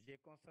that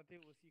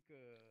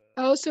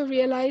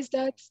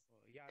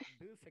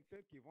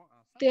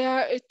there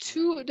are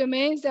two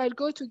domains that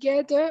go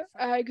together,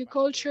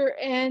 agriculture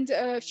and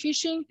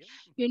fishing.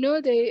 You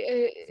know,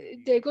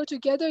 they go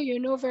together, you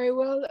know very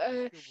well,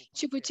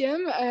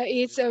 Chiputium.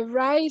 It's a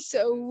rice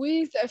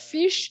with a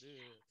fish,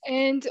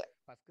 and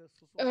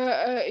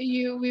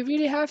we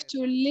really have to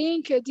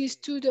link these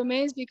two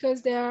domains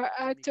because there are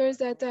actors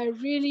that are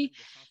really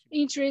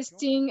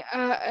interesting,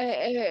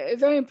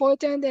 very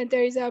important, and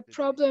there is a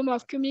problem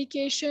of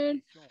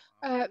communication,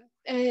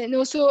 and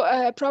also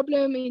a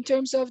problem in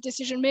terms of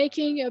decision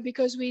making,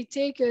 because we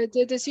take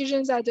the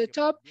decisions at the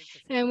top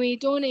and we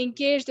don't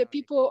engage the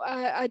people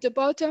at the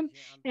bottom.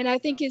 And I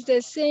think it's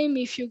the same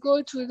if you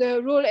go to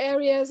the rural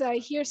areas. I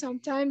hear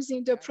sometimes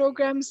in the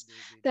programs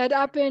that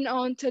happen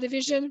on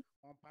television,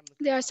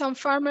 there are some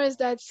farmers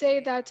that say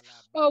that,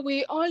 oh,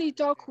 we only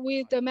talk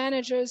with the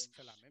managers,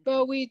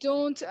 but we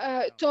don't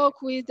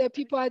talk with the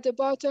people at the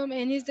bottom.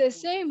 And it's the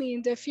same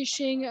in the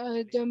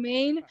fishing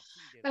domain.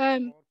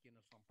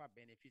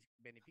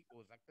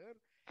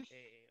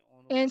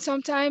 And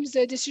sometimes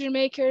the decision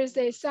makers,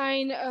 they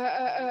sign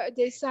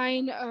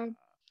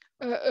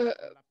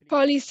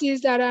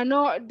policies that are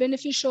not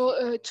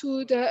beneficial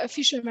to the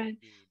fishermen.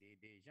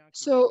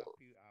 So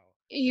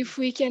if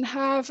we can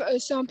have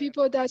some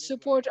people that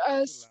support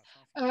us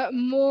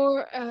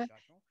more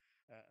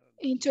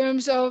in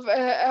terms of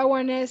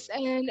awareness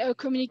and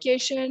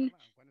communication.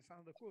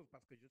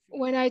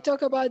 When I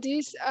talk about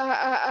this,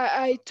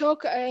 I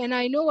talk and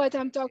I know what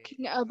I'm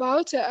talking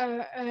about.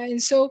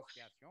 And so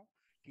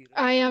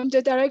I am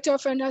the director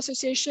of an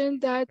association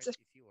that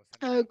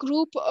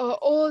group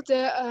all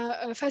the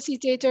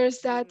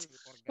facilitators that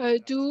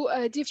do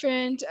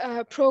different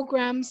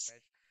programs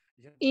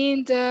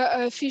in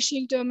the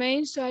fishing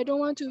domain. So I don't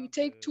want to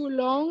take too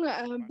long,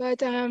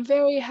 but I am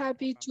very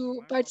happy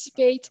to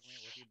participate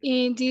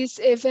in this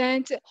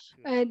event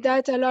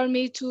that allowed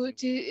me to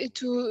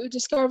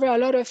discover a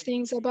lot of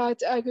things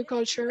about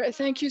agriculture.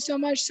 Thank you so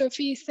much,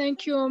 Sophie.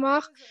 Thank you,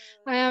 Omar.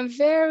 I am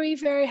very,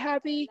 very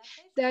happy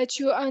that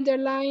you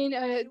underline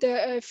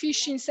the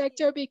fishing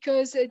sector,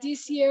 because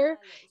this year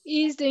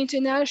is the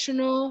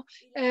International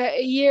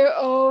Year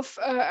of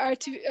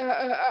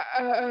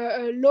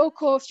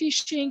Local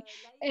Fishing.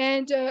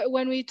 And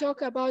when we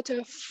talk about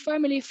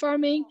family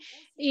farming,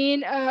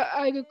 in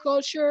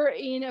agriculture,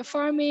 in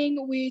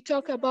farming, we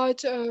talk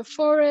about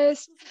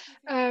forest,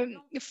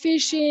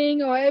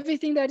 fishing, or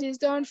everything that is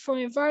done for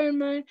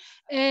environment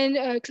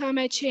and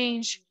climate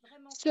change.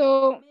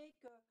 So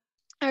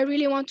I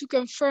really want to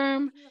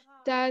confirm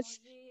that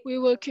we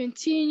will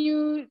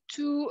continue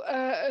to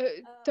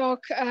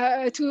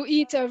to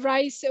eat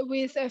rice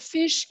with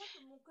fish.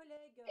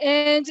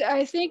 And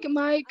I think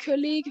my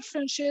colleague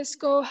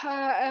Francesco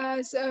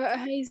has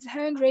his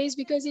hand raised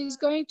because he's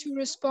going to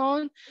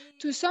respond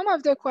to some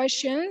of the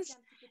questions.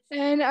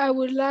 And I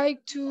would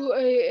like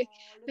to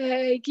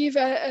leave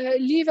a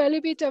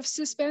little bit of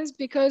suspense,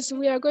 because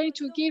we are going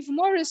to give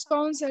more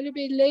response a little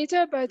bit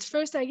later. But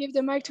first, I give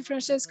the mic to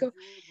Francesco.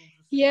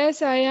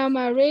 Yes, I am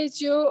a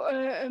radio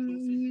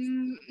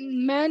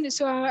man,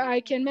 so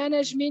I can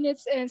manage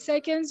minutes and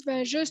seconds,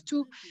 but just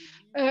to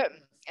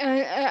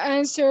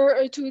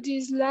answer to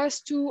these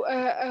last two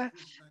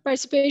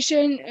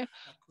participation,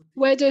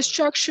 where the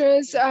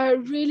structures are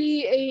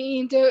really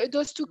in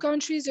those two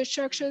countries, the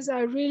structures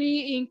are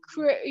really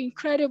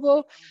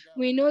incredible.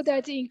 We know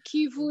that in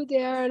Kivu,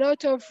 there are a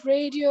lot of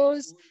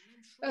radios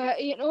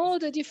in all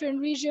the different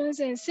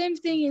regions, and same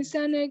thing in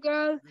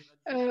Senegal,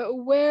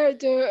 where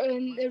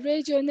the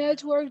radio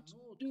network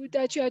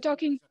that you are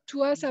talking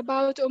to us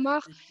about,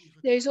 Omar,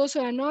 there is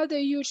also another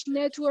huge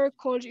network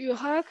called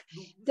URAC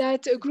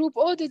that group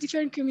all the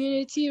different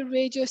community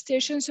radio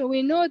stations. So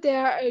we know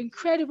there are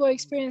incredible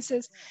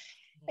experiences.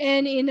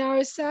 And in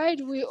our side,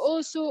 we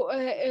also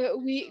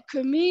we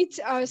commit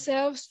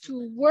ourselves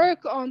to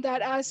work on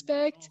that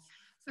aspect.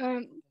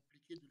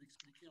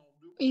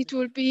 It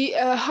will be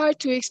hard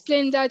to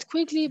explain that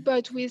quickly,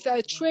 but with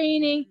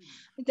training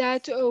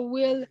that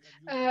will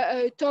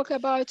talk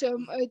about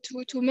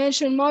to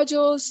mention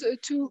modules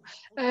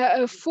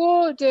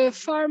for the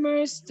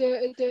farmers,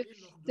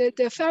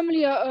 the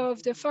family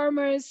of the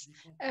farmers,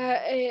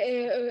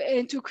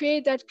 and to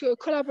create that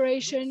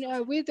collaboration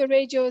with the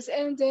radios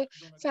and the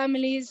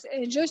families.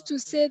 And just to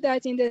say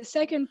that in the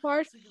second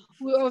part,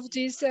 of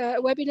this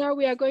webinar.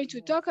 We are going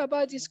to talk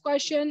about this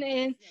question,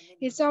 and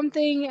it's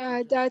something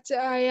that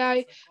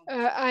I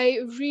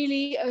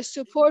really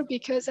support,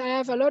 because I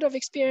have a lot of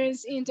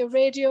experience in the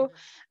radio,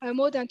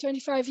 more than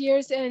 25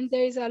 years, and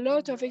there is a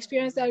lot of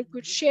experience that I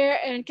could share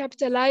and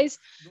capitalize.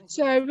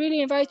 So I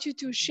really invite you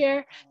to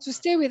share, to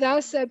stay with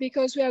us,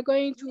 because we are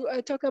going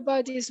to talk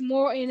about this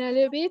more in a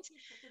little bit.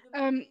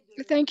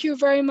 Thank you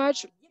very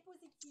much,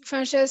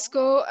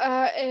 Francesco,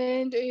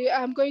 and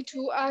I'm going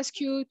to ask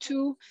you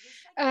to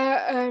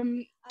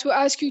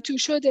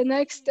show the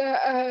next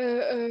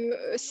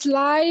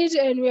slide,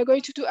 and we are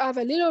going to have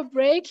a little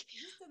break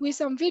with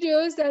some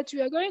videos that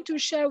we are going to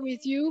share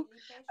with you,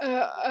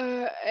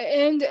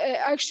 and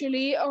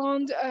actually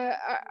on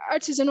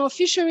artisanal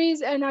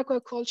fisheries and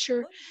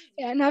aquaculture.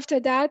 And after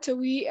that,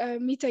 we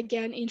meet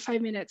again in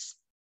 5 minutes.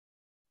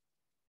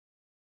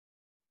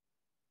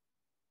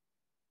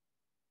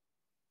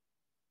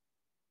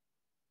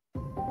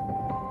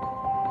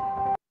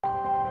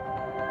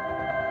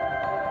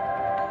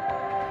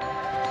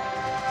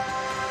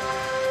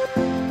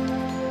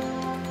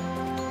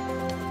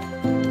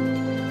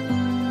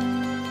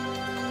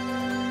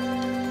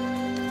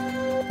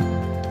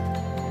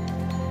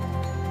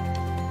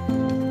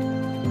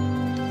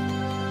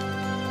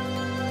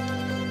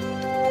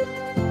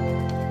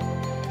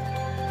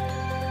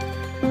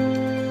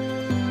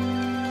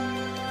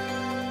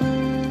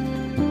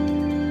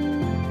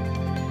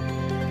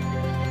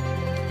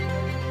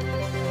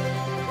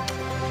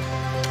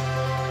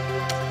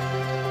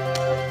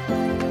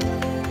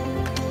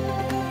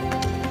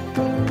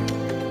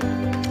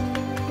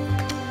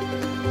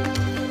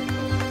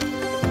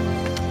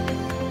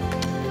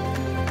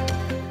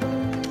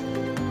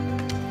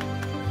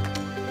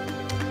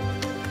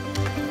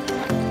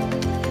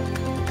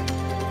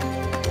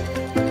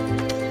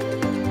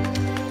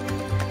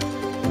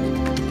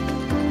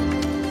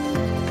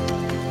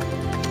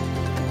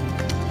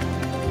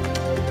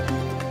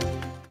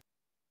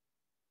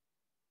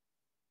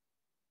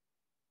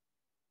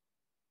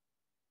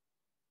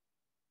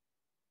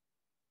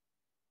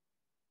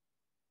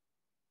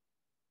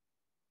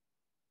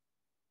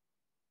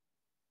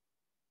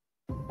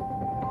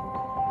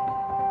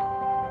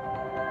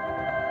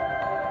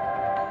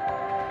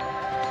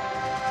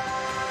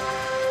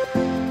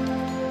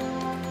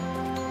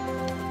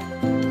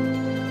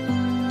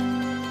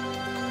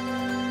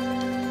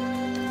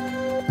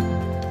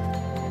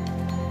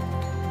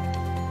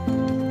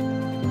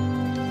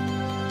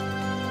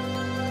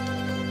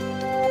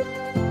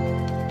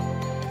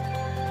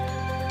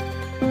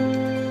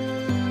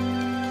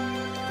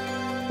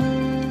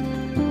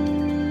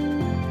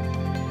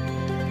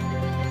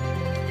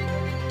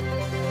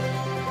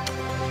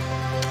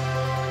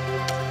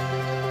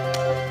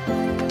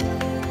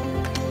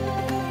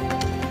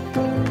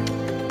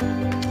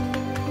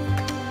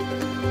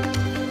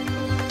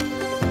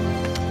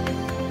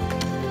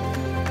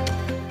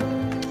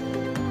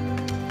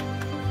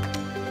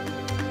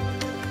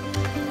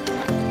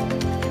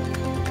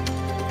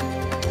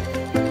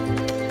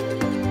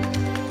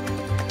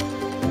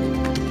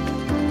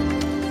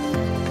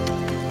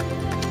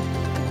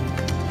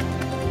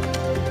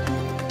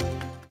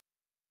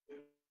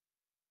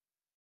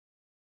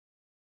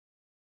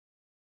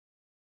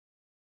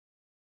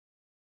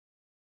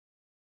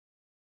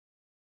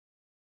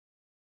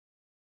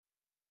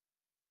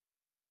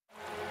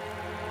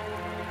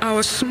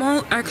 Our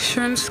small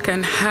actions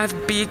can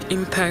have big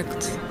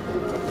impact,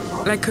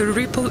 like a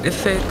ripple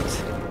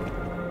effect.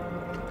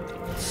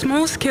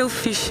 Small-scale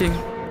fishing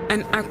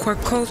and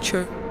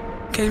aquaculture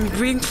can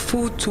bring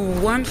food to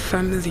one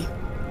family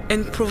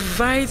and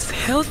provides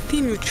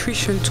healthy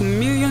nutrition to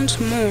millions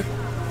more.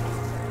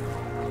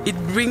 It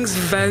brings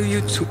value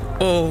to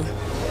all.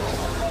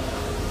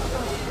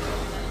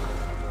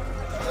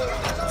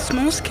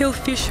 Small-scale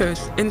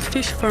fishers and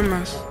fish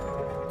farmers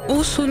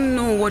also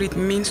know what it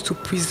means to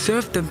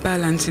preserve the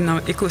balance in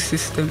our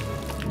ecosystem.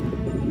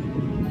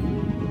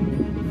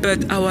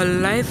 But our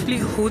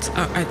livelihoods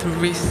are at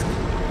risk.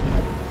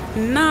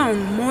 Now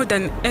more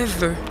than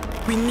ever,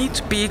 we need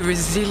to be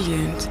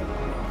resilient,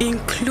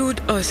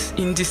 include us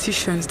in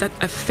decisions that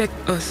affect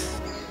us,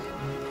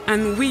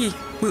 and we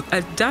will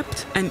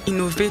adapt and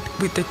innovate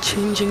with the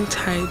changing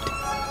tide.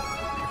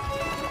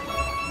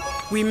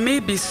 We may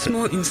be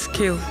small in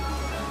scale,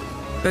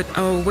 but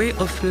our way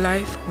of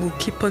life will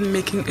keep on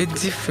making a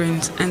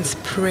difference and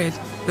spread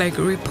like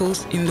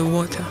ripples in the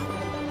water.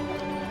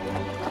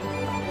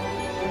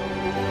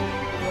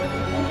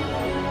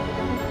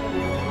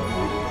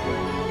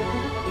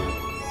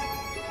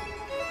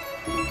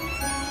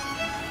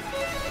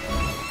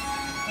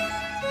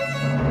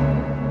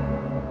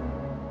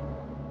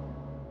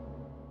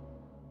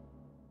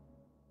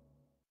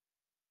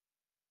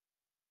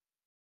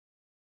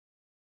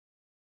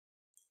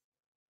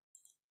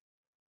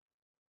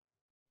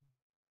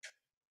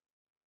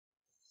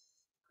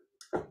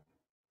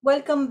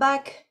 Welcome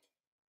back.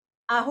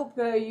 I hope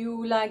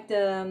you liked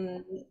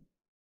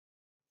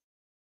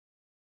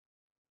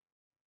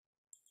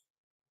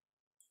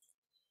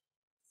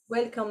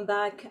welcome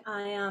back.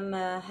 I am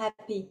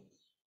happy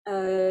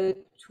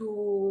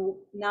to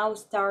now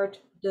start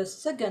the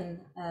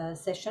second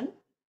session.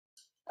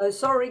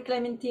 Sorry,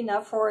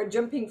 Clementina, for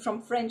jumping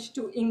from French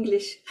to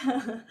English.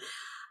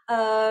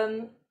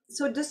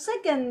 So the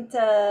second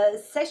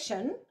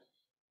session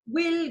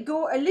will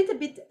go a little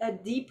bit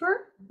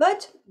deeper,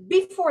 but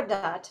before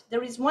that,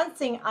 there is one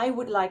thing I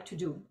would like to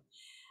do.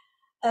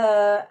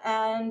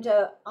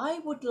 I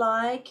would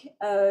like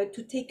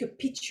to take a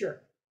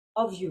picture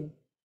of you.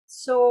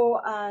 So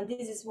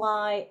this is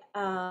why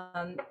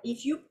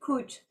if you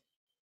could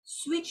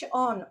switch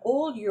on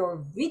all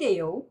your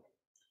video,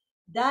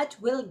 that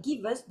will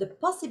give us the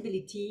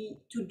possibility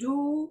to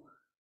do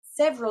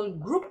several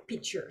group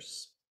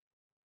pictures.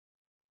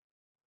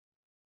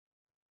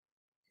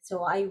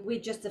 So I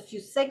wait just a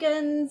few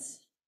seconds.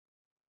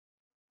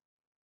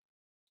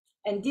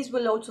 And this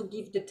will also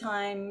give the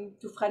time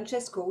to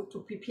Francesco to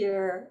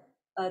prepare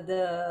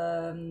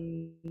the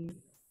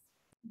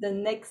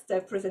next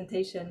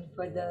presentation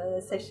for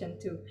the session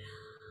 2.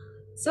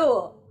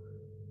 So,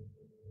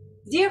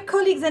 dear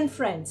colleagues and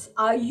friends,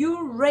 are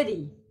you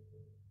ready?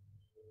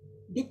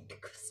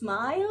 Big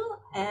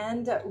smile,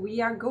 and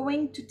we are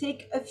going to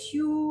take a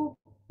few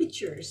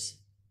pictures.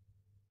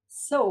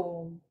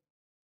 So,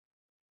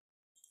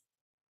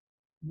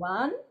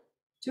 1,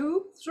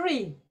 2,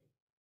 3.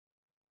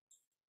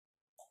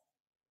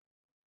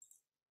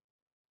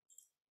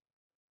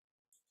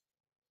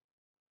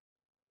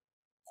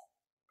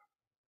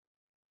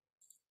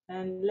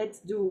 And let's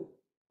do,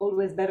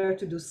 always better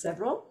to do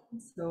several.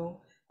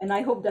 So, and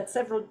I hope that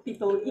several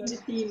people in the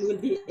team will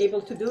be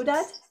able to do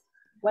that.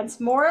 Once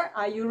more,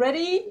 are you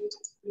ready?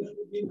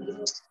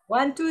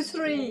 1, 2,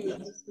 3.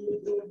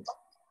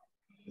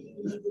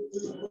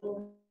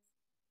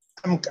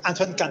 I'm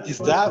Antoine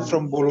Cantizda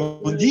from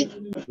Burundi.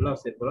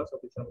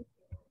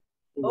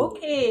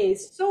 Okay,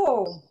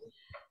 so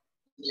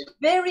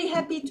very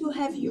happy to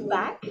have you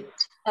back.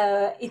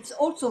 It's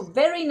also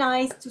very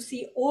nice to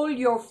see all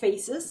your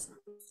faces.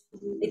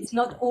 It's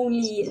not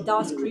only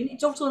dark screen,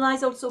 it's also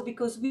nice also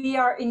because we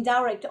are in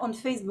direct on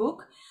Facebook.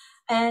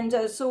 And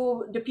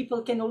so the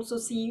people can also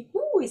see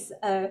who is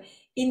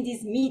in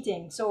this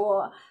meeting.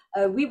 So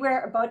we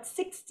were about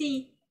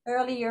 60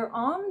 earlier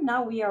on,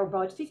 now we are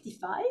about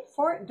 55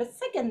 for the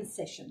second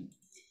session.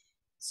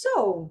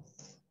 So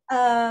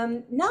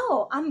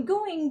now I'm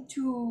going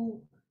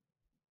to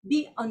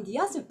be on the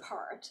other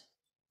part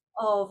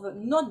of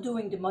not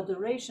doing the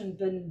moderation,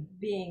 but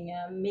being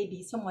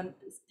maybe someone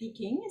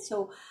speaking.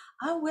 So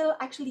I will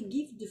actually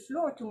give the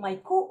floor to my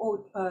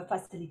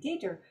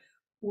co-facilitator,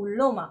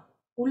 Uloma.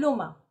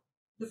 Uloma,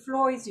 the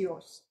floor is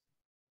yours.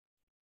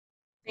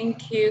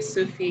 Thank you,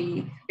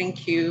 Sophie.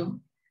 Thank you.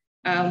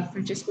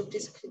 Francesco,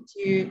 please could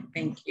you?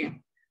 Thank you.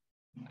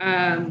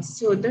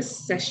 So this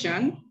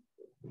session,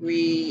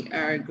 we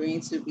are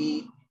going to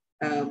be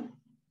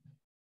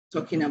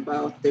talking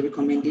about the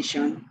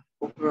recommendation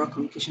of rural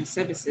communication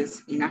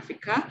services in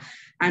Africa.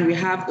 And we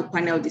have a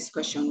panel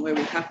discussion where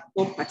we have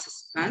 4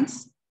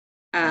 participants.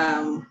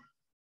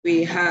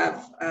 We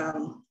have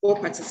 4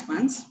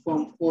 participants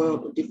from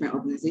 4 different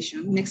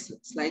organizations. Next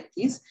slide,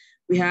 please.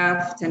 We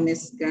have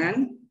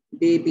Temesgen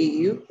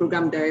Bebeyu,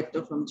 Program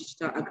Director from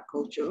Digital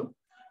Agriculture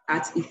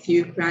at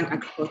Ethiopian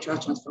Agricultural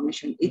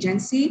Transformation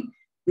Agency.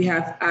 We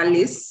have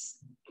Alice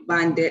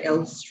van der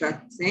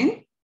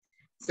Elstraten,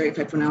 sorry if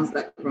I pronounced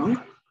that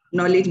wrong,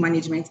 Knowledge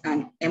Management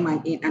and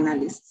M&A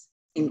Analyst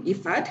in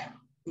IFAD.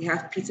 We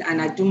have Peter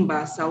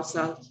Anadumba, South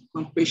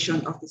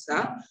Cooperation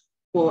Officer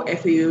for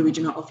FAO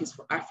Regional Office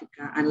for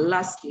Africa. And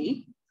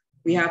lastly,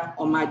 we have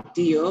Omar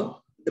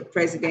Dio, the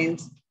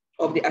President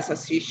of the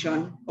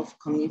Association of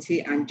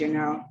Community and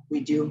General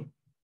Radio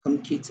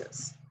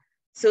Communicators.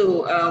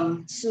 So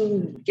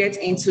to get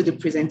into the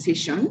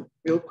presentation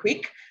real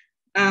quick,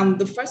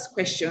 the first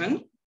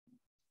question,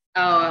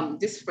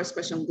 this first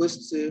question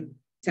goes to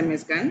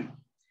Temesgen.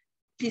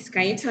 Please,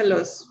 can you tell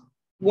us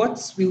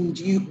what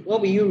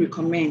will you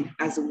recommend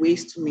as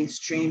ways to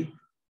mainstream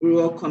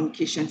rural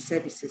communication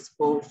services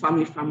for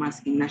family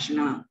farmers in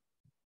national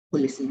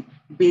policy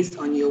based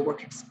on your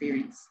work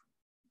experience?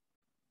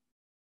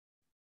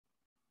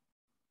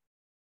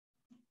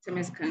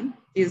 Temesgen,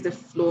 please, the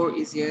floor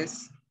is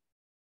yours.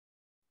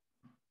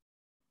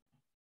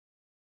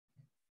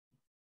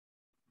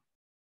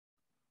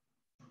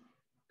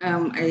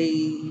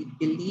 I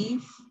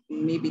believe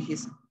maybe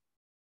he's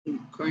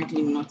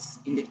currently not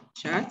in the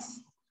chat.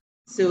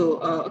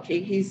 So, okay,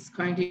 he's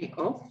currently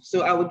off.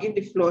 So I will give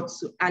the floor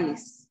to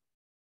Alice.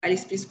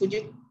 Alice, please, could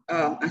you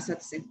answer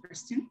the same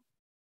question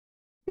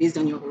based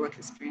on your work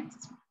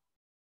experience?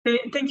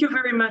 Thank you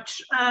very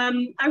much.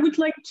 I would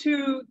like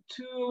to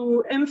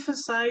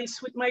emphasize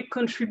with my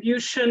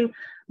contribution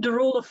the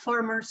role of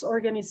farmers'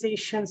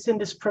 organizations in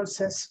this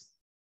process.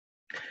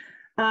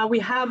 We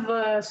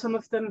have some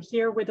of them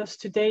here with us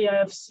today. I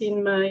have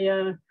seen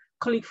my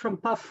colleague from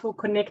PAFO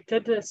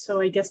connected,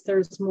 so I guess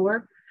there's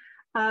more.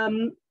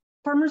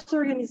 Farmers'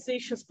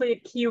 organizations play a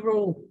key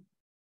role.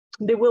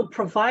 They will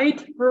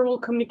provide rural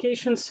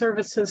communication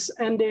services,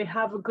 and they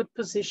have a good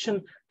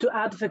position to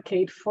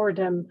advocate for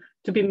them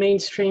to be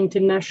mainstreamed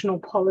in national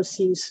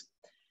policies.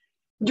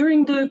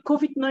 During the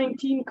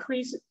COVID-19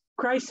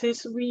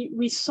 crisis,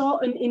 we saw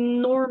an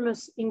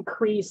enormous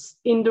increase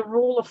in the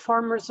role of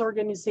farmers'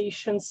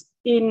 organizations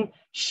in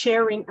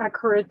sharing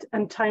accurate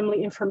and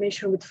timely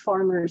information with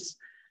farmers.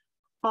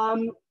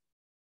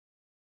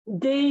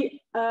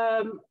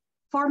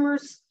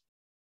 Farmers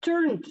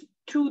turned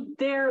to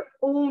their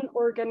own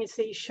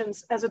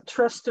organizations as a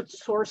trusted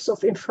source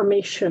of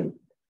information.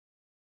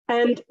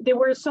 And they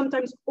were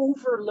sometimes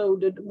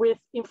overloaded with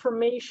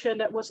information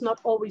that was not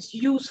always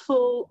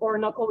useful or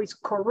not always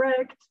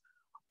correct,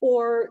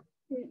 or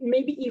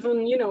maybe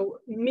even, you know,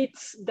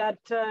 myths that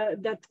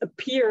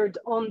appeared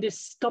on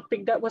this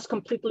topic that was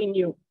completely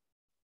new.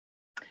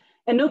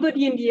 And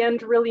nobody in the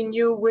end really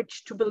knew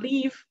which to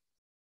believe.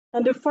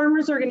 And the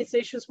farmers'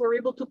 organizations were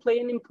able to play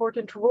an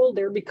important role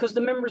there because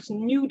the members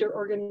knew their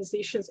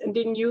organizations and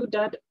they knew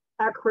that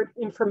accurate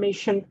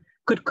information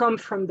could come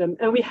from them.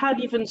 And we had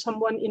even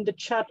someone in the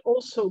chat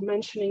also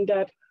mentioning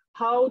that,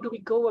 how do we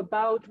go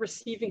about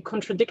receiving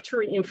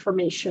contradictory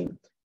information,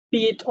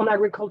 be it on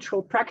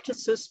agricultural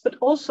practices, but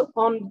also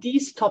on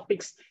these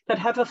topics that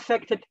have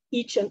affected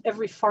each and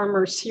every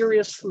farmer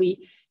seriously,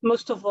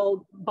 most of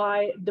all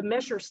by the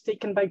measures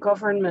taken by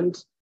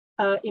government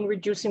in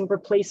reducing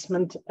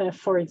replacement,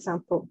 for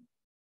example.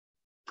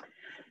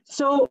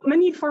 So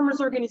many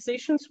farmers'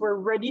 organizations were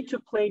ready to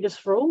play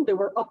this role. They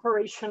were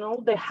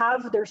operational. They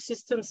have their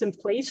systems in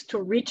place to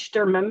reach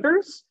their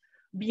members,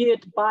 be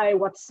it by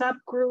WhatsApp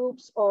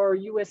groups or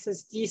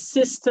USSD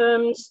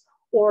systems,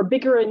 or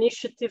bigger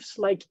initiatives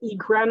like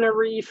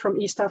e-Granary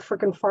from East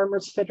African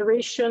Farmers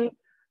Federation,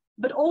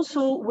 but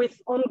also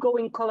with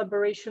ongoing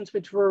collaborations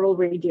with rural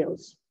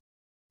radios.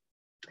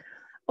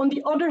 On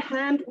the other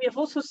hand, we have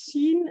also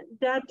seen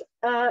that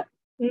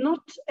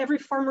not every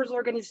farmers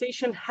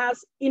organization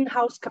has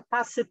in-house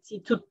capacity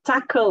to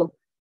tackle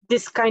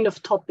this kind of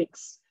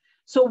topics.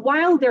 So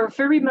while they're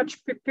very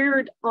much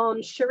prepared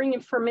on sharing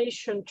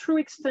information through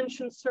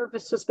extension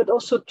services, but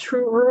also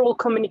through rural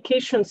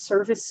communication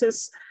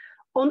services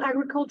on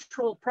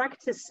agricultural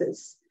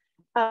practices,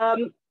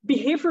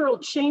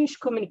 behavioral change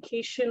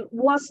communication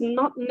was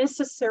not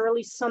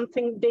necessarily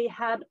something they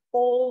had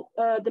all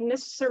the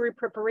necessary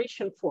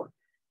preparation for.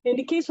 In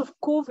the case of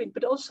COVID,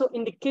 but also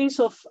in the case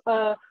of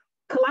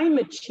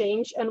climate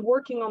change and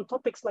working on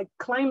topics like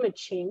climate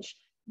change,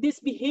 this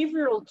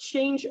behavioral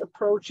change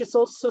approach is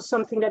also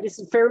something that is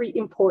very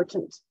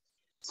important.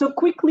 So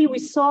quickly we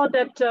saw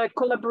that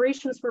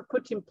collaborations were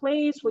put in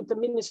place with the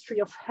Ministry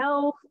of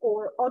Health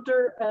or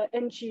other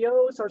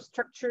NGOs or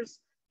structures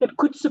that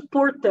could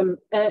support them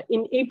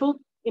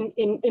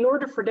in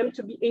order for them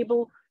to be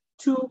able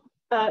to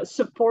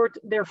support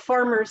their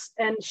farmers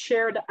and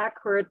share the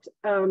accurate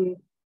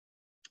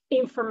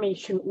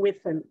information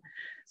with them.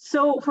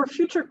 So for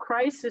future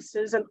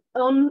crises and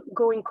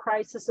ongoing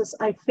crises,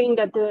 I think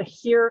that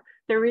here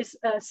there is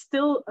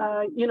still,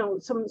 you know,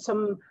 some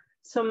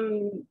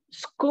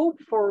scope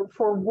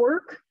for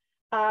work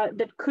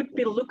that could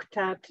be looked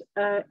at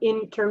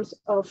in terms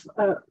of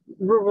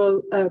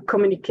rural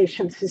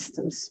communication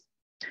systems.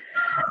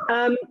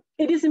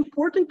 It is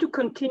important to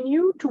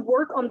continue to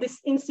work on this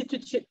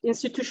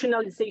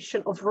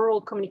institutionalization of rural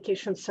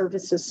communication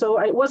services. So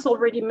it was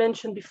already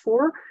mentioned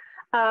before,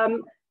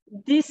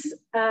 this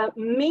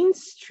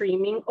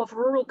mainstreaming of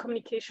rural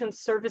communication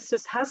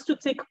services has to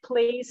take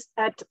place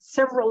at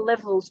several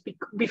levels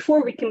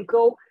before we can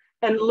go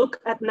and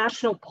look at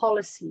national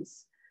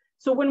policies.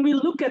 So when we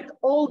look at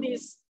all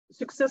these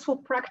successful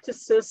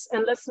practices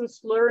and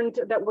lessons learned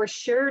that were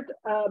shared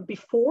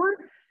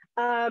before,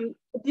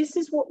 this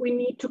is what we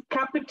need to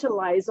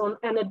capitalize on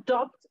and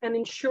adopt and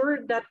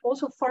ensure that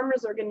also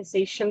farmers'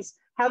 organizations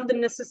have the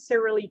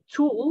necessary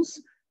tools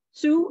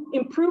to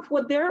improve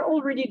what they're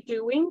already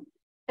doing,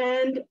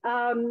 and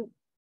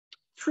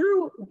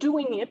through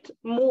doing it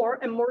more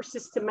and more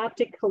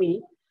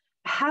systematically,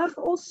 have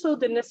also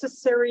the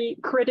necessary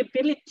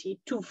credibility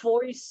to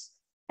voice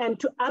and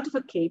to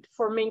advocate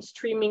for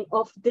mainstreaming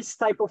of this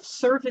type of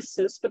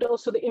services, but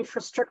also the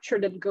infrastructure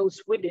that goes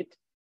with it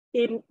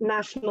in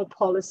national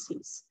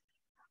policies.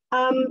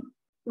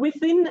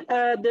 Within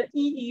the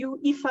EU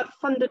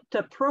IFAD-funded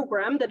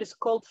program that is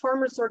called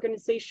Farmers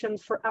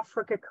Organizations for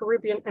Africa,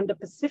 Caribbean, and the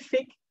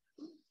Pacific,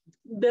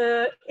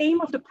 the aim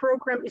of the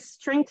program is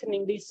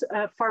strengthening these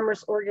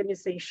farmers'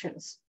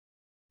 organizations,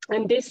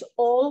 and this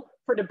all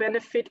for the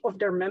benefit of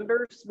their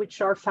members,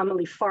 which are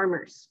family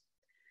farmers.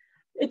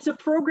 It's a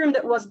program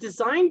that was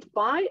designed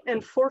by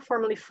and for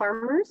family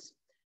farmers,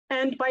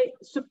 and by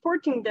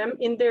supporting them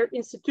in their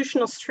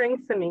institutional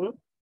strengthening,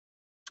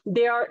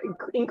 they are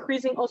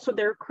increasing also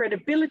their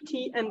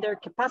credibility and their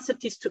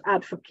capacities to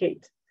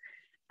advocate.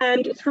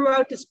 And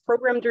throughout this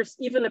program, there's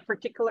even a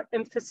particular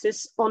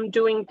emphasis on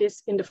doing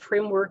this in the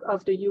framework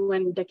of the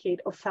UN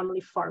Decade of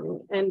Family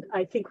Farming. And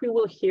I think we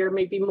will hear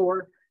maybe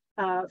more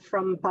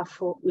from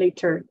Bafo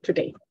later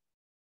today.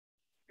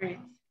 Great.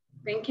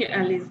 Thank you,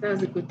 Alice. That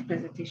was a good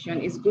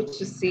presentation. It's good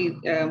to see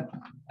that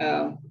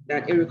a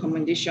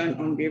recommendation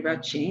on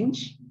behavioral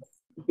change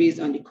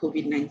based on the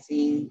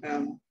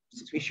COVID-19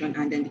 situation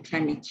and then the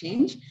climate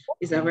change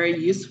is a very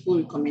useful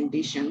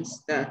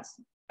recommendations that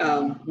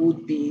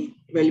would be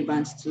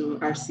relevant to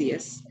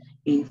RCS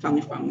in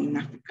family farming in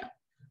Africa.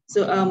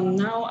 So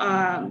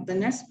now the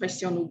next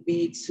question would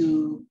be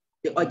to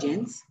the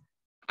audience.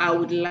 I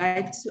would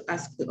like to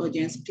ask the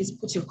audience, please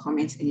put your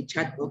comments in the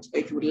chat box, or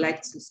if you would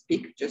like to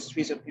speak, just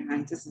raise up your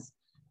hand. This is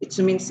a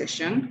 2-minute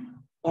session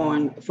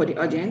for the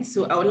audience.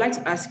 So I would like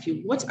to ask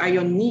you, what are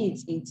your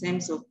needs in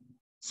terms of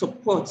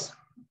support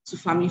to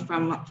family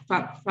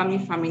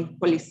farming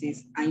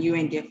policies and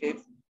UNDFF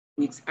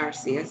with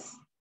RCS,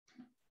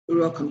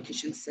 Rural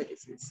Communication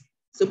Services?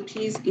 So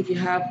please, if you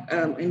have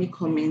any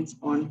comments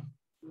on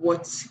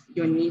what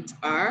your needs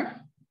are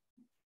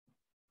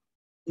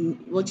in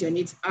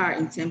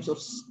terms of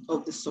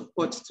the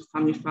support to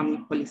family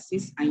farming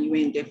policies and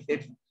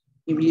UNDFF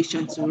in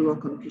relation to rural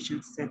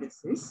communication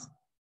services.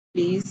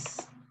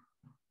 Please,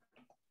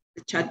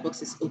 the chat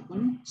box is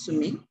open to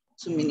me,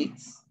 2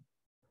 minutes.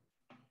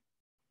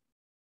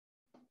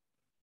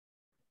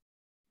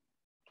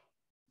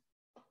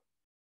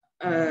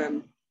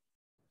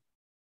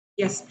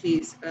 Yes,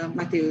 please,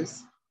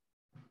 Mateus.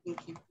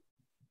 Thank you.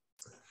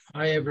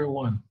 Hi,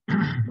 everyone.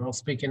 I'll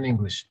speak in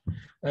English.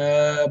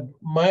 I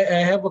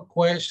have a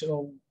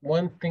question.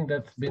 One thing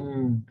that's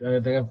been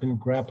that I've been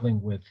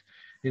grappling with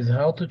is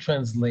how to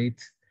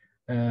translate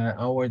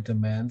our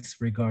demands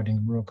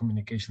regarding rural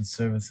communication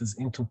services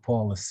into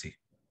policy.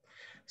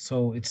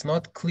 So it's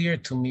not clear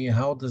to me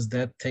how does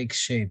that take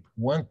shape.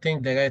 One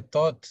thing that I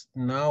thought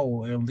now,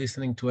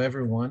 listening to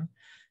everyone,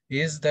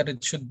 is that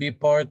it should be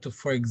part of,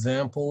 for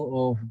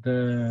example,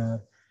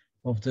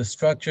 of the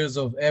structures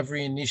of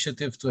every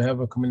initiative to have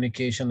a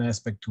communication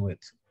aspect to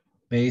it,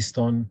 based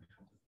on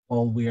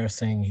all we are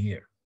saying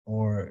here,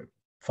 or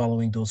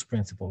following those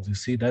principles. You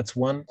see, that's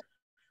one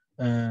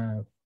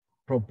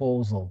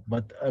proposal,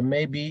 but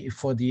maybe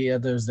for the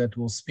others that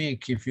will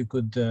speak, if you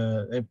could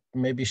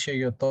maybe share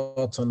your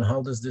thoughts on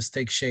how does this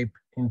take shape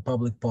in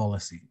public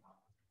policy.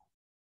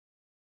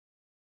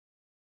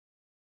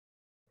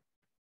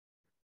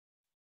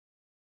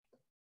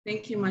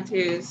 Thank you,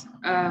 Mateus.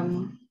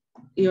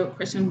 Your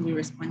question will be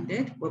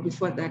responded, but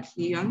before that,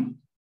 Leon,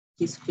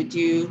 please could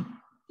you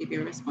give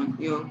your response,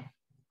 your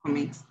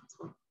comments as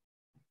well?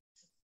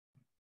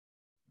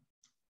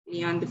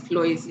 Leon, the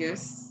floor is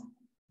yours.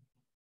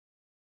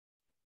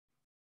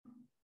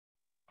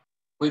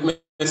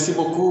 Merci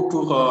beaucoup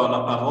pour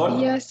la parole.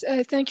 Yes,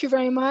 thank you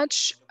very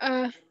much.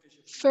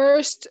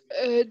 First,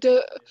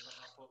 the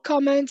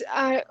comment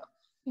I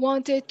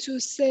wanted to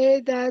say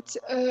that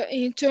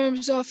in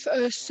terms of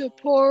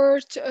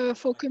support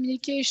for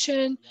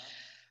communication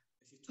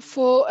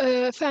for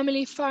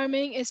family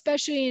farming,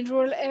 especially in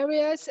rural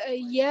areas,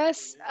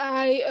 yes,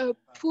 I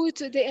put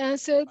the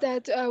answer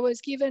that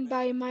was given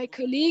by my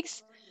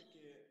colleagues,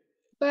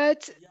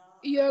 but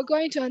you're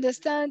going to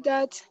understand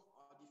that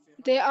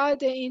there are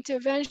the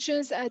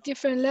interventions at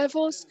different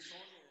levels,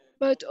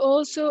 but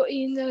also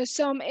in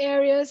some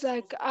areas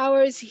like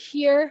ours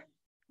here,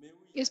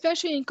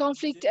 especially in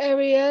conflict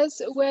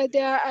areas where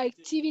there are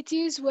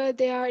activities, where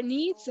there are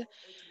needs,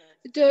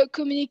 the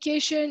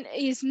communication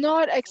is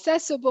not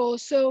accessible.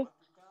 So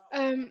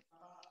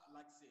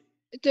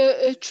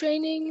the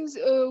trainings,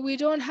 we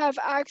don't have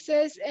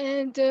access,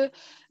 and the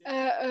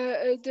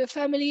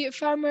family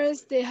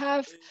farmers, they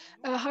have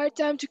a hard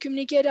time to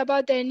communicate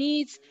about their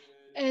needs.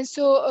 And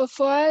so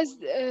for us,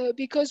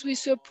 because we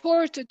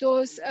support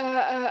those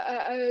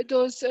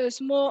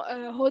small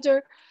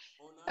holder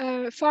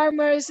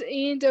farmers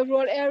in the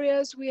rural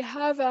areas, we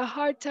have a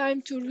hard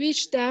time to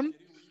reach them.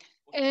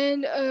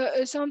 And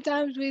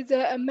sometimes with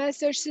a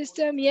message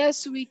system,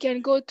 yes, we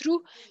can go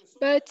through,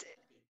 but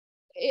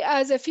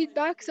as a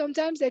feedback,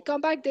 sometimes they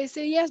come back, they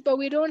say, yes, but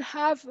we don't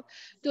have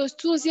those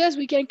tools. Yes,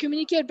 we can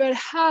communicate, but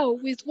how,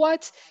 with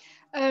what?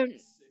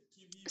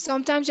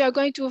 Sometimes you're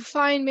going to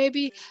find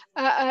maybe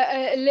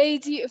a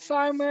lady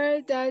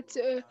farmer that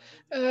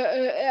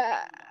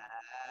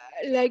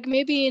like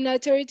maybe in a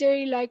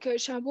territory like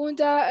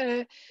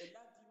Shambunda,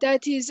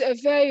 that is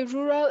very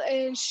rural,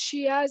 and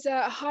she has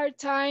a hard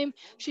time.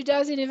 She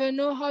doesn't even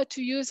know how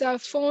to use a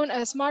phone,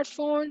 a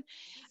smartphone.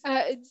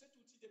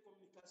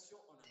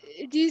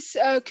 This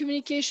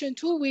communication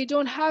tool, we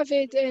don't have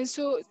it. And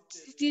so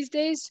these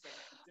days,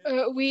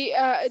 we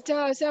tell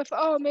ourselves,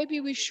 oh,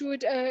 maybe we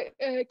should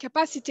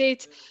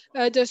capacitate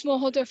the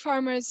smallholder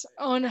farmers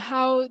on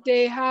how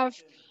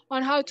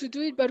to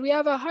do it, but we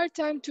have a hard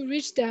time to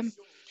reach them.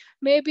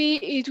 Maybe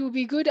it would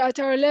be good at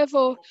our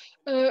level,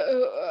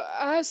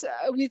 us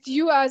with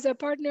you as a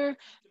partner,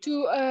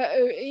 to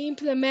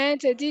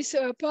implement this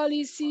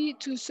policy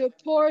to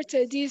support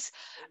these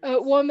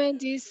women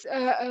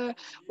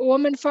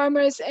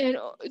farmers and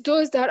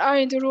those that are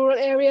in the rural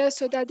areas,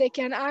 so that they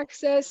can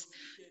access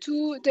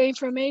to the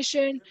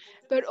information,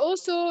 but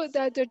also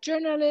that the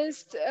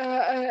journalists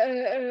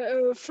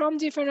from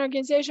different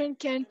organizations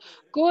can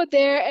go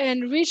there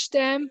and reach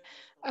them,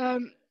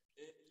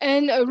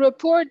 and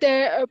report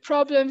their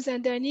problems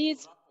and their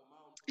needs.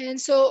 And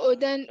so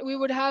then we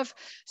would have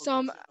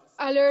some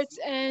alerts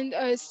and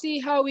see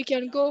how we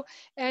can go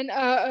and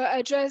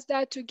address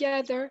that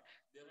together.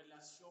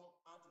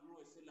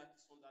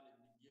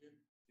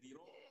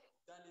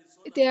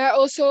 there are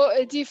also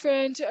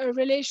different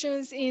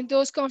relations in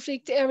those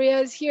conflict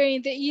areas here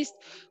in the East,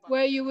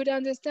 where you would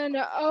understand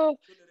that, oh,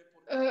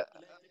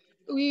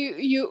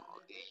 you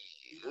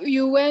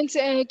went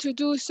to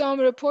do some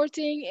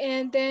reporting,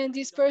 and then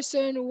this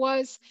person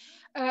was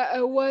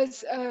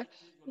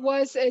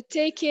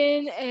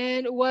taken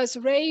and was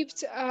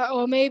raped,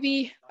 or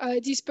maybe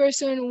this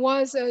person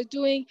was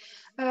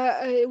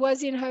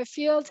was in her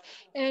field,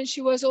 and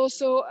she was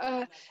also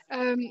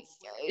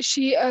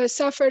she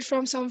suffered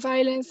from some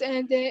violence,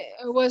 and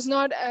was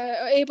not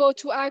able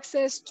to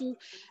access to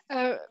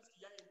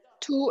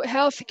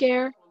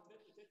healthcare.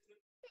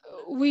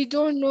 We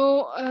don't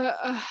know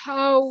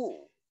how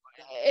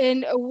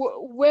and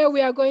where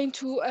we are going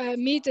to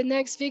meet the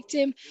next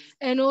victim,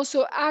 and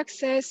also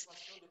access.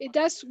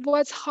 That's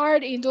what's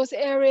hard in those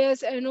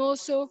areas. And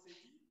also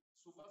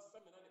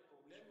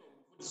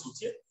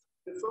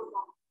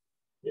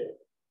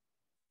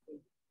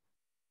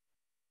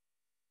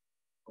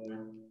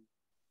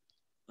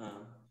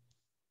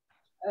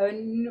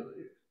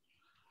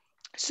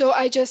so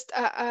I just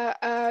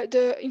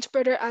the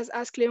interpreter has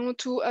asked Léon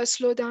to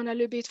slow down a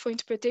little bit for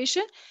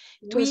interpretation.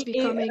 It was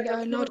becoming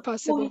not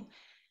possible.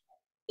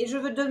 Et je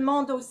vous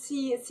demande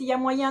aussi s'il y a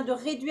moyen de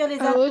réduire les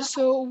I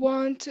also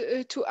want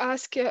to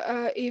ask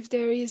if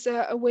there is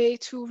a way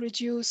to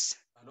reduce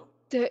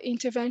the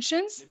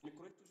interventions.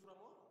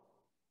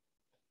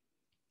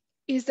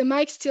 Is the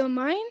mic still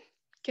mine?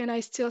 Can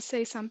I still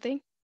say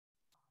something?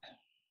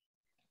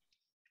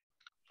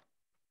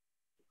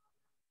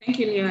 Thank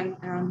you,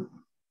 Leon.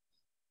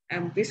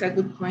 These are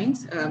good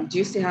points. Do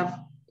you still have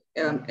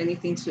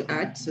anything to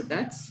add to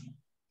that?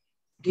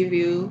 Give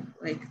you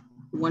like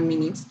 1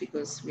 minute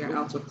because we are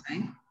out of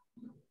time.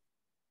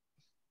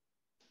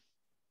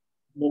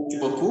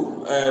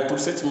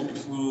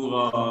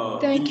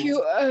 Thank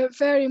you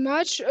very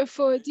much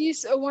for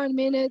this 1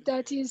 minute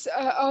that is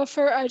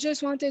offered. I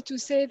just wanted to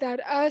say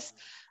that us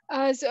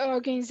as an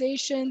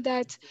organization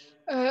that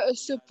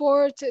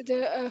support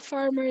the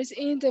farmers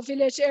in the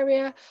village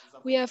area,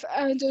 we have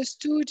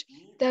understood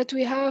that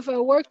we have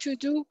work to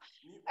do,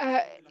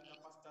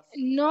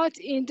 not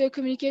in the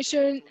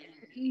communication,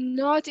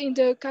 not in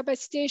the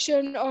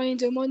capacitation or in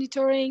the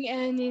monitoring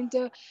and in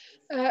the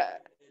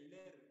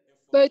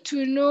but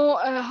to know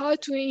how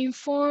to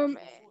inform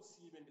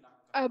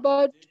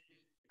about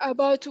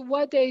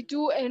what they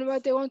do and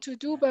what they want to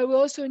do. But we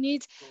also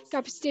need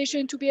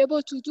capacitation to be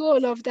able to do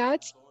all of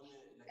that,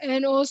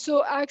 and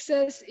also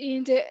access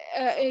in the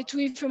to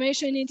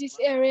information in this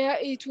area.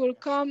 It will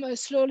come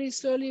slowly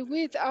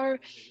with our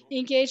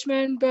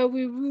engagement, but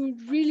we will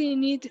really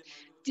need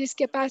this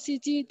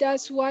capacity.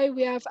 That's why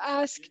we have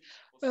asked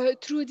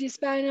through this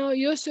panel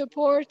your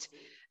support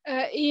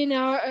in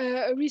our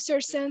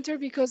research center,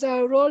 because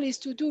our role is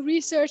to do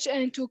research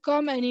and to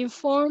come and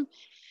inform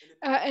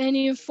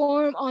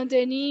on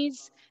the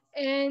needs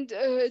and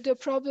the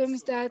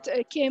problems that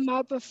came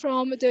up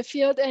from the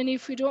field. And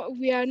if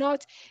we are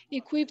not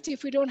equipped,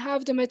 if we don't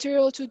have the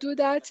material to do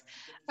that,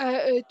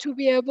 to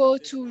be able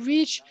to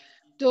reach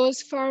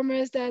those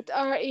farmers that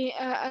are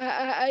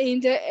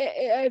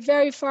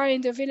very far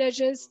in the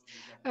villages,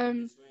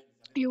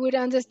 you would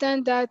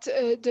understand that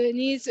the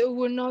needs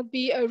will not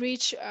be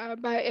reached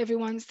by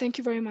everyone. Thank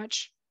you very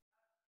much.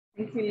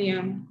 Thank you,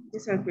 Liam.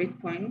 These are great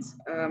points.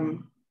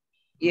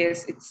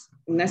 Yes, it's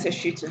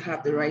necessary to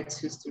have the right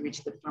tools to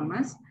reach the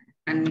farmers,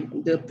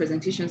 and the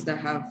presentations that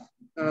have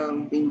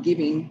been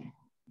given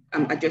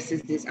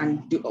addresses this,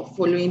 and the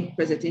following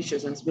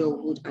presentations as well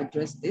would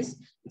address this.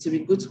 It will be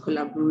good to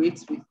collaborate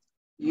with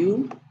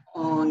you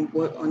on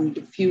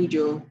the field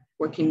you're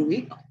working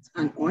with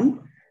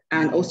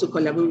and also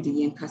collaborate with the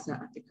YENCASA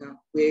Africa,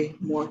 where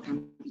more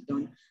can be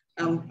done.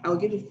 I'll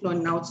give the floor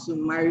now to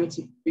Mario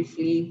to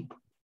briefly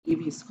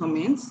give his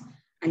comments,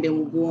 and then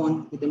we'll go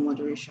on with the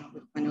moderation,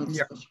 with panel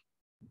discussion.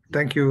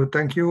 Thank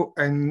you.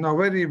 And now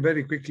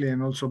very quickly,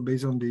 and also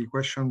based on the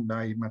question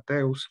by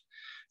Mateus,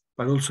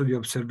 but also the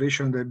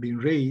observation that have been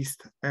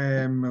raised,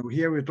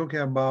 here we're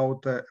talking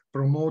about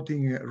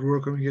promoting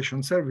rural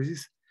communication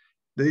services.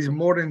 There is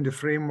more in the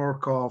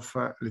framework of,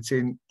 let's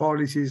say,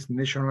 policies,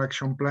 national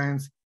action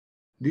plans,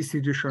 the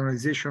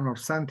institutionalization of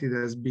something that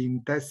has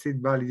been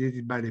tested,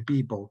 validated by the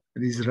people.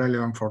 It is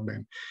relevant for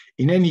them.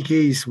 In any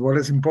case, what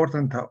is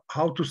important,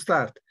 how to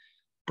start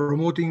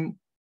promoting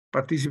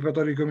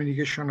participatory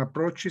communication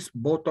approaches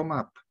bottom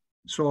up.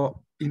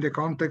 So in the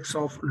context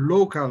of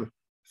local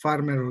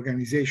farmer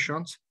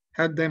organizations,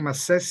 help them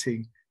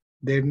assessing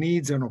their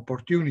needs and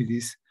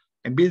opportunities,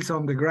 and builds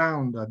on the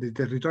ground at the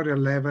territorial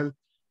level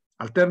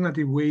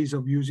alternative ways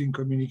of using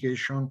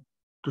communication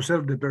to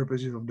serve the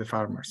purposes of the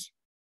farmers.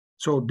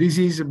 So this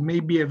is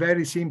maybe a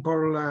very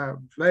simple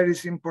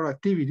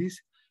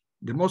activities.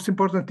 The most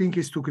important thing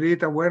is to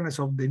create awareness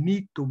of the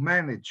need to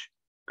manage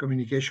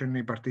communication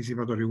in a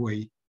participatory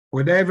way,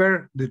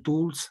 whatever the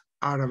tools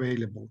are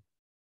available,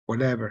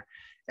 whatever,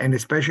 and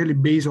especially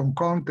based on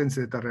contents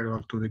that are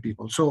relevant to the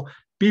people. So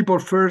people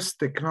first,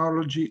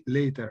 technology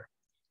later.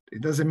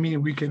 It doesn't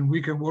mean we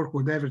can work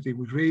with everything,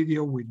 with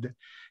radio, with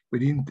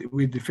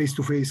the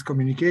face-to-face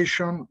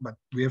communication, but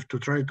we have to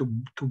try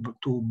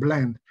to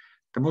blend.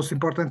 The most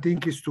important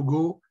thing is to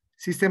go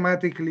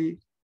systematically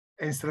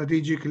and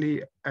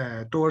strategically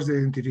towards the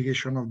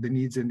identification of the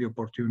needs and the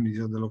opportunities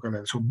at the local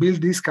level. So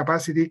build this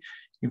capacity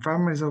in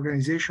farmers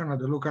organization at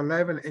the local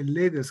level and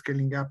later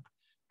scaling up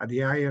at the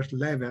higher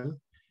level.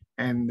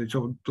 And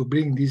so to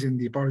bring this in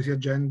the policy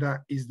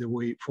agenda is the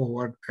way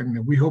forward.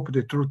 And we hope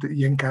that through the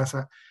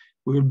INCASA,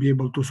 we will be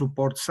able to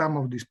support some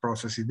of these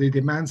processes. The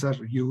demands are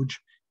huge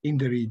in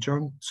the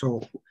region.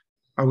 So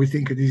we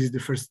think this is the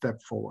first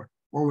step forward.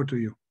 Over to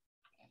you.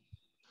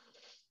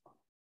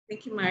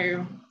 Thank you,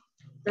 Mario.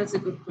 That's a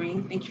good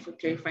point. Thank you for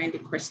clarifying the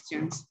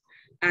questions.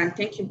 And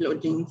thank you,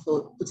 Blodin,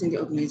 for putting the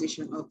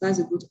organization up. That's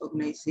a good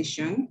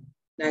organization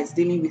that's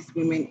dealing with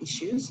women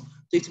issues.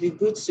 So it would be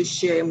good to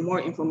share more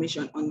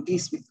information on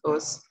this with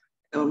us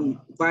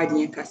via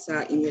the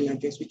INCASA email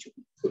address, which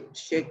we could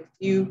share with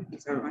you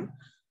later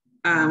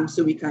on,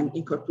 so we can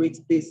incorporate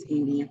this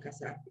in the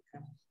INCASA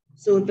Africa.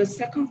 So the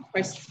second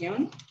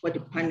question for the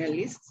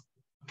panelists,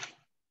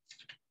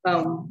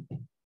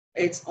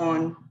 it's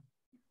on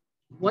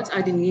what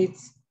are the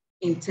needs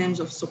in terms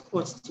of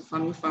support to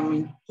family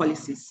farming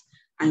policies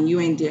and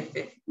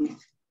UNDFF with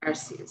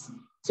RCS.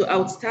 So I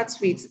would start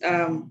with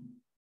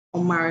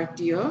Omar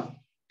Dio.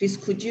 Please,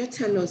 could you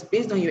tell us,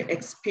 based on your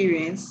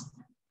experience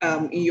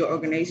in your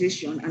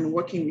organization and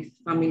working with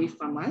family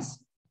farmers,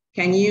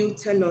 can you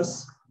tell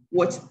us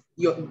what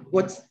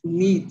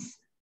needs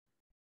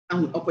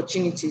and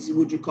opportunities you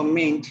would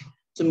recommend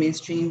to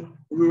mainstream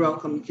rural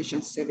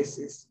communication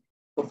services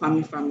for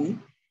family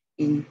farming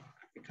in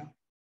Africa?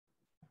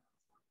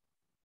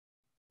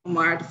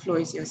 Omar, the floor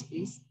is yours,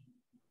 please.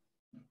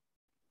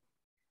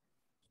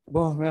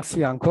 Bon,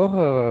 merci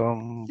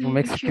encore.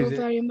 Thank you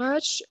very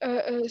much.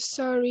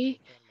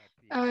 Sorry,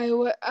 I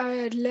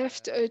had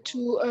left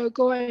to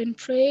go and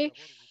pray.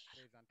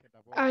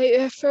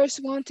 I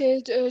first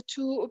wanted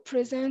to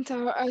present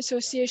our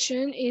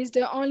association. It's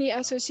the only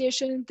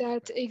association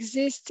that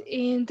exists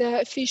in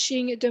the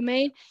fishing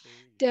domain.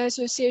 The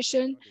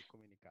association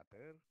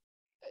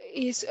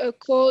is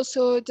called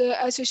the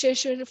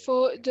Association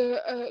for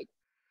the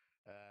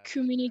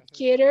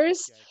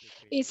Communicators.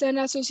 It's an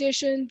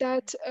association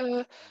that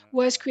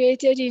was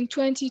created in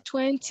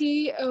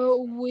 2020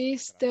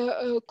 with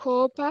the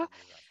COPA,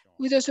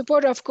 with the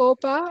support of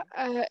COPA,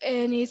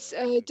 and it's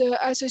the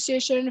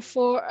Association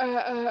for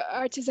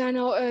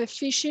Artisanal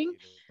Fishing.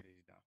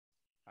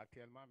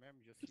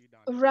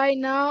 Right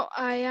now,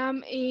 I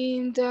am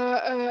in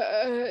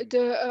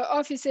the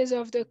offices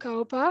of the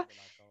COPA.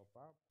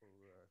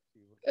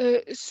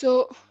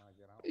 So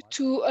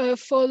to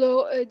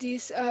follow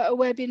this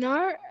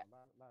webinar.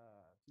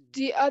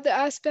 The other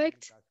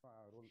aspect,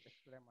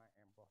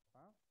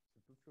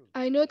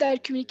 I know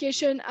that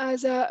communication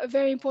has a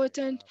very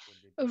important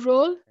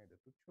role.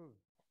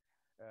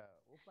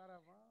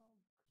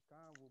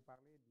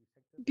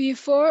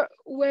 Before,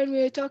 when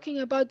we were talking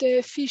about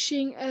the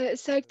fishing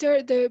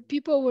sector, the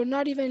people were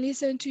not even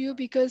listening to you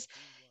because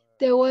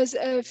there was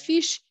a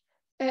fish,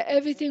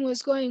 everything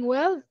was going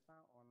well.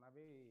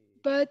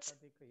 But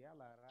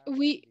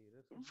we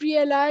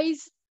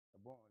realized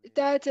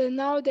that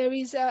now there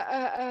is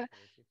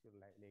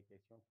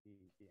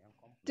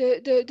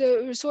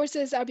the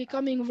resources are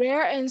becoming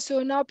rare, and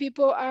so now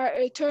people are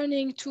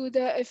turning to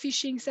the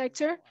fishing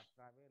sector.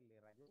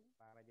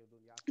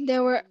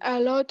 There were a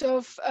lot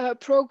of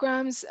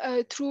programs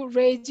through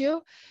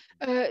radio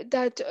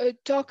that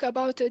talk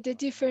about the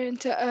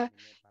different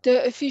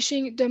the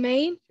fishing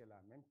domain.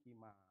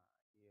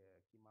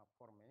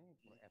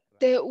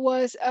 There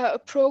was a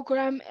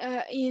program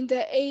in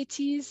the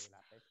 80s.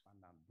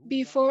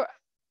 Before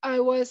I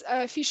was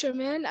a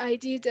fisherman, I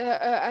did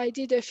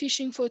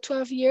fishing for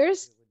 12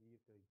 years.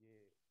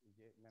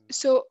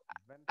 So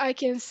I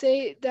can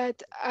say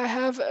that I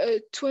have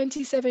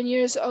 27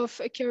 years of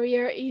a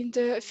career in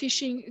the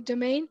fishing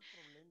domain.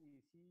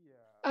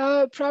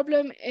 Our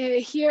problem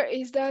here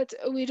is that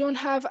we don't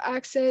have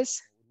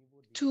access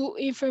to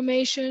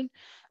information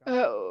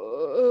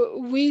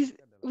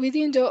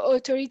within the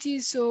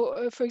authorities.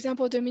 So, for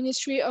example, the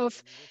Ministry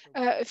of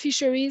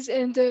Fisheries,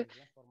 and the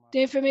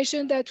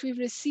information that we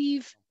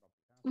receive,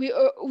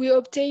 we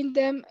obtain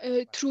them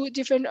through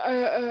different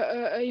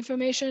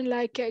information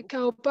like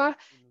COPA.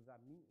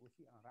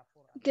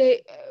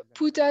 They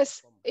put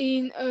us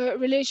in a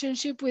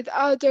relationship with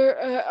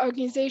other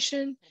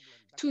organizations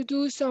to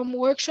do some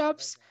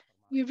workshops.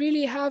 We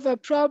really have a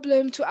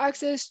problem to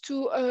access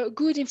to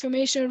good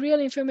information, real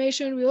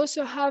information. We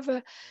also have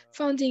a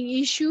funding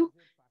issue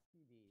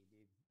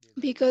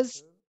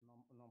because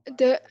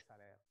the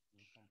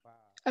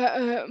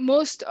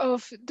most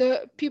of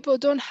the people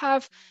don't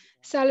have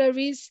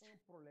salaries.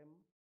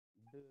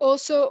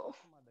 Also,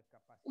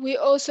 we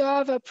also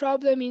have a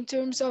problem in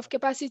terms of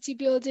capacity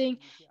building,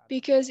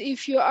 because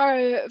if you are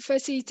a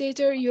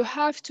facilitator, you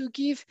have to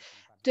give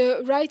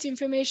the right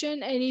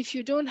information, and if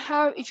you don't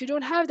have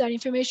that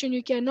information,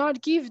 you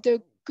cannot give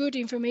the good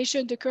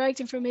information, the correct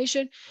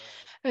information.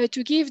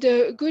 To give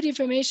the good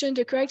information,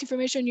 the correct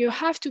information, you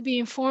have to be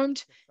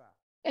informed.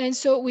 And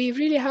so we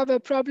really have a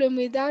problem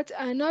with that.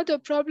 Another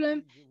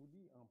problem,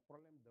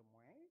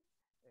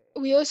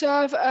 we also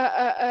have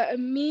a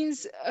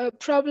means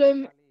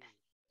problem,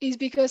 is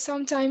because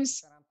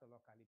sometimes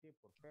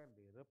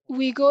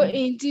we go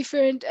in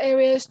different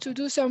areas to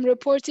do some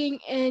reporting,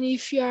 and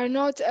if you are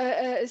not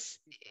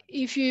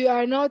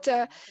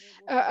an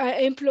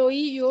employee,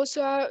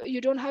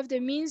 you don't have the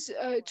means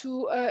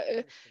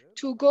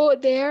to go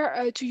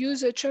there to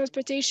use a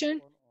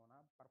transportation.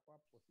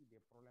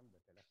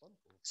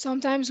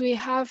 Sometimes we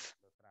have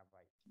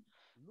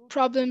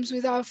problems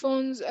with our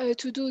phones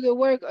to do the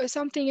work or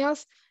something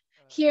else.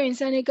 Here in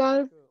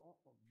Senegal,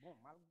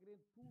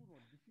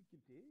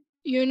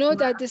 you know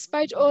that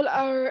despite all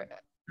our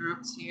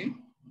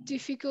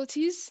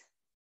difficulties,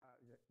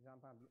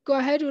 go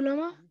ahead,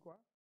 Ulama.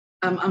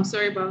 I'm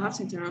sorry, but I'll have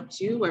to interrupt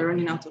you. We're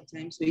running out of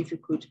time, so if you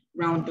could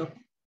round up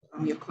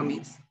your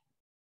comments.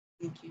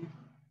 Thank you.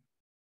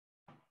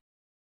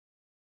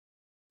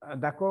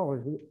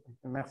 D'accord,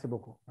 merci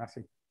beaucoup.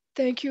 Merci.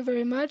 Thank you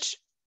very much.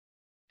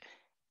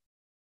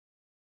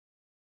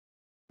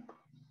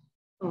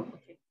 Oh,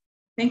 okay.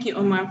 Thank you,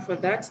 Omar, for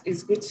that.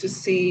 It's good to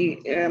see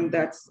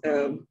that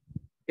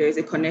there is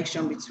a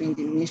connection between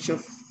the Ministry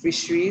of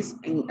Fisheries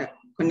and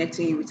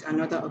connecting you with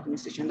another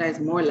organization that is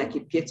more like a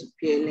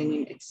peer-to-peer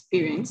learning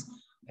experience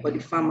for the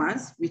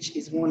farmers, which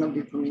is one of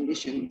the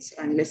recommendations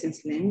and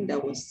lessons learned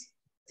that was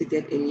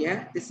stated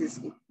earlier. This is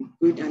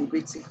good and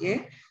great to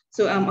hear.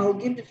 So I'll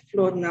give the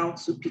floor now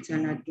to Peter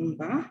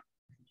Nadumba.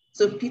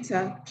 So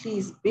Peter,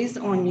 please, based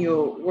on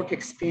your work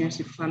experience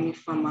with family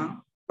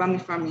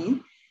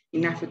farming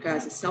in Africa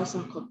as a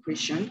Southern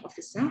Corporation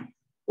officer,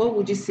 what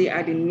would you say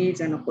are the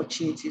needs and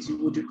opportunities you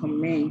would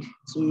recommend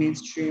to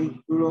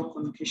mainstream rural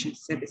communication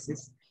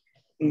services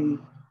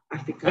in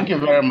Africa? Thank you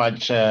very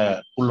much,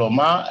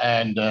 Uloma,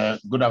 and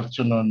good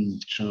afternoon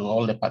to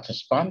all the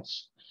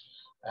participants.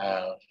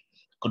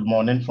 Good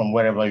morning from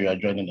wherever you are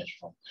joining us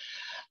from.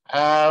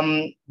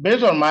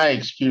 Based on my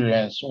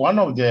experience, one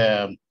of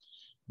the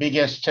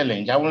biggest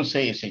challenge, I won't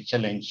say it's a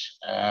challenge,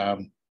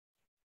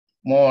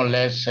 more or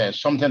less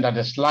something that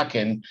is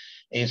lacking,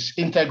 is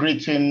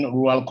integrating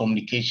rural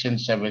communication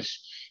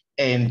service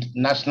and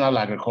national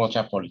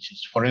agriculture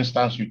policies. For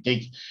instance, you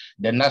take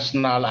the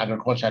National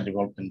Agriculture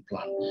Development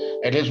Plan.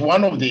 It is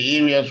one of the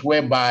areas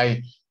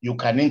whereby you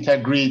can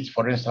integrate,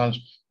 for instance,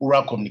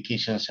 rural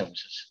communication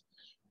services.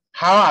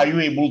 How are you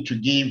able to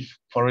give,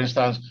 for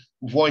instance,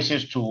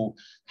 voices to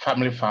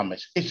family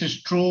farmers? It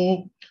is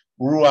through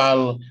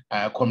rural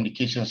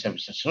communication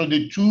services. So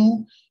the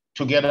two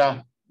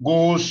together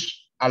goes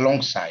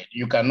alongside.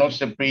 You cannot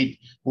separate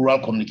rural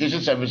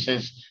communication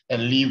services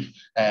and leave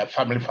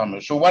family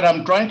farmers. So what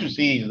I'm trying to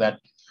say is that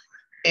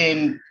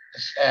in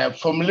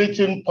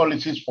formulating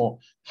policies for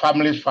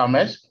family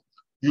farmers,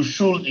 you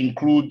should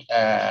include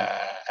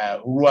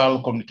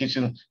rural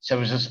communication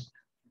services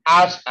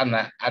as an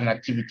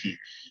activity,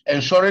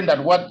 ensuring that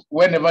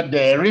whenever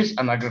there is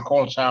an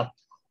agriculture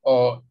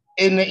or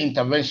any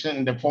intervention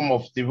in the form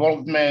of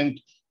development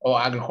or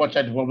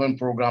agriculture development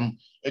program,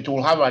 it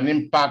will have an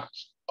impact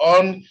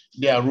on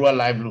their rural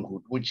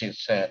livelihood, which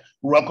is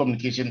rural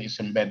communication is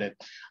embedded.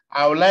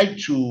 I would like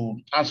to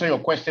answer your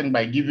question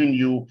by giving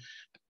you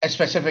a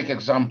specific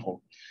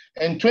example.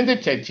 In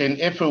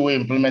 2013, FAO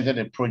implemented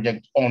a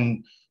project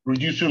on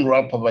reducing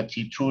rural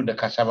poverty through the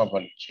cassava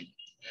value chain.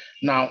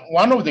 Now,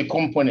 one of the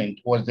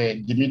components was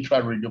the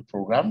Dimitra radio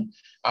program.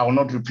 I will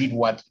not repeat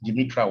what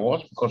Dimitra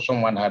was because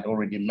someone had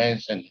already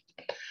mentioned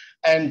it.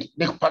 And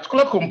the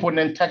particular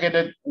component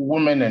targeted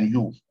women and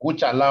youth,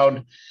 which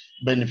allowed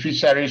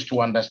beneficiaries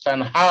to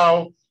understand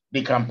how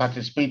they can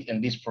participate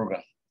in this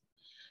program.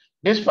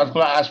 This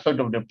particular aspect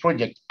of the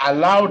project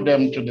allowed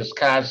them to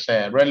discuss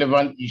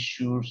relevant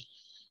issues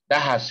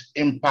that has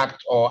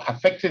impact or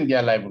affecting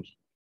their livelihood.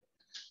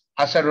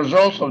 As a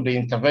result of the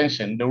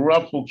intervention, the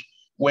rural folks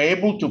were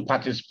able to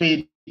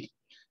participate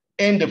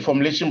in the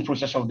formulation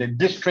process of the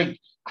district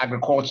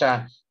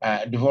agriculture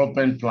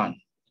development plan.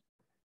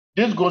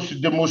 This goes to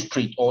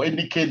demonstrate or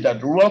indicate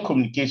that rural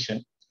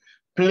communication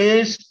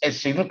plays a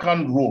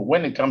significant role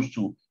when it comes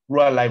to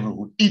rural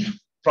livelihood if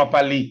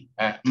properly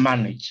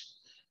managed.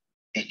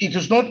 It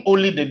is not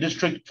only the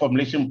district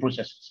formulation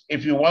processes.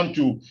 If you want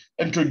to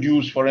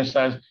introduce, for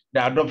instance,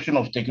 the adoption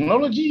of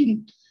technology,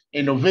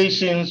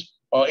 innovations,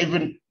 or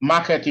even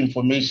market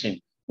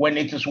information, when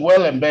it is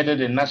well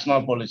embedded in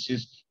national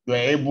policies, you are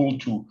able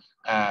to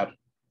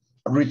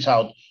reach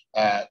out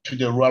to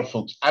the rural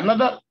folks.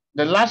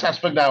 The last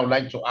aspect that I would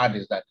like to add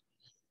is that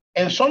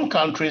in some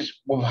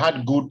countries, we've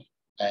had good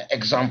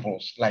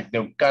examples, like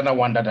the Ghana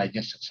one that I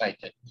just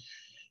cited.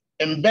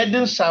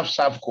 Embedding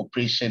South-South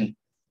cooperation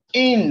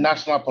in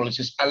national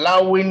policies,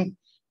 allowing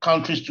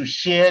countries to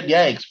share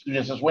their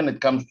experiences when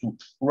it comes to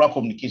rural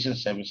communication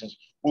services,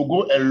 will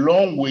go a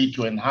long way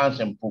to enhance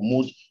and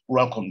promote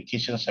rural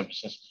communication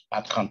services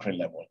at country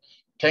level.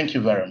 Thank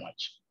you very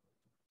much.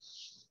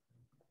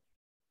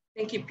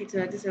 Thank you,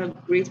 Peter. These are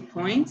great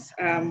points.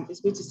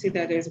 It's good to see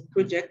that there's a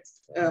project.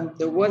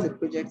 There was a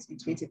project in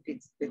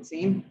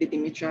 2013, the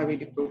Dimitra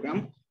Radio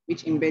Program,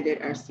 which embedded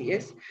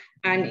RCS.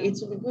 And it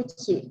would be good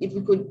if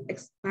we could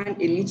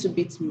expand a little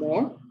bit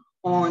more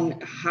on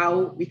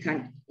how we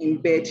can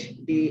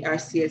embed the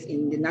RCS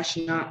in the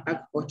National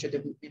Agriculture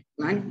Development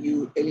Plan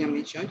you earlier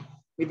mentioned.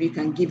 Maybe you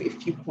can give a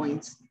few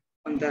points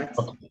on that.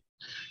 Okay.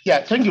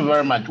 Yeah, thank you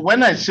very much.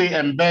 When I say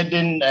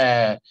embedding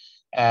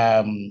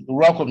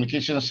rural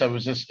communication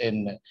services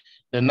in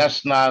the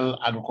National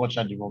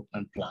Agriculture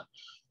Development Plan,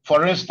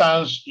 for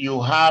instance,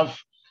 you have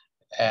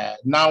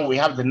now we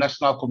have the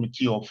National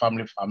Committee of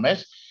Family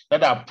Farmers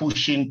that are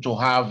pushing to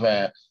have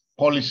a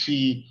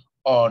policy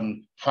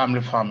on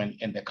family farming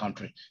in the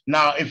country.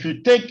 Now, if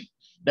you take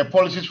the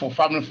policies for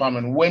family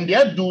farming, when they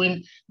are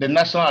doing the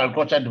National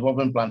Agriculture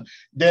Development Plan,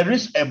 there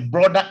is a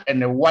broader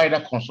and a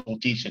wider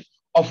consultation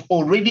of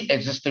already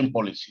existing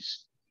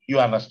policies.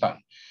 You understand?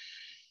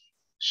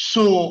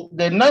 So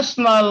the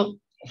National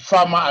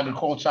Farmer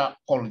Agriculture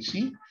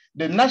Policy,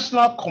 the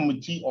National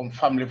Committee on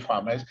Family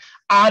Farmers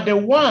are the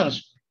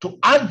ones to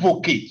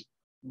advocate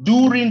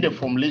during the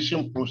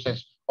formulation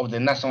process of the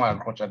National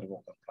Agriculture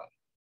Development Plan.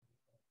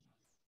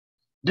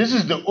 This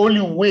is the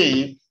only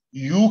way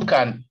you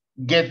can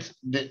get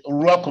the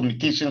rural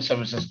communication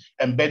services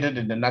embedded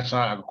in the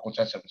National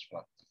Agriculture Service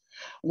Plan.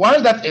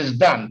 Once that is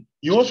done,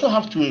 you also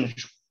have to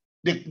ensure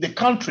the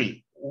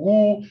country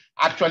who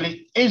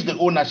actually is the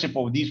ownership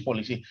of these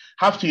policies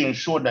have to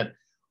ensure that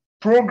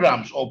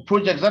programs or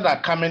projects that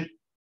are coming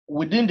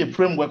within the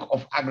framework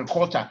of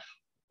agriculture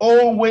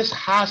always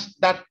has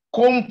that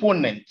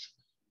component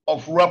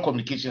of rural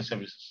communication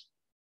services,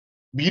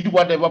 be it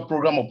whatever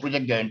program or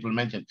project they're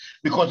implementing,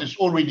 because it's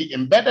already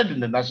embedded in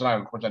the National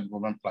Agriculture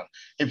Development Plan.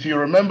 If you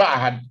remember, I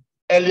had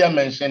earlier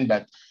mentioned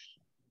that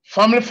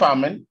family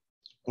farming,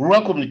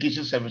 rural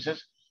communication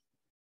services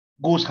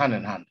goes hand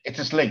in hand. It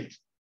is linked.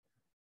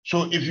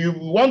 So if you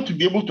want to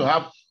be able to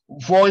have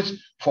voice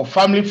for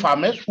family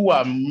farmers who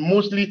are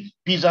mostly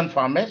peasant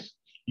farmers,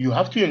 you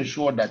have to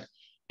ensure that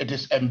it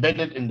is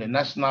embedded in the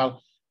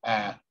National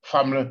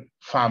Family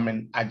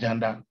Farming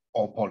Agenda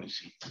or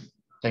policy.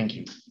 Thank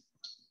you.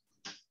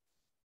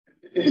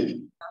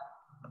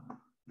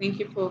 Thank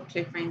you for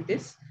clarifying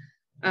this.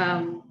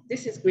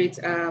 This is great.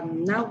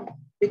 Now,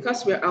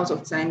 because we're out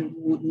of time,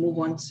 we would move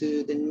on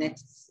to the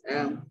next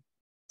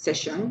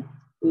session.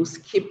 We'll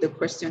skip the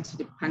question to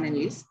the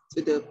panelists,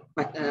 to the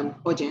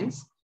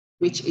audience,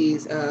 which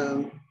is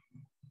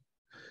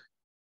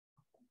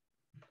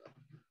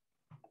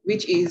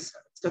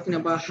talking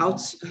about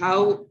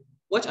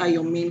what are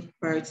your main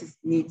priorities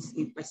needs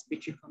in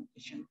participatory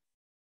communication.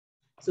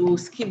 So we'll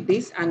skip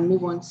this and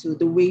move on to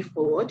the way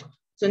forward.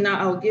 So now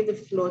I'll give the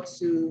floor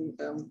to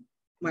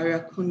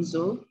Maria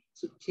Kunzo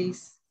to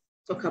please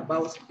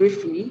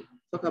briefly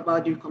talk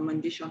about the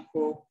recommendation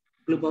for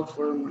Global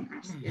Forum on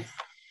RCS.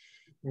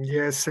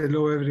 Yes,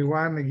 hello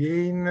everyone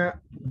again.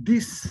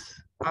 This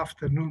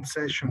afternoon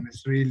session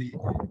is really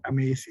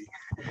amazing.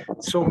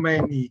 So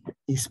many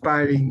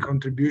inspiring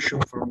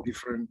contributions from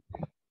different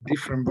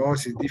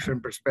voices,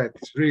 different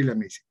perspectives, really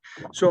amazing.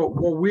 So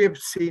what we have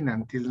seen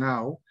until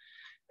now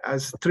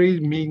as three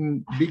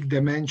main big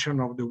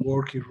dimensions of the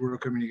work in rural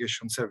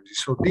communication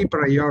services. So the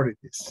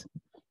priorities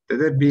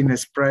that have been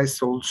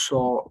expressed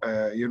also,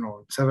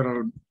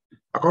 several,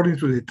 according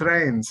to the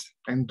trends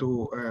and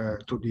to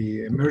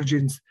the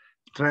emerging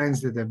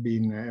trends that have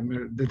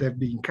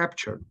been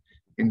captured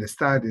in the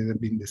study that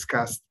have been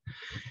discussed,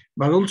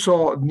 but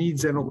also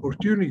needs and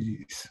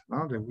opportunities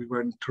that we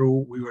went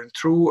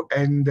through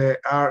and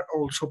are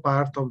also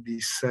part of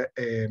this,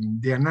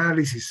 the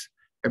analysis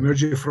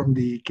emerging from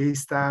the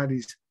case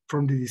studies,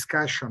 from the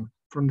discussion,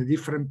 from the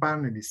different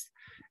panelists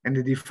and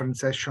the different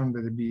sessions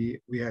that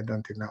we had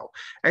until now.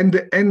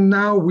 And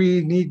now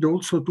we need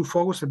also to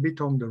focus a bit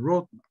on the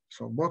roadmap.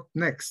 So what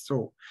next?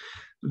 So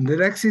the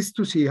next is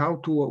to see how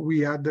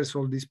we address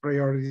all these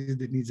priorities,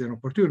 the needs and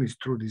opportunities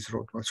through this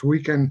roadmap. So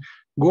we can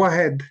go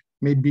ahead,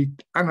 maybe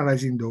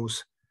analyzing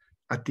those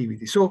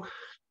activities. So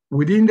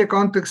within the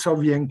context of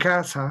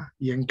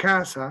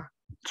YENCASA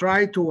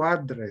try to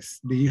address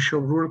the issue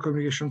of rural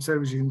communication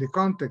services in the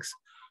context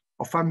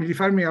of family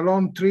farming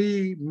along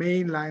three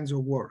main lines of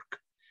work.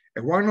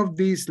 And one of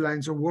these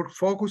lines of work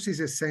focuses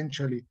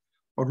essentially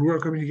on rural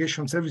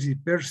communication services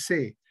per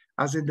se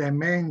as a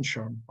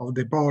dimension of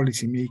the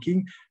policy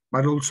making,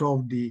 but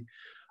also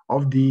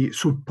of the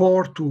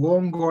support to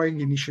ongoing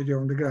initiative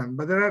on the ground.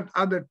 But there are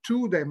other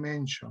two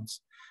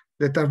dimensions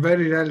that are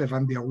very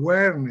relevant, the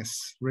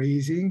awareness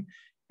raising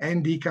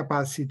and the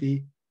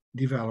capacity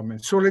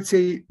development. So let's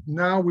say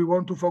now we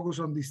want to focus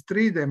on these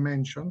three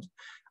dimensions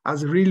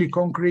as a really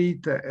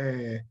concrete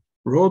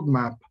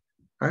roadmap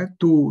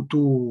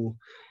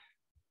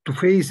to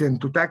face and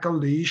to tackle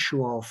the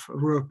issue of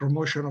rural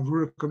promotion of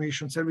rural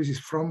communication services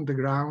from the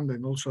ground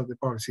and also at the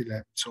policy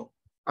level. So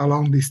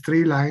along these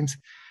three lines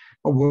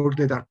of work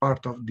that are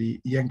part of the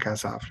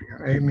YENCASA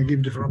Africa. I'm going to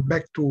give the floor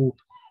back to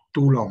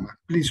Uloma.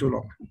 Please,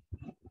 Uloma.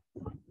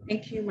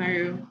 Thank you,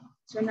 Mario.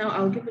 So now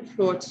I'll give the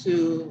floor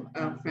to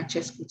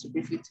Francesco to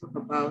briefly talk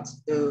about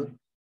the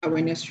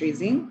awareness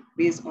raising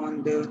based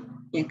on the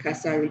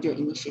Yenkasa Radio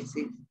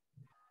Initiative.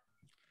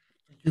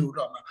 Thank you,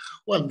 Rama.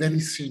 Well, very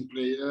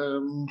simply,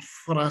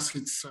 for us,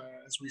 it's,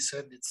 as we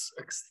said, it's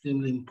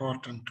extremely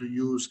important to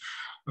use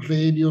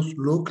radios,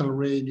 local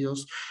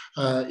radios,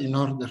 in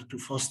order to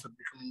foster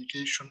the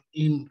communication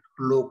in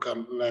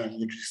local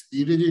languages.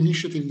 The radio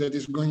initiative that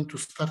is going to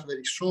start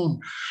very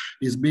soon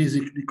is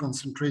basically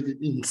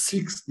concentrated in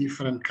 6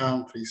 different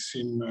countries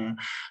in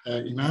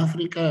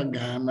Africa: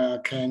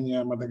 Ghana,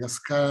 Kenya,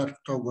 Madagascar,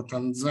 Togo,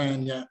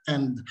 Tanzania,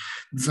 and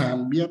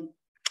Zambia.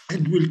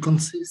 It will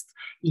consist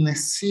in a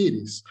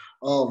series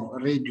of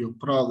radio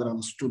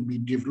programs to be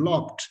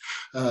developed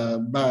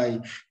by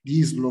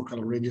these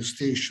local radio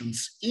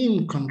stations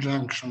in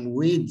conjunction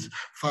with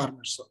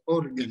farmers'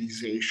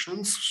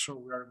 organizations. So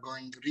we are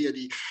going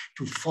really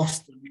to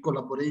foster the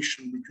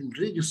collaboration between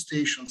radio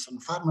stations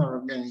and farmer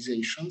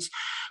organizations.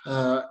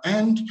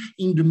 And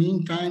in the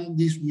meantime,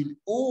 this will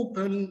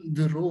open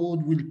the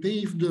road, will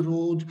pave the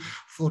road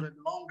for a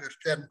longer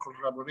term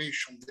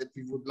collaboration that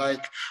we would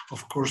like,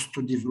 of course,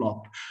 to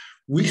develop.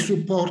 We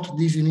support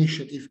this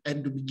initiative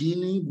at the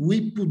beginning,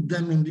 we put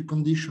them in the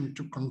condition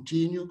to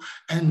continue,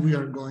 and we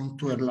are going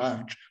to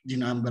enlarge the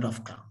number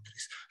of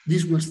countries.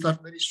 This will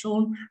start very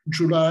soon,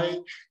 July,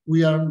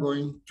 we are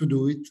going to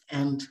do it,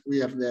 and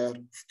we are there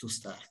to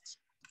start.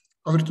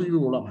 Over to you,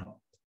 Ulama.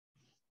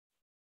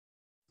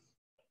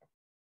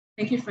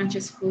 Thank you,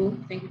 Francesco.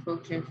 Thank you for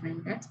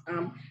clarifying that.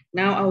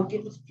 Now I'll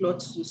give the floor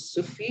to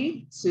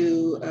Sophie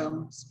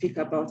to speak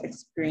about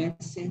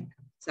experiencing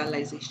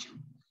capitalization.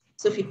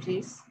 Sophie,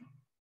 please.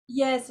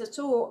 Yes,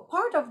 so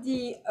part of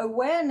the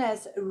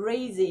awareness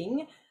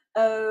raising,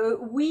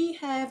 we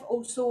have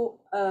also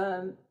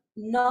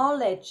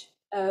knowledge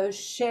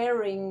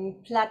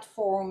sharing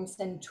platforms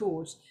and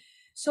tools.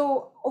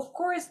 So of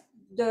course,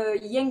 the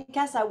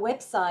Yenkasa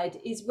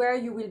website is where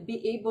you will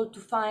be able to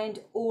find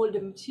all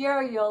the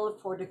material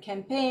for the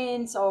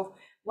campaigns of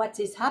what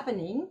is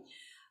happening.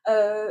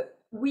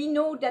 We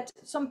know that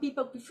some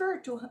people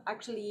prefer to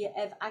actually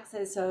have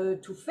access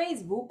to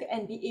Facebook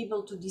and be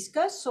able to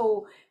discuss.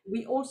 So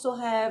we also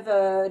have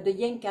the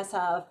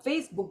Yenkasa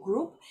Facebook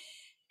group.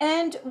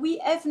 And we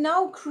have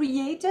now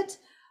created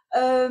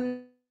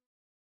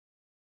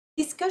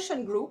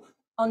discussion group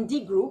on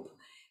D group,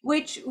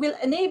 which will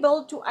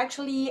enable to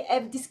actually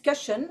have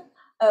discussion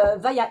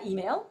via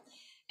email.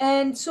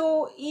 And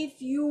so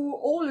if you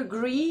all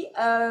agree,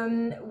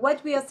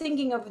 what we are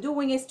thinking of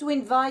doing is to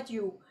invite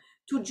you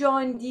to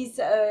join this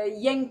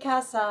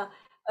Yenkasa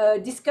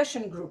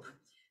discussion group.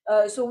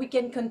 So we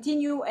can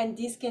continue, and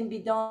this can be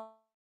done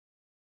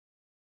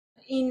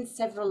in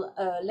several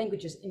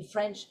languages, in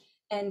French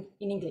and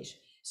in English.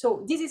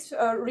 So this is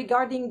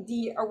regarding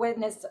the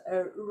awareness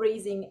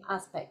raising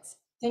aspects.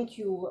 Thank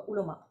you,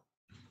 Uloma.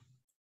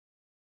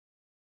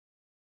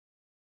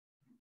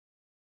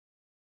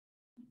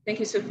 Thank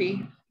you,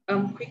 Sophie.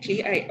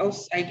 Quickly,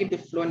 I give the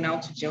floor now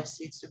to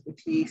Chelsea to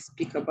quickly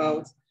speak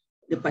about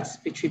the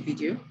participatory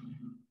video.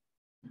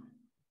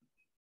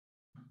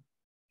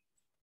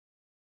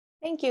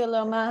 Thank you,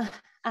 Loma.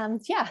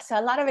 Yeah, so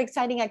a lot of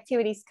exciting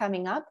activities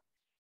coming up.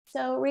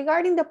 So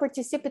regarding the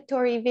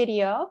participatory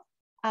video,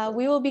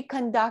 we will be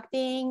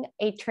conducting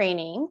a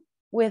training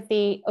with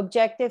the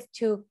objective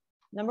to,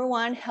 number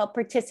one, help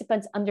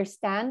participants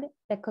understand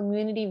the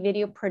community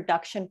video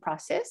production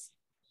process.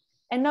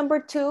 And number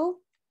two,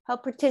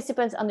 help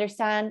participants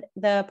understand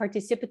the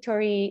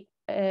participatory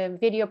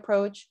video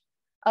approach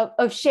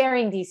of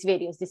sharing these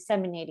videos,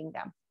 disseminating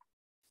them.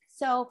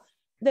 So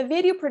the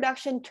video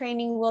production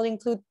training will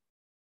include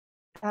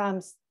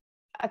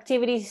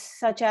activities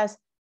such as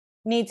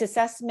needs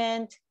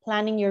assessment,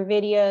 planning your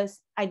videos,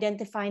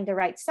 identifying the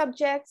right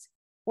subjects,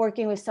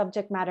 working with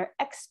subject matter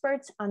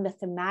experts on the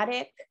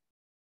thematic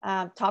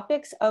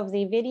topics of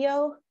the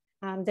video,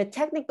 the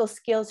technical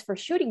skills for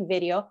shooting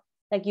video,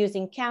 like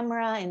using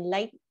camera and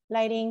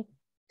lighting,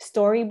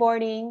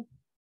 storyboarding,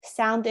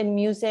 sound and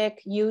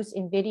music used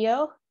in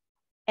video,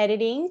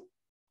 editing,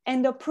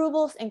 and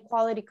approvals and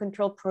quality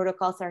control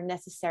protocols are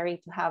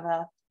necessary to have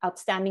an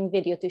outstanding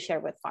video to share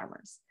with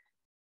farmers.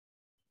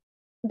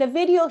 The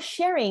video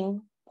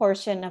sharing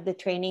portion of the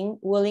training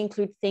will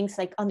include things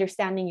like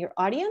understanding your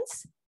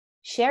audience,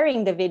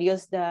 sharing the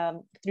videos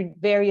through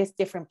various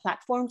different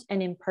platforms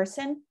and in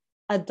person,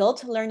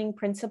 adult learning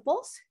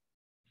principles,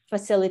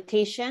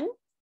 facilitation,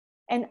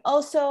 and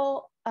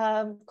also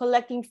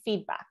collecting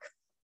feedback.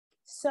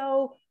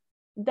 So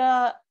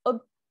the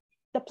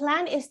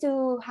plan is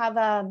to have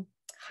a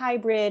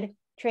hybrid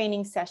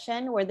training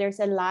session where there's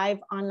a live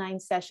online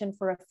session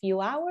for a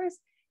few hours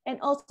and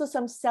also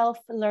some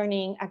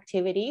self-learning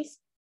activities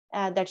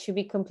that should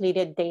be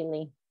completed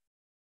daily.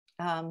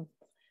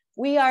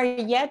 We are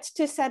yet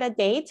to set a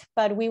date,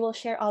 but we will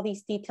share all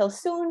these details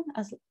soon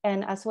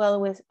as well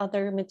with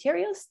other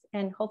materials,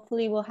 and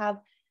hopefully we'll have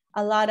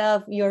a lot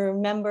of your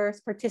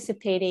members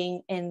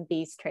participating in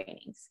these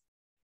trainings.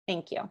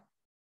 Thank you.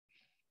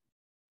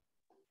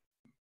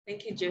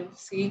 Thank you,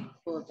 Josie,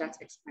 for that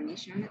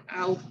explanation.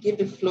 I'll give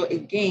the floor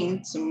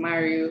again to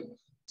Mario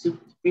to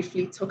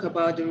briefly talk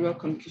about the Rural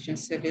Communication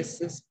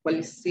Services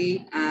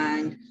policy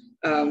and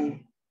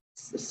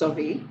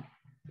survey.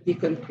 If you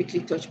can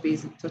quickly touch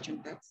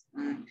on that.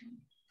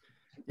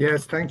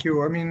 Yes, thank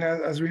you. I mean,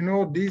 as we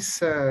know, this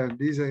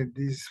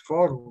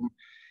forum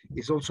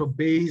is also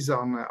based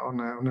on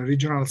a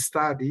regional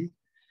study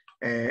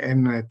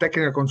and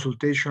technical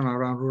consultation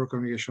around rural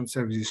communication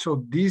services.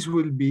 So this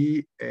will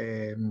be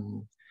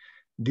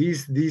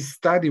this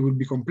study will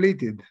be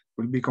completed.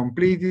 Will be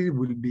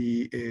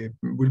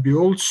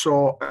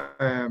also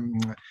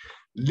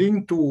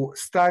linked to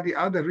study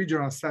other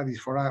regional studies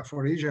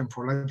for Asia and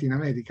for Latin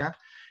America,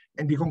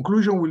 and the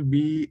conclusion will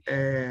be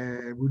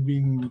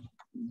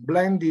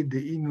blended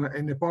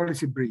in a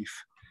policy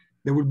brief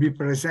that will be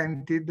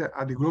presented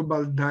at the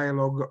Global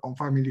Dialogue on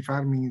Family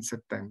Farming in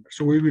September.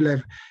 So we will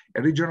have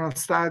a regional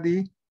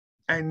study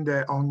and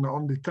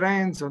on the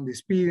trends, on the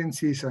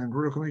experiences and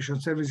rural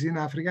communication services in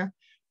Africa.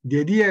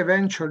 The idea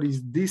eventually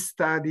is this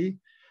study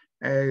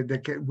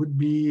that would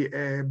be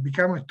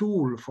become a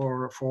tool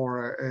for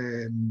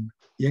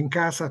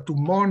YNCASA to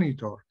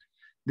monitor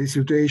the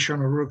situation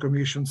of rural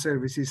communication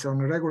services on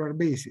a regular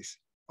basis.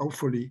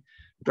 Hopefully,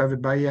 to have a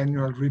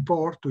biannual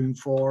report to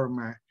inform,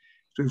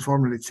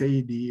 let's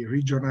say, the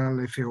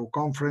regional FAO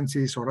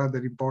conferences or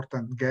other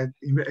important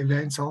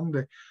events on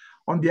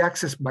the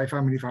access by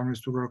family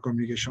farmers to rural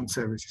communication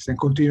services, and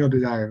continue the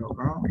dialogue,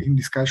 in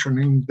discussion,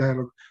 in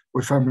dialogue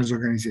with farmers'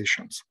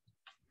 organizations.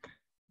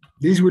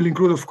 This will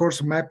include, of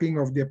course, mapping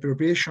of the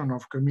appropriation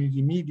of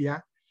community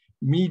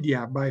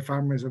media by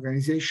farmers'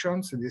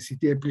 organizations, the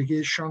ICT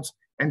applications,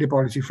 and the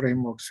policy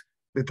frameworks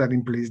that are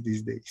in place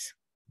these days.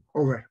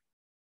 Over.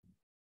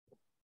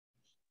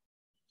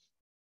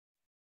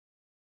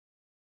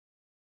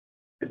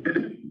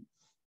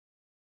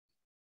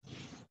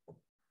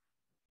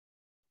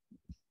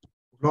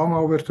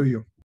 Roma, over to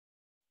you.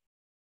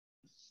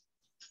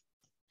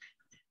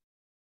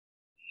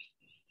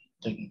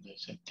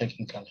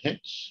 Technical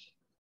hits.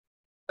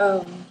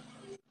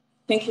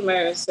 Thank you,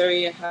 Mario.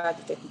 Sorry, I had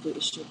a technical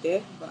issue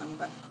there, but I'm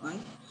back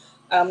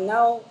on.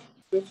 Now,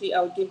 briefly,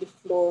 I'll give the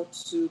floor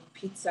to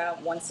Peter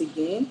once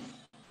again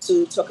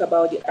to talk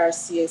about the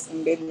RCS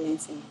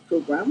Embedment in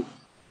Program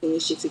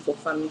Initiative for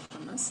Family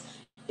Farmers.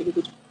 If you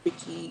could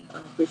quickly,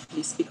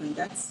 briefly speak on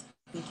that.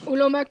 Thank you.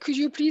 Uloma, could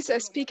you please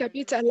speak a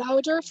bit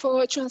louder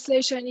for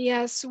translation?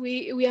 Yes,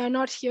 we are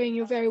not hearing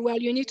you very well.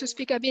 You need to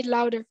speak a bit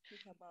louder.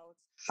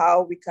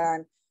 How we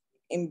can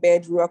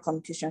embed rural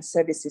communication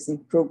services in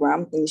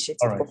program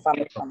initiative for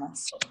family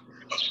farmers.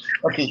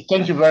 Okay,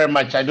 thank you very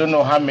much. I don't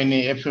know how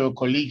many FAO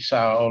colleagues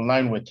are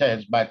online with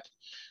us, but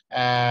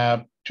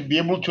to be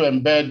able to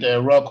embed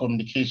rural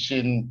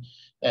communication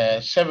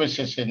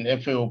services in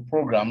FAO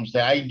programs,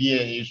 the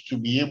idea is to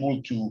be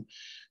able to,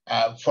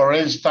 for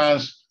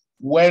instance,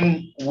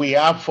 when we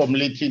are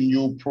formulating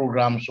new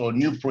programs or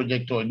new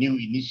project or new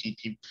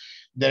initiative,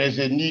 there is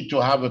a need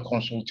to have a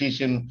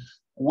consultation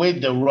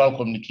with the rural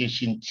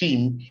communication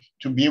team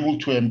to be able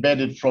to embed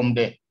it from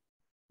the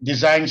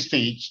design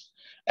stage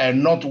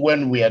and not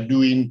when we are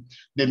doing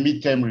the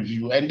midterm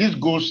review. And this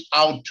goes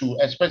out to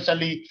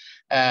especially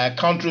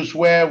countries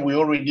where we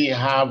already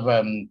have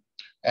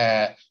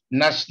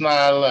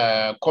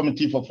National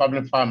Committee for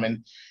Family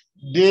Farming.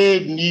 They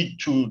need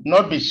to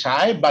not be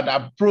shy, but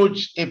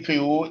approach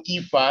FAO,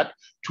 IFAD,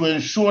 to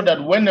ensure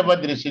that whenever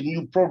there is a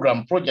new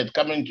project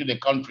coming to the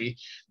country,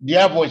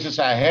 their voices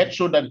are heard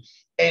so that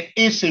it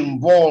is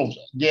involved.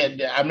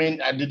 I mean,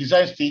 at the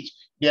design stage,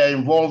 they are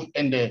involved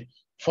in the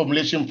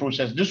formulation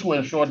process. This will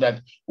ensure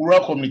that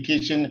rural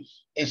communication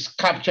is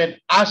captured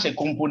as a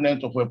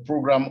component of a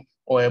program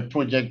or a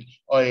project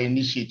or an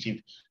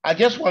initiative. I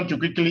just want to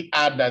quickly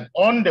add that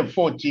on the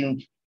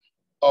 14th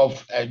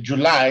of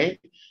July,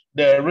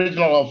 the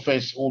regional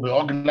office will be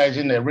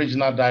organizing a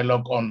regional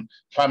dialogue on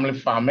family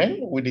farming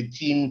with the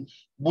team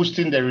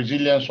boosting the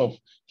resilience of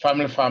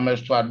family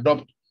farmers to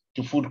adapt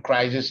to food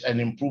crisis and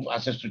improve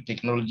access to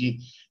technology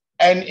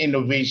and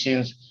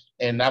innovations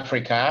in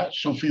Africa.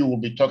 Sophie will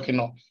be talking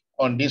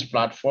on this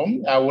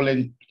platform. I will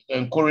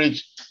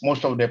encourage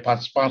most of the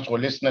participants or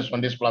listeners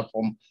on this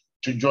platform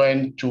to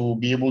join to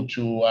be able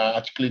to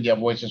articulate their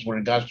voices with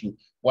regards to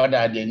what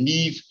are the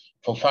needs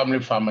for family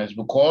farmers,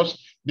 because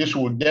this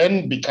will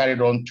then be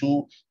carried on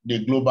to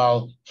the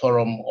Global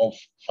Forum of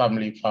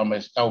Family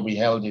Farmers that will be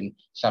held in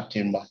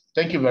September.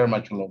 Thank you very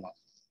much, Uloma.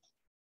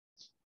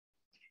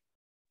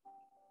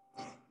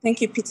 Thank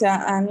you, Peter.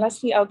 And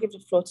lastly, I'll give the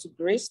floor to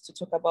Grace to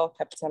talk about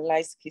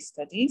capitalized case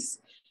studies.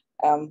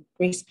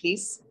 Grace,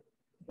 please,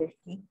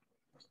 briefly.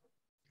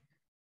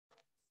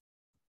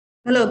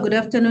 Hello, good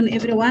afternoon,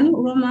 everyone.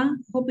 Roma,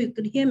 hope you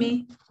could hear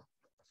me.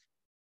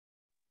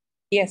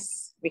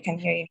 Yes, we can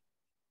hear you.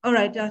 All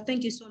right,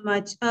 thank you so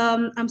much.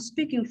 I'm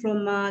speaking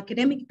from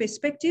academic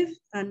perspective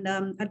and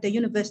at the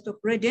University of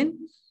Reading.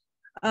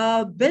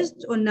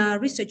 Based on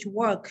research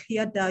work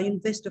here at the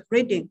University of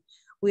Reading,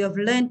 we have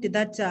learned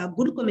that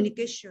good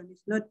communication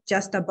is not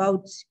just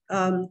about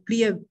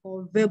clear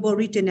or verbal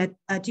written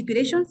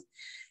articulations.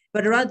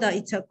 but rather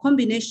it's a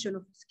combination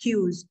of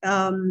skills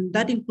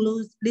that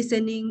includes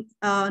listening,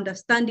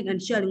 understanding,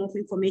 and sharing of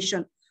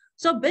information.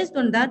 So based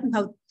on that, we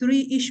have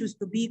 3 issues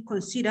to be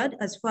considered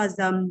as far as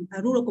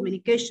rural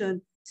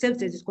communication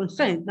services is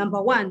concerned.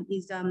 Number 1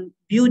 is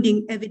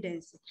building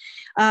evidence.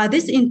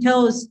 This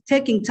entails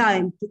taking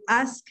time to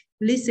ask,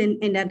 listen,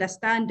 and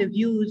understand the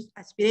views,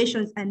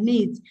 aspirations, and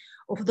needs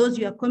of those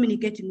you are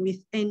communicating with.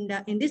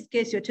 And in this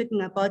case, you're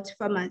talking about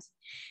farmers.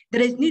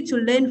 There is need to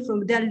learn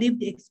from their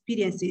lived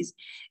experiences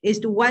as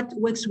to what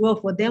works well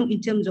for them in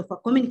terms of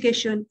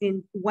communication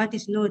and what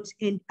is not,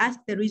 and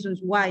ask the reasons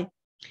why.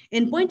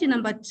 And point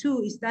number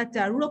 2 is that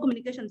rural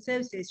communication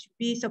services should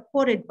be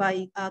supported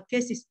by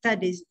case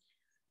studies.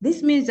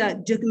 This means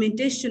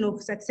documentation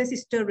of success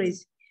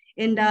stories.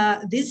 And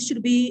this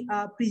should be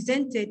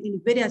presented in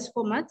various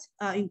formats,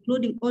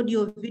 including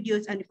audio,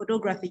 videos, and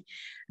photography.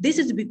 This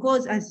is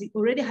because, as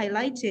already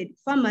highlighted,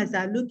 farmers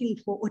are looking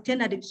for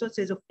alternative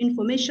sources of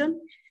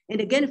information. And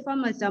again,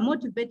 farmers are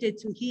motivated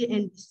to hear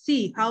and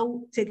see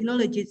how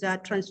technologies are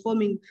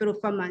transforming fellow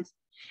farmers.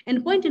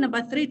 And point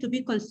number 3 to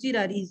be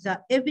considered is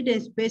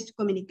evidence-based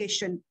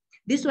communication.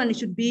 This one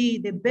should be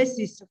the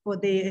basis for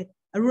the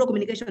rural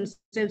communication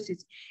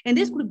services. And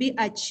this could be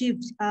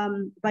achieved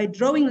by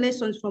drawing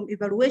lessons from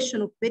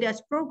evaluation of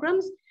various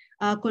programs,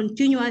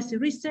 continuous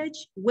research,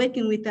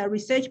 working with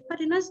research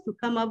partners to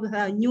come up with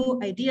new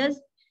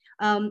ideas,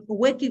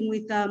 working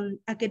with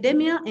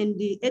academia and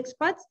the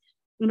experts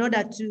in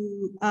order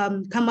to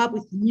come up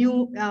with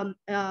new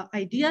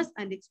ideas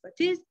and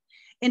expertise.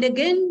 And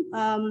again,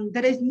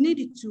 there is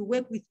needed to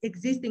work with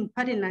existing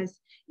partners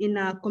in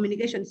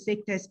communication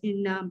sectors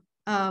in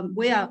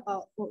where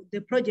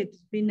the project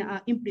has been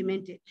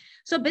implemented.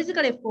 So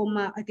basically from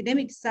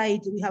academic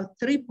side, we have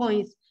 3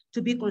 points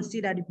to be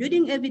considered: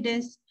 building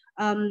evidence,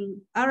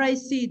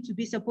 RIC to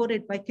be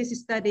supported by case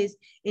studies,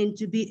 and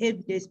to be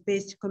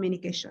evidence-based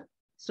communication.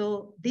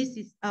 So this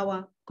is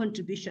our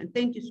contribution.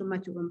 Thank you so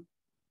much, Uroma.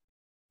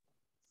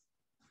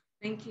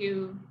 Thank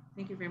you.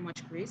 Thank you very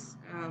much, Grace.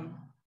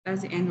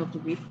 That's the end of the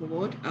way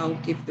forward.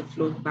 I'll give the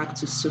floor back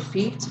to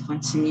Sophie to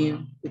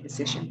continue with the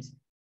sessions.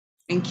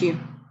 Thank you.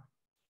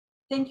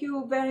 Thank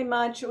you very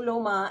much,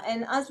 Uloma.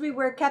 And as we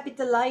were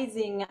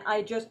capitalizing,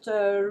 I just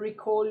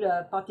recall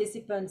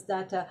participants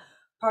that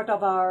part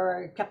of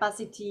our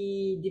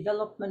capacity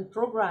development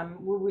program,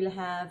 we will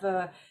have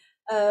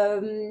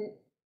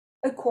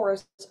a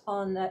course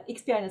on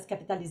experience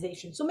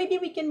capitalization. So maybe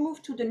we can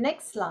move to the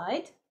next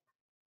slide,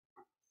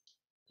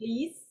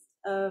 please,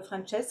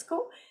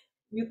 Francesco.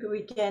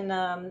 We can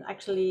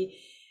actually,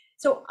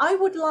 so I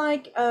would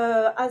like,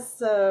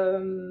 as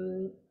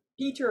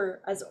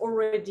Peter has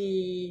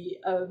already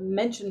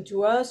mentioned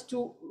to us,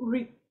 to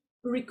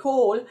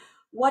recall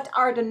what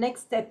are the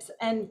next steps,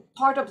 and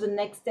part of the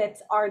next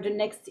steps are the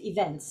next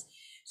events.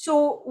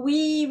 So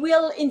we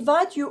will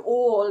invite you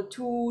all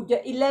to the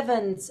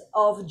 11th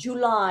of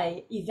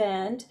July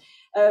event,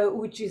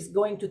 which is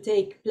going to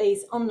take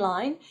place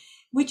online,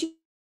 which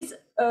is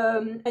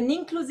an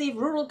inclusive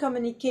rural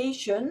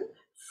communication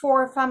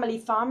for family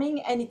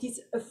farming, and it is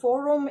a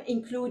forum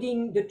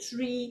including the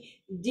 3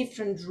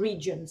 different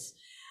regions.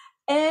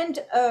 And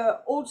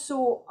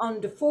also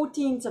on the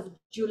 14th of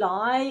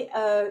July,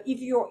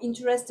 if you're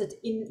interested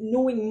in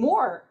knowing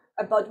more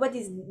about what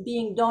is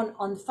being done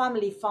on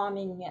family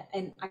farming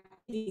and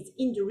activities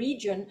in the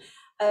region,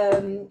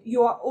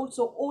 you are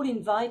also all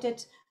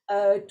invited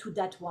to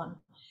that one.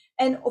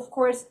 And of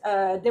course,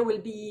 there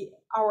will be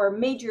our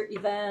major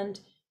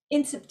event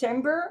in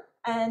September,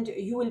 and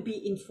you will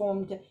be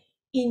informed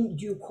in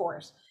due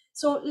course.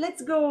 So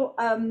let's go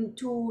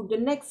to the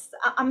next.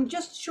 I'm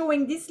just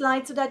showing this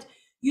slide so that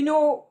you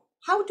know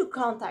how to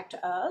contact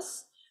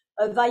us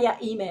via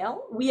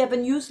email. We have a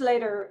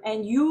newsletter,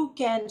 and you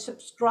can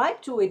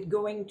subscribe to it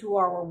going to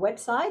our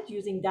website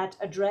using that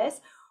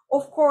address.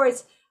 Of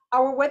course,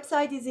 our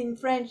website is in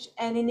French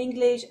and in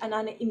English, and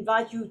I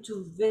invite you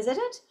to visit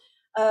it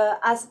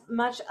as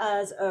much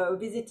as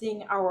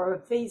visiting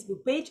our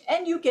Facebook page.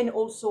 And you can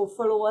also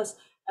follow us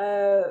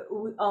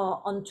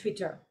on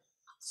Twitter.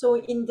 So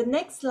in the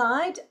next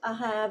slide, I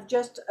have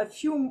just a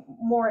few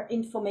more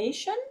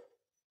information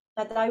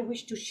that I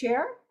wish to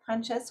share.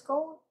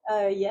 Francesco,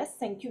 yes,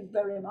 thank you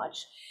very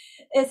much.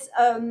 It's,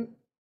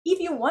 if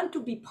you want to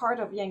be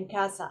part of Young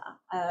CASA,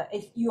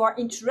 if you are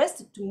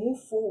interested to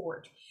move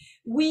forward,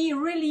 we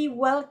really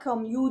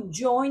welcome you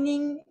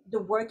joining the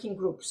working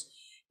groups.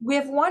 We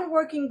have one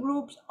working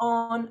group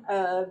on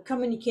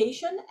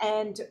communication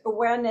and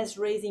awareness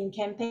raising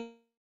campaign.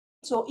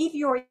 So if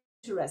you're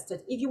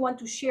interested, if you want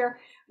to share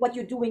what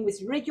you're doing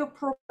with radio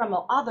program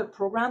or other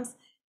programs,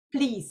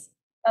 please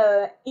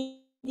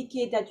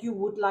indicate that you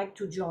would like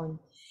to join.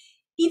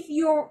 If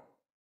you're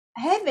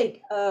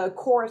having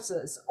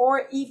courses,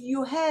 or if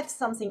you have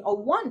something or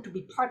want to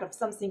be part of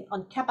something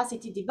on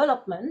capacity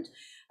development,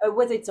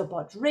 whether it's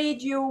about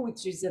radio,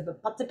 which is a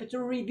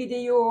participatory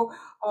video,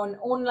 on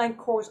online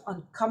course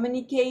on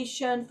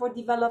communication for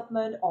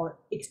development or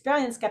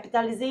experience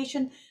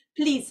capitalization,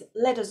 please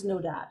let us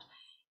know that.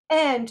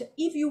 And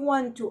if you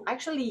want to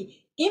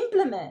actually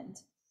implement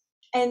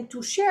and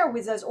to share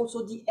with us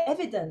also the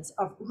evidence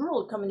of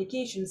rural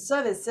communication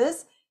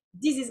services.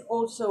 This is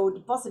also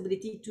the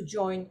possibility to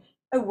join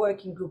a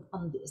working group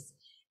on this.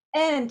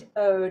 And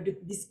the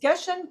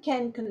discussion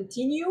can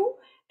continue,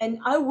 and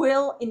I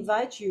will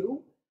invite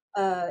you,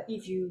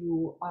 if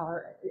you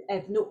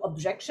have no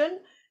objection,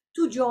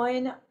 to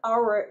join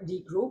our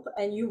D group,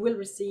 and you will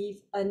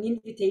receive an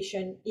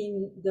invitation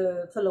in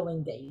the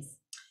following days.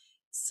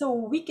 So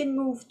we can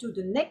move to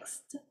the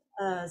next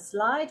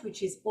slide,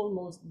 which is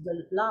almost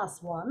the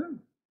last one.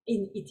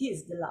 It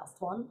is the last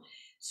one.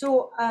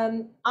 So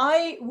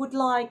I would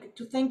like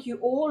to thank you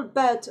all,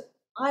 but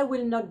I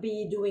will not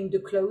be doing the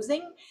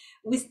closing.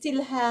 We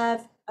still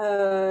have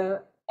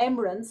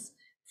Emrance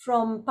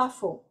from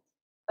PAFO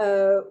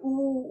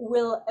who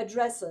will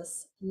address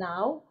us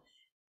now.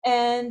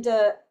 And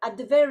at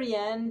the very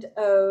end,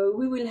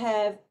 we will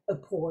have a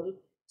poll.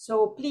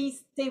 So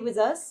please stay with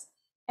us.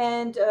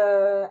 And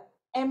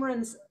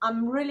Emrance,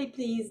 I'm really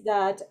pleased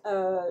that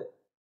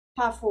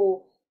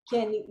PAFO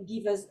can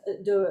give us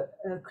the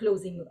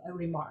closing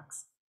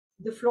remarks.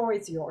 The floor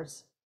is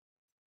yours.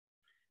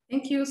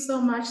 Thank you so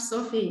much,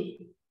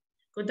 Sophie.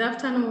 Good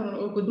afternoon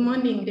or good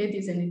morning,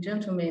 ladies and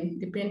gentlemen,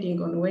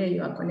 depending on where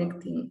you are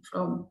connecting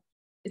from.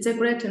 It's a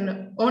great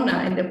honor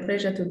and a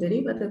pleasure to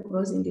deliver the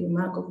closing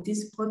remark of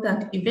this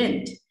important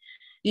event,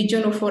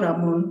 Regional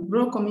Forum on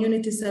Rural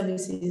Community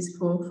Services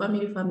for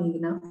Family Farming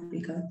in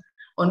Africa,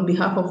 on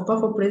behalf of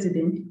PAFO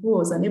President, who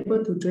was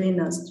unable to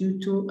join us due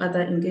to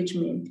other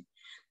engagement.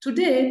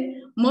 Today,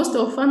 most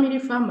of family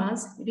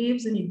farmers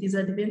live in a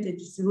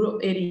disadvantaged rural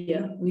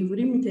area with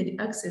limited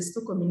access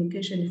to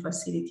communication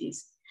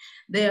facilities.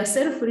 Their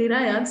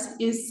self-reliance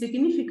is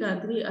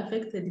significantly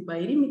affected by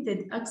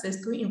limited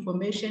access to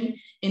information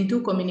and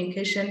to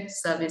communication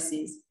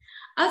services.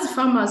 As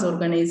farmers'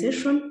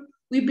 organization,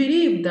 we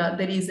believe that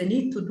there is a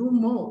need to do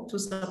more to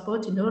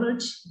support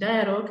knowledge,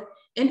 dialogue,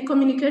 and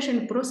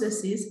communication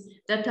processes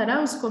that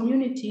allows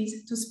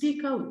communities to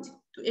speak out,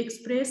 to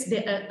express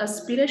their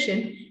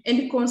aspiration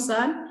and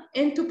concern,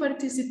 and to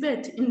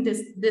participate in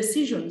the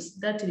decisions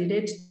that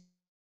relate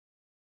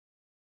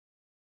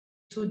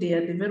to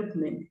their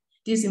development.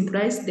 This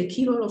implies the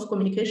key role of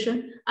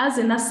communication as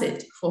an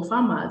asset for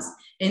farmers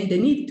and the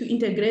need to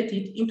integrate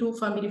it into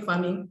family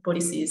farming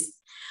policies.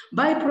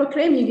 By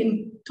proclaiming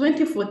in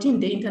 2014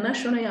 the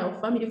International Year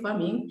of Family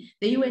Farming,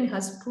 the UN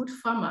has put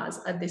farmers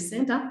at the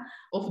center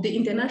of the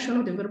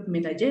international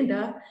development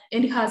agenda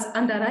and has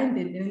underlined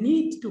the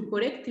need to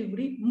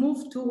collectively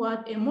move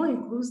toward a more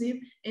inclusive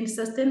and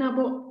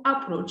sustainable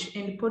approach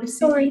and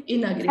policy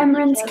in agriculture.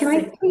 Emrance, can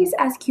I please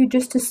ask you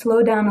just to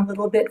slow down a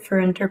little bit for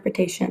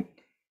interpretation?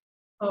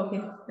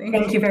 Okay,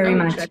 thank you very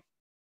much.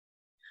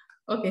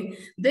 Okay,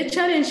 the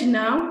challenge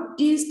now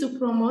is to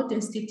promote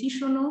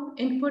institutional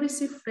and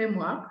policy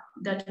framework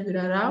that will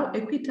allow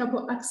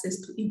equitable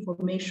access to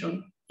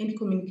information and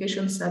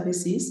communication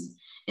services,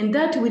 and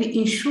that will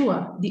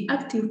ensure the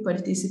active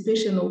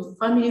participation of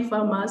family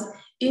farmers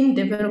in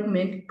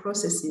development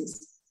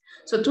processes.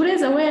 So to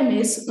raise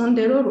awareness on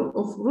the role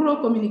of rural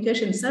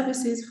communication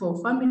services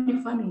for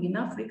family farming in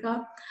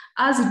Africa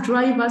as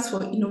drivers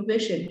for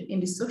innovation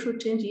and social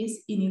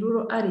changes in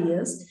rural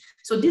areas.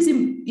 So this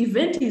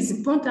event is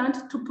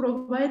important to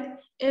provide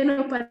an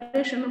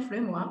operational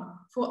framework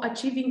for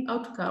achieving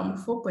outcome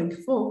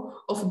 4.4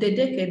 of the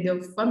Decade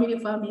of Family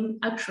Farming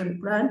Action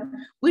Plan,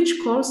 which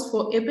calls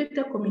for a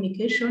better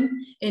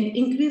communication and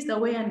increased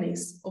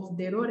awareness of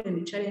the role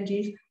and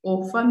challenges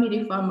of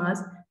family farmers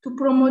to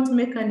promote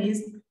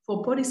mechanisms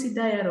for policy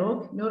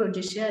dialogue,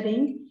 knowledge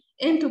sharing,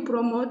 and to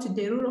promote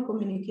the rural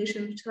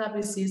communication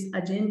services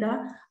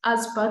agenda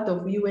as part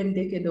of UN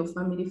Decade of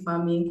Family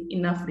Farming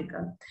in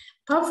Africa.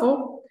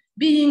 PAFO,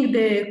 being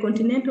the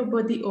continental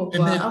body of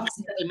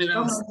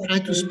Emrance, try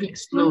to speak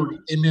slowly.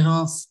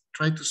 Emrance,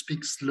 try to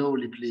speak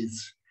slowly,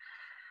 please,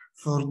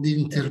 for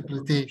the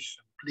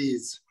interpretation,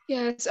 please.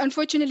 Yes,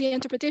 unfortunately,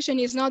 interpretation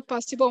is not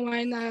possible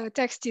when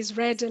text is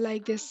read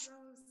like this.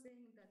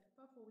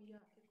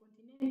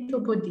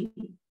 Body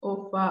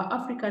of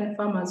African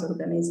Farmers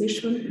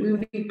Organization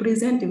will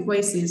represent the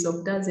voices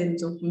of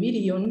dozens of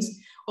millions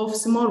of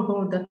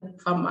smallholder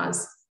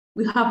farmers.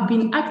 We have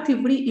been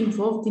actively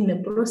involved in the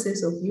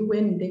process of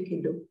UN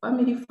Decade of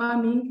Family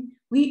Farming.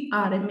 We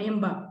are a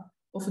member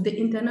of the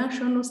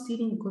International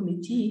Steering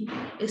Committee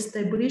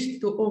established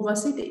to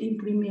oversee the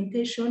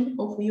implementation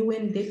of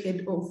UN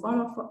Decade of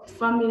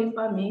Family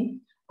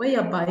Farming,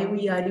 whereby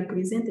we are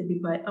represented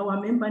by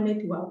our member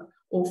network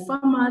of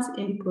farmers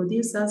and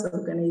producers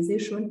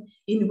organization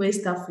in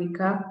West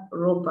Africa,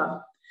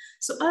 ROPA.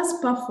 So as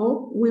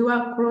PAFO, we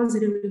work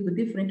closely with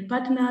different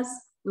partners.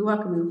 We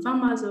work with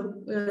farmers,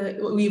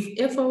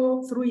 with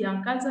FAO through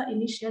Yankaza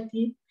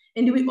Initiative,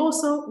 and we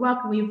also work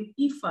with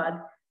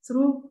IFAD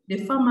through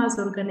the Farmers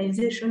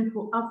Organization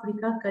for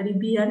Africa,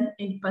 Caribbean,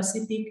 and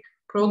Pacific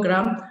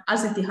program,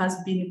 as it has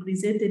been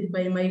presented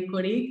by my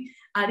colleague,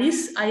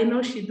 Alice. I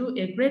know she do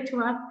a great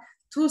work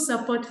to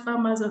support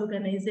farmers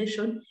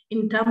organization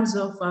in terms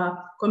of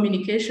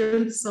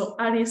communication. So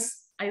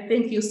Alice, I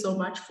thank you so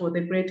much for the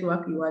great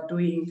work you are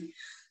doing.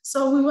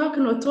 So we work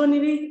not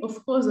only,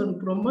 of course, on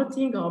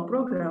promoting our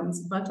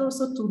programs, but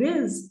also to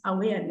raise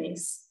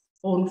awareness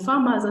on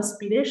farmers'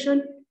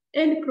 aspiration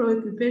and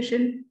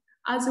preoccupation,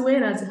 as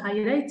well as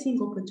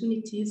highlighting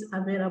opportunities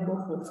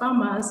available for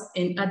farmers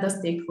and other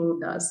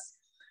stakeholders.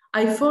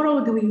 I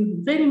followed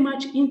with very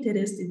much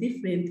interest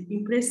different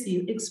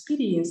impressive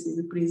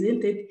experiences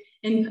presented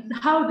and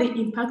how they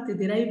impacted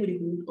the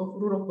livelihood of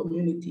rural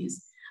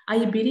communities.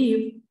 I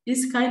believe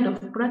this kind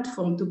of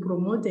platform to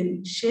promote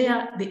and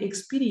share the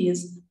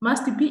experience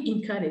must be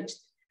encouraged,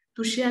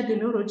 to share the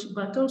knowledge,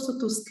 but also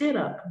to scale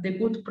up the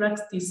good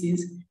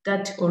practices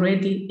that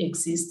already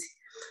exist.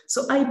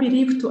 So I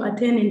believe to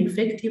attain an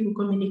effective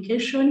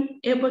communication,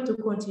 able to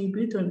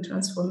contribute on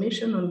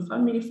transformation on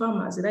family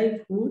farmers'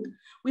 livelihood,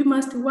 we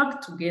must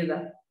work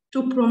together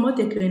to promote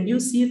a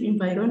conducive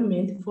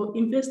environment for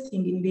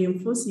investing in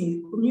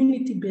reinforcing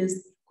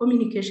community-based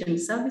communication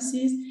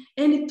services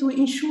and to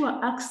ensure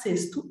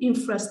access to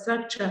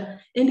infrastructure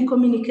and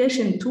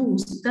communication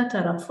tools that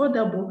are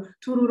affordable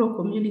to rural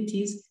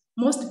communities,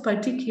 most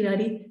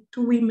particularly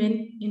to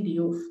women and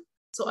youth.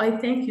 So I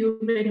thank you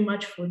very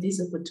much for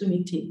this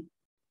opportunity.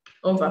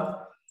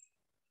 Over.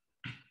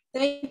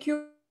 Thank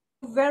you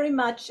very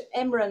much,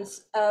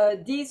 Emrance.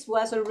 This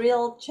was a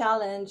real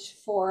challenge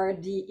for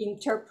the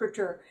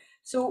interpreter.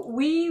 So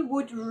we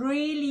would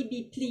really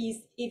be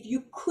pleased if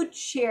you could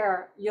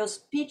share your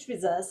speech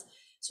with us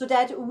so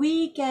that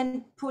we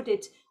can put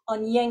it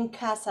on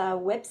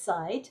YENCASA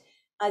website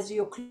as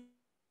your.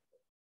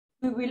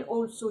 We will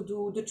also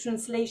do the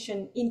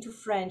translation into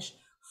French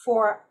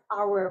for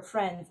our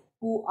friends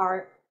who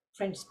are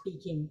French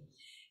speaking.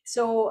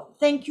 So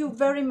thank you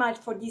very much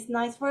for these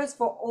nice words,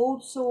 for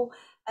also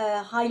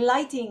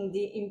highlighting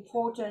the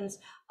importance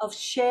of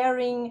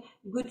sharing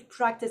good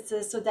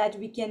practices so that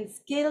we can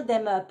scale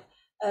them up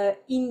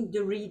in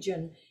the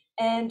region.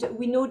 And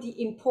we know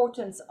the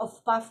importance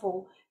of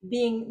PAFO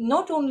being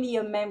not only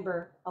a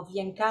member of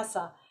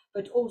YENCASA,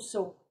 but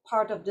also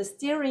part of the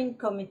steering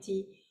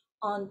committee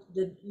on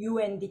the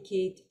UN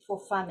Decade for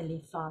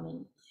Family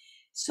Farming.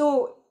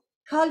 So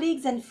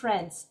colleagues and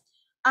friends,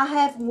 I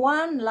have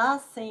one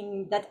last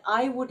thing that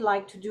I would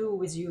like to do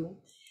with you,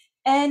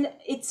 and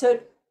it's a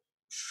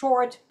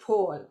short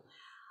poll.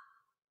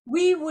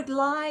 We would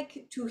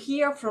like to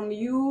hear from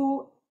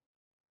you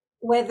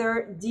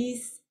whether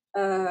this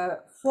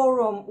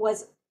forum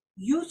was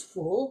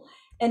useful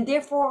and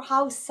therefore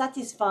how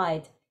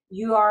satisfied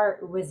you are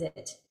with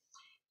it.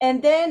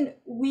 And then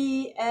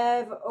we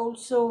have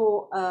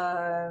also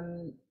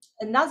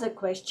another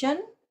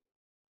question.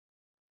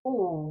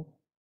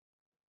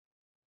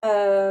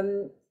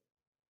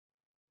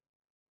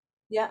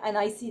 Yeah, and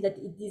I see that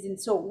it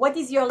isn't. So what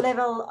is your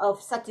level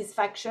of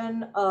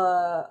satisfaction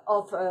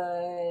of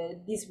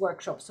this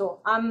workshop?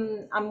 So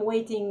I'm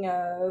waiting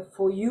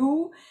for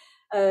you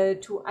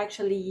to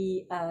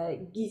actually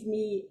give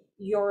me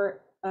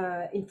your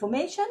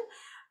information.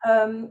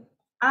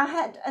 I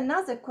had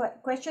another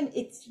question.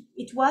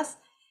 It was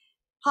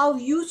how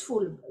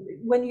useful,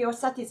 when you're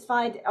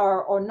satisfied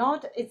or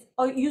not, it's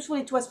how useful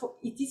it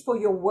is for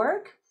your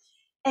work.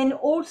 And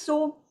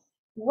also,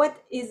 what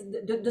is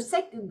the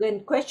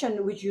second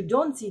question, which you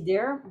don't see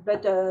there,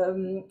 but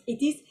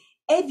it is,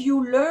 have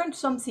you learned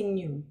something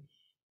new?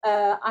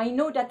 I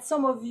know that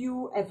some of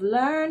you have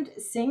learned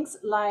things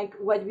like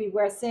what we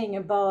were saying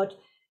about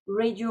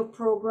radio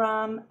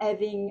program,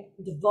 having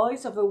the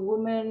voice of a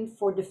woman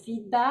for the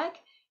feedback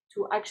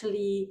to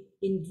actually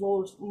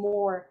involve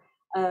more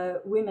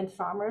women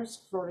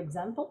farmers, for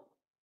example.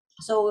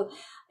 So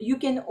you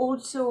can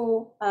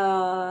also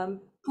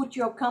put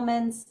your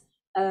comments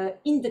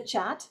in the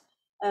chat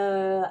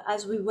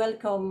as we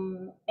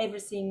welcome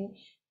everything,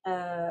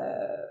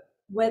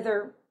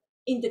 whether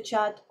in the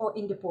chat or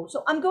in the poll.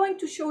 So I'm going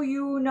to show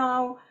you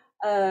now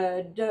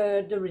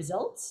the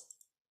results.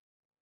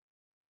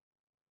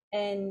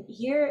 And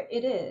here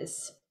it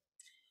is.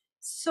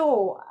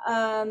 So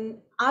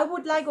I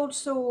would like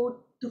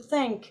also to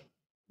thank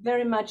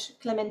very much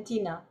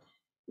Clementina,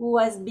 who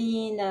has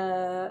been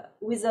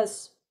with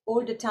us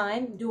all the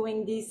time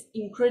doing this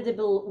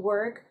incredible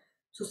work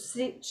to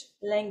switch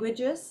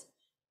languages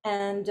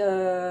and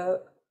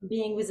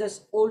being with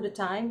us all the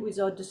time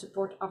without the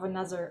support of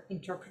another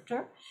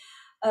interpreter.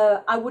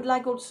 I would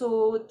like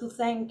also to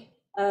thank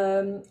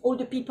all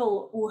the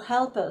people who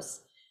help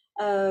us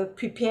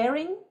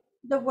preparing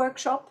the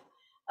workshop,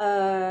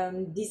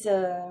 this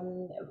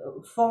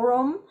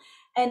forum,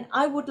 and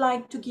I would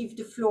like to give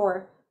the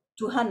floor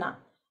to Hannah,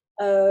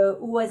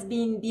 who has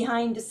been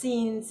behind the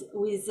scenes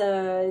with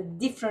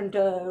different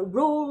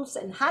roles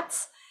and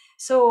hats.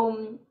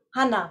 So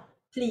Hannah,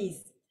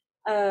 please,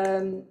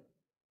 I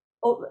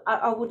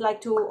would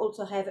like to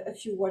also have a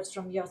few words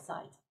from your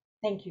side.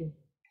 Thank you.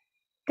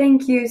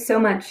 Thank you so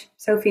much,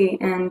 Sophie,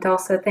 and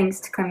also thanks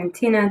to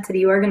Clementina, to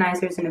the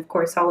organizers, and of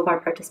course all of our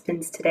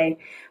participants today.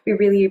 We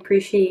really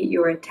appreciate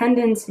your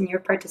attendance and your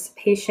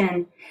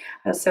participation.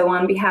 So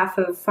on behalf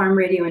of Farm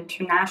Radio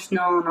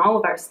International and all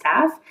of our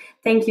staff,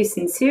 thank you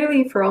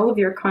sincerely for all of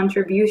your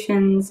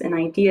contributions and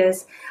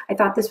ideas. I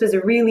thought this was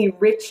a really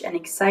rich and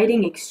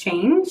exciting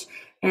exchange,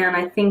 And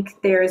I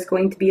think there's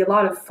going to be a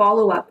lot of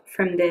follow-up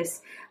from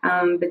this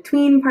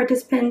between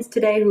participants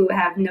today who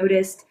have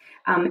noticed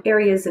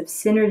areas of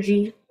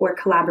synergy or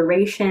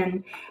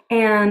collaboration,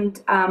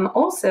 and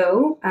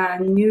also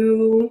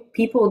new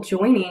people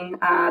joining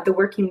the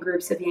working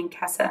groups of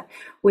Yankesa,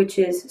 which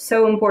is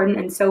so important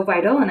and so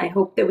vital. And I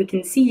hope that we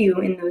can see you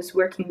in those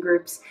working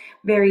groups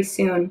very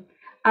soon.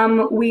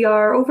 We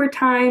are over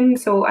time,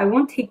 so I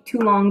won't take too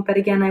long, but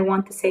again, I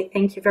want to say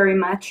thank you very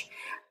much.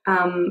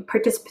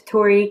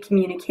 Participatory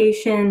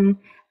communication,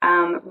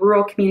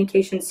 rural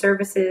communication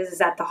services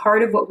is at the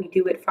heart of what we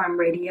do at Farm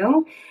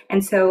Radio.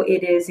 And so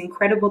it is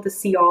incredible to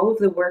see all of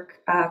the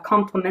work,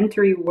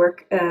 complementary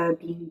work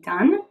being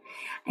done.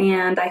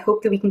 And I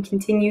hope that we can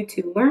continue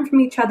to learn from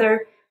each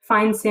other,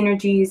 find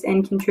synergies,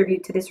 and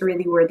contribute to this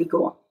really worthy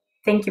goal.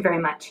 Thank you very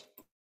much.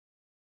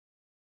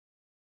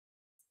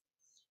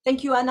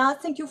 Thank you, Anna.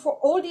 Thank you for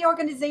all the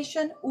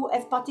organizations who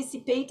have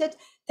participated.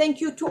 Thank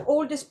you to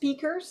all the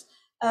speakers.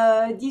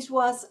 This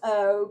was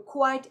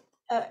quite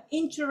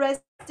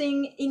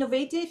interesting,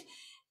 innovative,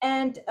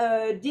 and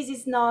this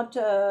is not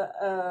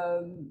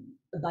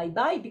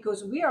bye-bye,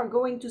 because we are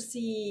going to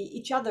see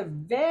each other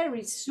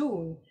very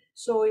soon.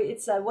 So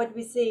it's what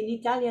we say in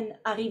Italian,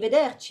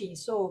 arrivederci.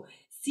 So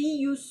see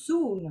you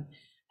soon.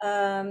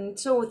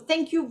 So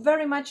thank you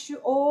very much to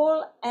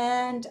all,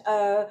 and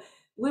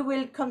we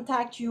will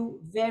contact you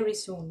very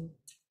soon.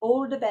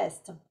 All the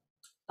best.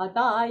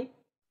 Bye-bye.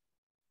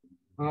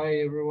 Bye,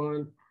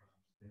 everyone.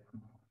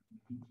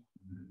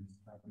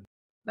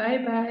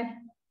 Bye-bye.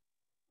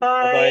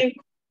 Bye.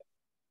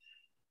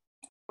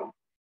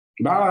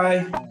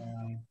 Bye.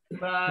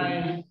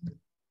 Bye.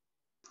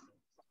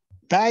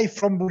 Bye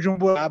from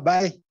Bujumbura.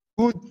 Bye.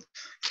 Good.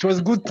 It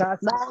was good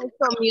task. Bye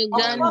from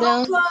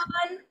Uganda.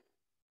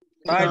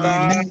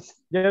 Bye.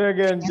 Yet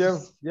again,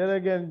 Jeff. Yet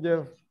again,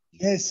 Jeff.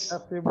 Yes.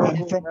 Merci I'm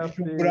beaucoup. from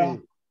Merci.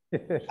 Bujumbura.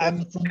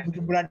 I'm from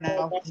Bujumbura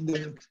now.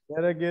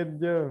 Yet again,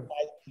 Jeff.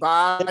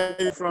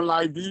 Bye from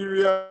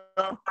Liberia.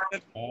 Bye.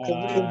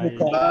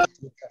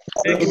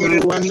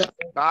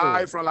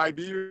 Bye from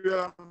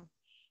Liberia.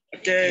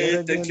 Okay,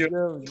 Yet thank you.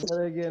 again, Jeff.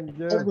 Yet again,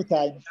 Jeff. Every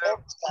time.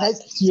 Nice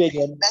to see you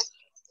again.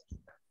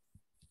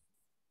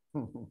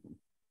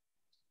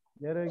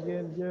 Yet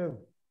again, Jeff.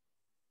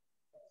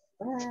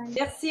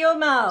 Merci,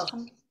 Omar.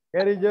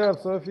 Very job,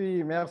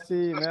 Sophie.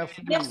 Merci,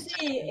 merci.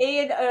 Merci.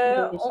 Et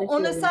on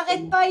ne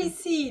s'arrête pas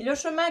ici. Le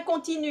chemin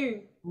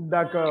continue.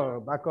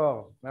 D'accord,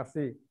 d'accord.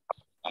 Merci.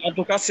 En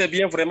tout cas, c'est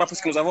bien vraiment parce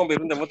que nous avons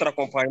besoin de votre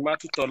accompagnement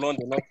tout au long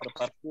de notre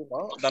parcours,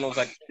 hein, dans nos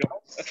actions.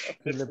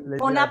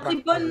 On a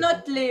pris bonne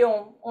note,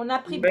 Léon. On a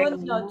pris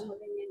bonne note.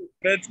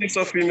 Merci,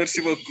 Sophie.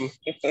 Merci beaucoup.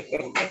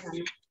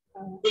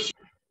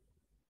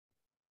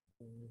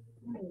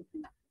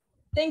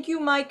 Thank you,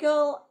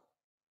 Michael.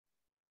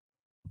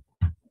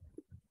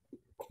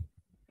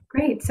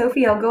 Great.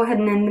 Sophie, I'll go ahead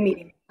and end the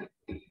meeting.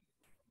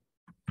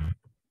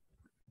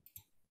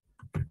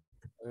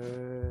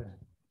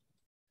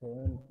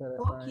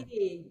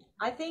 Okay,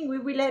 I think we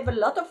will have a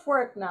lot of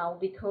work now,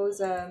 because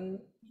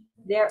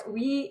there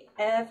we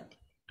have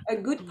a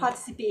good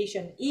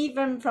participation,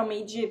 even from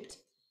Egypt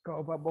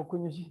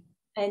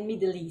and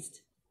Middle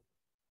East.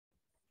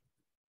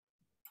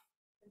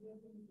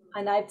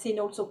 And I've seen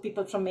also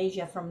people from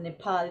Asia, from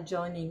Nepal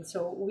joining.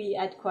 So we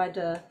had quite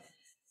an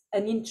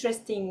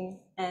interesting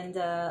and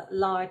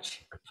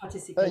large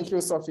participation. Thank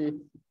you,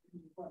 Sophie.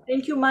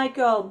 Thank you,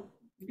 Michael.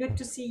 Good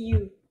to see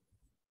you.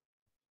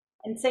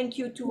 And thank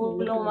you to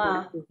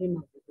Loma,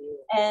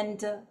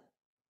 and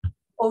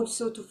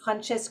also to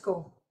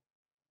Francesco,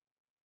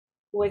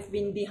 who have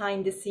been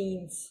behind the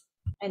scenes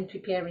and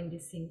preparing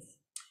these things.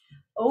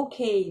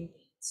 Okay,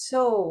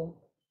 so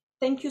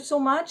thank you so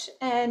much.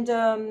 And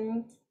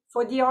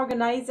for the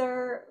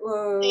organizer,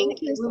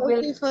 Thank you,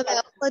 Sophie, for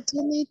the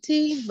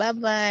opportunity.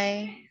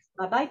 Bye-bye.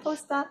 Bye-bye,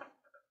 Costa.